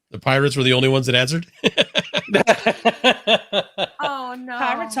 Oh. The pirates were the only ones that answered. Oh no.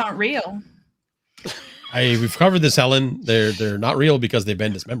 Pirates aren't real. We've covered this, Helen. They're not real because they've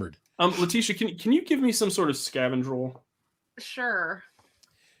been dismembered. Letitia, can you give me some sort of scavenge roll? Sure.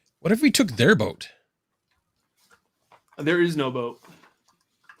 What if we took their boat? There is no boat.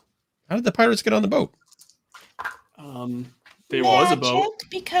 How did the pirates get on the boat? There was a boat. Magic,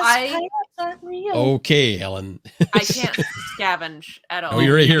 because pirates aren't real. Okay, Helen. I can't scavenge at all. Oh,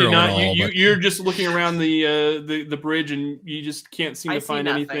 you're a hero. Did not- and all, but you're just looking around the bridge, and you just can't seem I to see find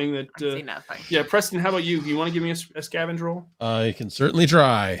nothing. anything that. I see nothing. Yeah, Preston, how about you? Do you want to give me a scavenge roll? I can certainly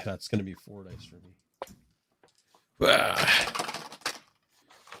try. That's going to be 4 dice for me.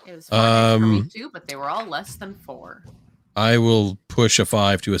 It was 4 dice for me Um, too, but they were all less than 4. I will push a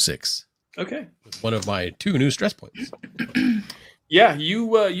 5 to a 6 Okay. with one of my 2 new stress points. Yeah,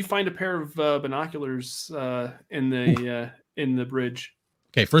 you find a pair of binoculars in the bridge.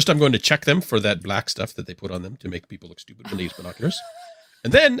 Okay, first I'm going to check them for that black stuff that they put on them to make people look stupid when they use binoculars.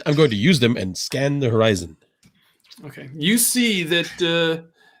 And then I'm going to use them and scan the horizon. Okay, you see that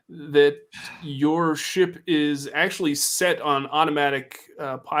that your ship is actually set on automatic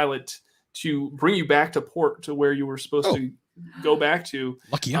pilot to bring you back to port, to where you were supposed to go back to.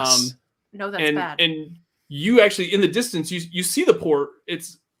 Lucky us. No, that's and bad. and you actually, in the distance, you see the port.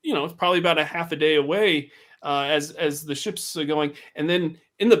 It's it's probably about a half a day away as the ship's going, and then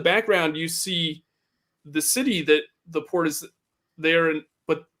in the background you see the city that the port is there,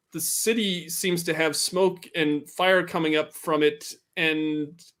 but the city seems to have smoke and fire coming up from it,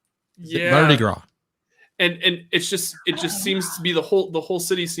 and Is it Mardi Gras? and it just seems to be the whole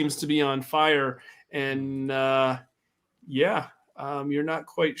city seems to be on fire, and you're not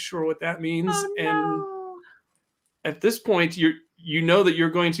quite sure what that means. Oh, And no. at this point, you know that you're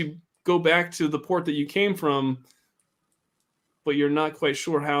going to go back to the port that you came from, but you're not quite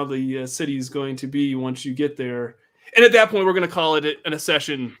sure how the city is going to be once you get there. And at that point, we're going to call it a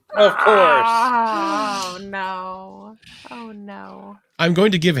session. Of course. Oh no. Oh no. I'm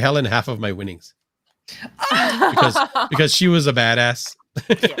going to give Helen half of my winnings because she was a badass.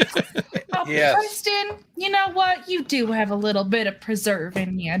 Oh, Yes. Preston, you know what? You do have a little bit of preserve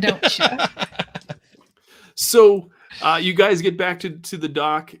in you, don't you? So you guys get back to the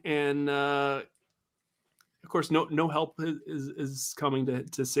dock, and of course, no help is coming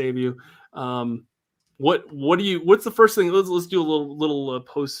to save you. What's the first thing? Let's do a little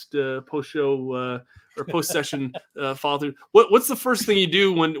post show or post session follow through. What's the first thing you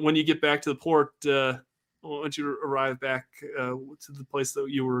do when you get back to the port? Once you arrive back to the place that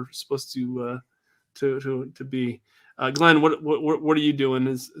you were supposed to be, Glenn, what are you doing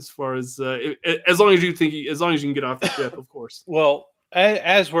as far as as long as you can get off the ship, of course. Well,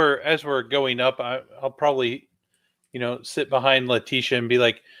 as we're going up, I'll probably, sit behind Letitia and be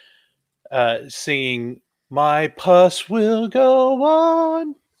like, singing, "My pus will go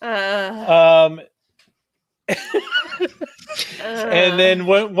on." And then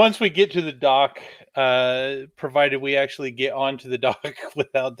once we get to the dock, provided we actually get onto the dock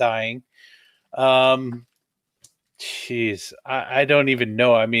without dying, jeez, I don't even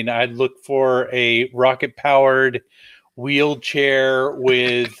know. I mean, I'd look for a rocket-powered wheelchair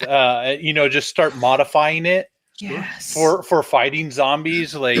with, just start modifying it Yes. for fighting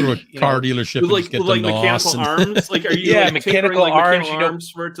zombies, like Go to a car dealership and with just get like the mechanical NOS. arms. Like, are you Yeah, like, mechanical tinkering, arms,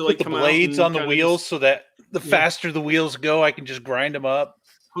 arms for it to like put the come out blades and on the kinda wheels just so that the faster the wheels go, I can just grind them up.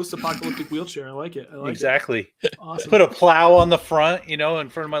 Post-apocalyptic wheelchair. I like it. I like Exactly. it. Awesome. Put a plow on the front, in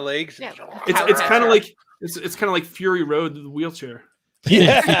front of my legs. Yeah. It's kind of like it's kind of like Fury Road, the wheelchair.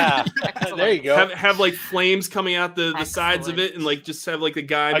 Yeah. Excellent. There you go. Have like flames coming out the sides of it, Excellent. and like just have like the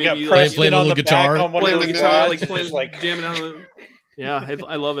guy I got maybe Preston play a on little the guitar. back on one playing of the the guitar, guitars, like just playing, like jamming out. Yeah,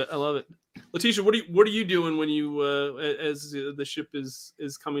 I love it. I love it. Letitia, what are you doing when you as the ship is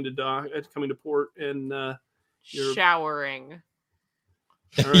coming to dock, coming to port, and you're Showering.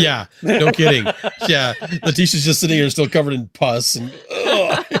 all right. Yeah, no kidding. Yeah, Letitia's just sitting here still covered in pus and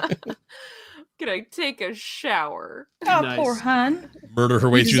Gonna take a shower. Oh, Nice. poor hun. murder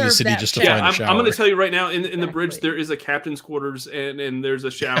her way You through the deserve city that just to shower. find a I'm shower. going to tell you right now, in the bridge, Exactly. there is a captain's quarters, and there's a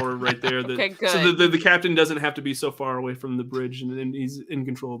shower right there. That, Okay, So good. the captain doesn't have to be so far away from the bridge, and he's in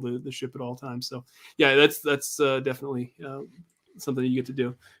control of the ship at all times. So, yeah, that's definitely something you get to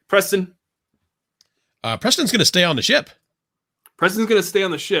do. Preston's Preston's going to stay on the ship. going to stay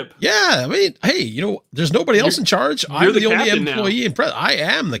on the ship. Yeah, I mean, hey, there's nobody else in charge. you're I'm the the only captain now. employee in I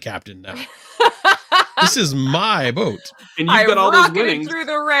am the captain now. This is my boat. And you've I got all those rocketed winnings. through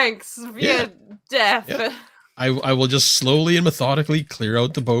the ranks via death. Yeah. I will just slowly and methodically clear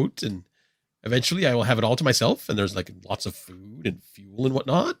out the boat, and eventually I will have it all to myself. And there's like lots of food and fuel and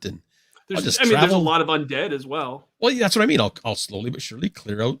whatnot. And There's just a travel. lot of undead as well. well, that's what I mean. I'll slowly but surely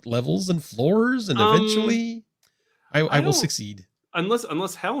clear out levels and floors, and Um, eventually I will don't- succeed.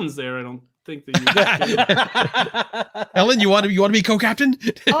 Unless Helen's there, I don't think that you. Ellen, you want to be co-captain?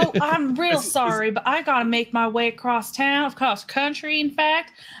 Oh, I'm real Is- sorry, but I gotta make my way across town, across country. In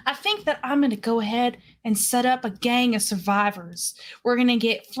fact, I think that I'm gonna go ahead and set up a gang of survivors. We're gonna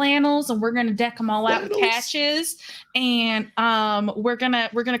get flannels and we're gonna deck them all out with Flannels. catches, and we're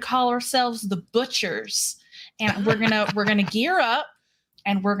gonna call ourselves the Butchers, and we're gonna gear up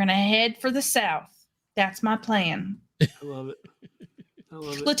and we're gonna head for the south. That's my plan. I love it. I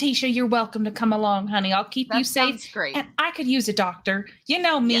love it. Letitia, you're welcome to come along, honey. I'll keep you That safe. sounds great. And I could use a doctor. You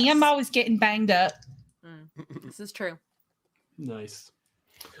know me, Yes. I'm always getting banged up. This is true. Nice.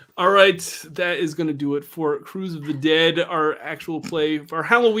 All right, that is going to do it for Cruise of the Dead, our actual play, our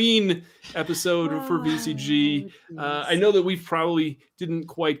Halloween episode for VCG. I know that we probably didn't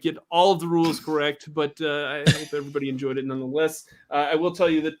quite get all of the rules correct, but I hope everybody enjoyed it nonetheless. I will tell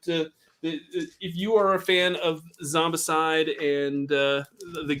you that if you are a fan of Zombicide and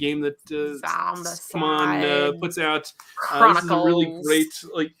the game that Come On Zombicide. puts out, this Chronicles. is a really great,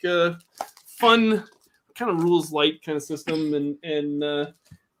 fun kind of rules light kind of system, and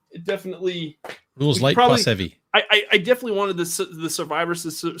it definitely. Rules We light probably- plus heavy. I definitely wanted the survivors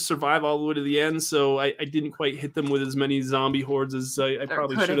to survive all the way to the end, so I didn't quite hit them with as many zombie hordes as I There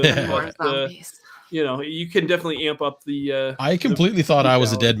probably could should have have. been more But, zombies. you can definitely amp up the. I completely thought I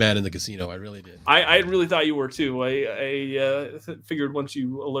was a brutality. dead man in the casino. I really did. I really thought you were too. I figured once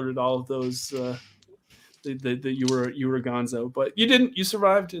you alerted all of those that you were a gonzo, but you didn't. You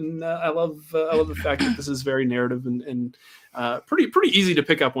survived, and I love the fact that this is very narrative and pretty easy to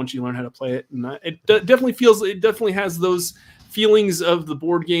pick up once you learn how to play it. And it definitely has those feelings of the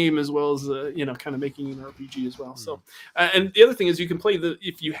board game as well as kind of making an RPG as well. So and the other thing is you can play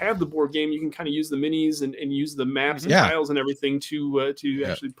if you have the board game, you can kind of use the minis and use the maps and Yeah. tiles and everything to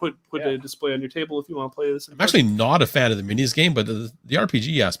actually put a display on your table if you want to play this. I'm actually not a fan of the minis game, but the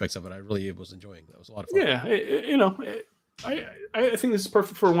RPG aspects of it, I really was enjoying. That was a lot of fun. Yeah, I think this is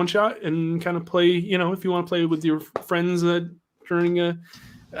perfect for a one shot and kind of play. If you want to play with your friends during a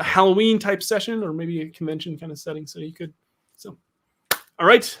Halloween type session or maybe a convention kind of setting, so you could. So, all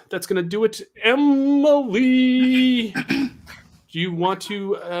right, that's gonna do it. Emily, do you want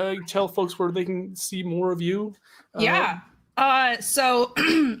to tell folks where they can see more of you? Yeah. So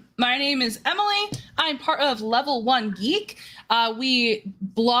my name is Emily. I'm part of Level 1 Geek. We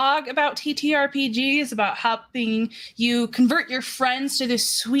blog about TTRPGs, about helping you convert your friends to this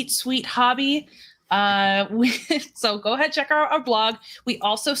sweet, sweet hobby. So go ahead, check out our blog. We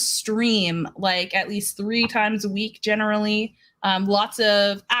also stream like at least 3 times a week generally. Lots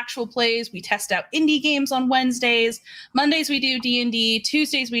of actual plays. We test out indie games on Wednesdays. Mondays we do D&D.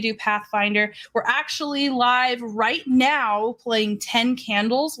 Tuesdays we do Pathfinder. We're actually live right now playing 10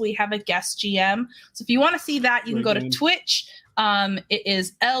 Candles. We have a guest GM. So if you want to see that, you can go to Twitch. It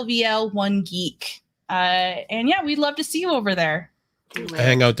is LVL1Geek. And yeah, we'd love to see you over there. I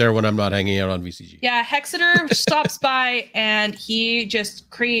hang out there when I'm not hanging out on VCG. Yeah, Hexeter stops by and he just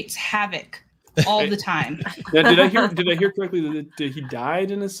creates havoc all the time. Now, did I hear correctly that he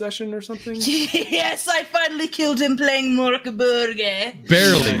died in a session or something? Yes, I finally killed him playing Morkburger.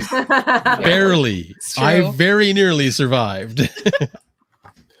 Barely. It's true. I very nearly survived.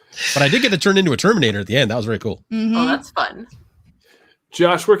 But I did get to turn into a Terminator at the end. That was very cool. Mhm. Oh, that's fun.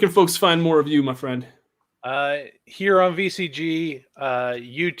 Josh, where can folks find more of you, my friend? Here on VCG,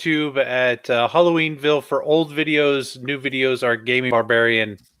 YouTube at Halloweenville for old videos. New videos are Gaming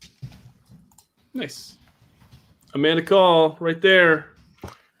Barbarian. Nice. Amanda Call, right there.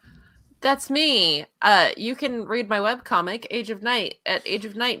 That's me. You can read my webcomic, Age of Night, at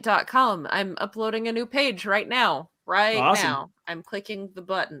ageofnight.com. I'm uploading a new page right now. Awesome. Now. I'm clicking the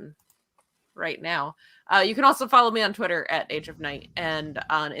button right now. You can also follow me on Twitter at Age of Night and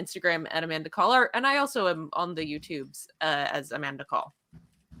on Instagram at Amanda Call. And I also am on the YouTubes as Amanda Call.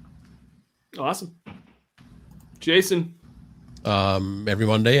 Awesome. Jason. Every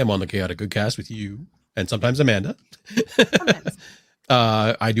Monday I'm on the Chaotic Goodcast with you and sometimes Amanda. Sometimes.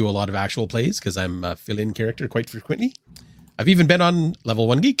 I do a lot of actual plays because I'm a fill-in character quite frequently. I've even been on Level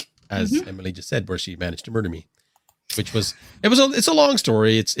 1 Geek, as Emily just said, where she managed to murder me. It's a long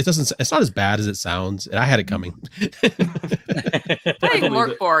story. It's not as bad as it sounds. And I had it coming. Playing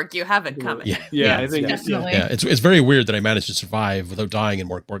Morkborg, you have it coming. Yeah, I think definitely. Yeah, it's very weird that I managed to survive without dying in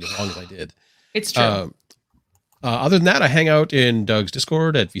Morkborg as long as I did. It's true. Other than that, I hang out in Doug's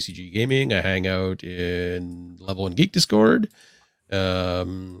Discord at VCG Gaming. I hang out in Level 1 Geek Discord.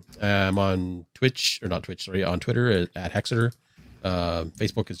 I'm on Twitch, or not Twitch, sorry, on Twitter at Hexeter.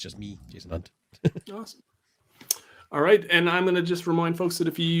 Facebook is just me, Jason Hunt. Awesome. All right, and I'm going to just remind folks that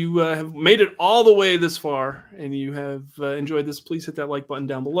if you have made it all the way this far and you have enjoyed this, please hit that like button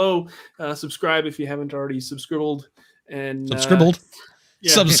down below. Subscribe if you haven't already subscribbled. And Subscribbled?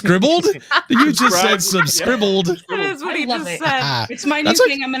 Yeah. Subscribbled? You just said subscribbled. That is what I he love just it. said. It's my new That's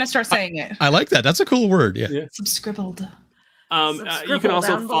thing. I'm going to start saying it. I like that. That's a cool word. Yeah. Subscribbled. You can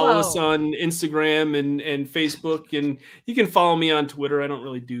also follow us on Instagram and Facebook, and you can follow me on Twitter. I don't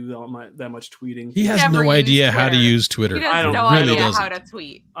really do that much tweeting. He has Never no use idea how to Twitter. use Twitter. He I has don't no really idea doesn't. how to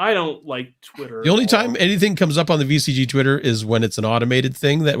tweet. I don't like Twitter. The only at all. time anything comes up on the VCG Twitter is when it's an automated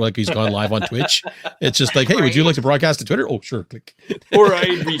thing that like he's gone live on Twitch. It's just like, hey, would you like to broadcast to Twitter? Oh, sure. Click. Or I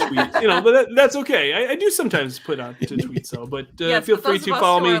retweet, but that's okay. I do sometimes put out to tweets, though. But Yes, feel but free those to of us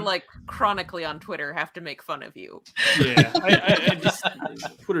follow who me. are, like, chronically on Twitter have to make fun of you. Yeah, I just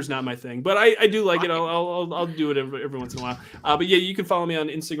Twitter's not my thing, but I do like it. I'll do it every once in a while. But yeah, you can follow me on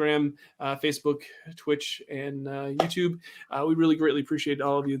Instagram, Facebook, Twitch, and YouTube. We really greatly appreciate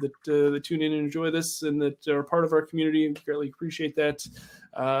all of you that tune in and enjoy this and that are part of our community. We greatly appreciate that.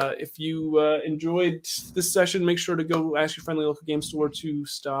 If you enjoyed this session, make sure to go ask your friendly local game store to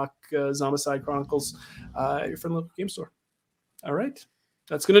stock Zombicide Chronicles at your friendly local game store. All right,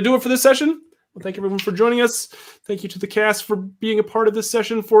 that's going to do it for this session. Well, thank everyone for joining us. Thank you to the cast for being a part of this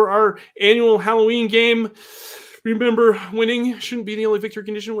session for our annual Halloween game. Remember, winning shouldn't be the only victory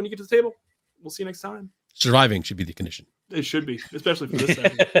condition when you get to the table. We'll see you next time. Surviving should be the condition. It should be, especially for this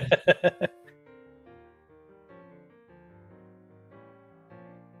session.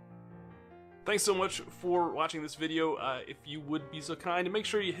 Thanks so much for watching this video. If you would be so kind, and make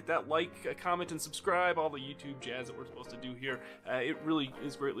sure you hit that like, comment, and subscribe, all the YouTube jazz that we're supposed to do here. It really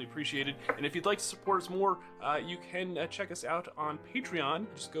is greatly appreciated. And if you'd like to support us more, you can check us out on Patreon.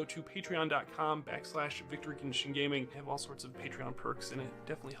 Just go to patreon.com/Victory Condition Gaming. We have all sorts of Patreon perks, and it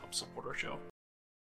definitely helps support our show.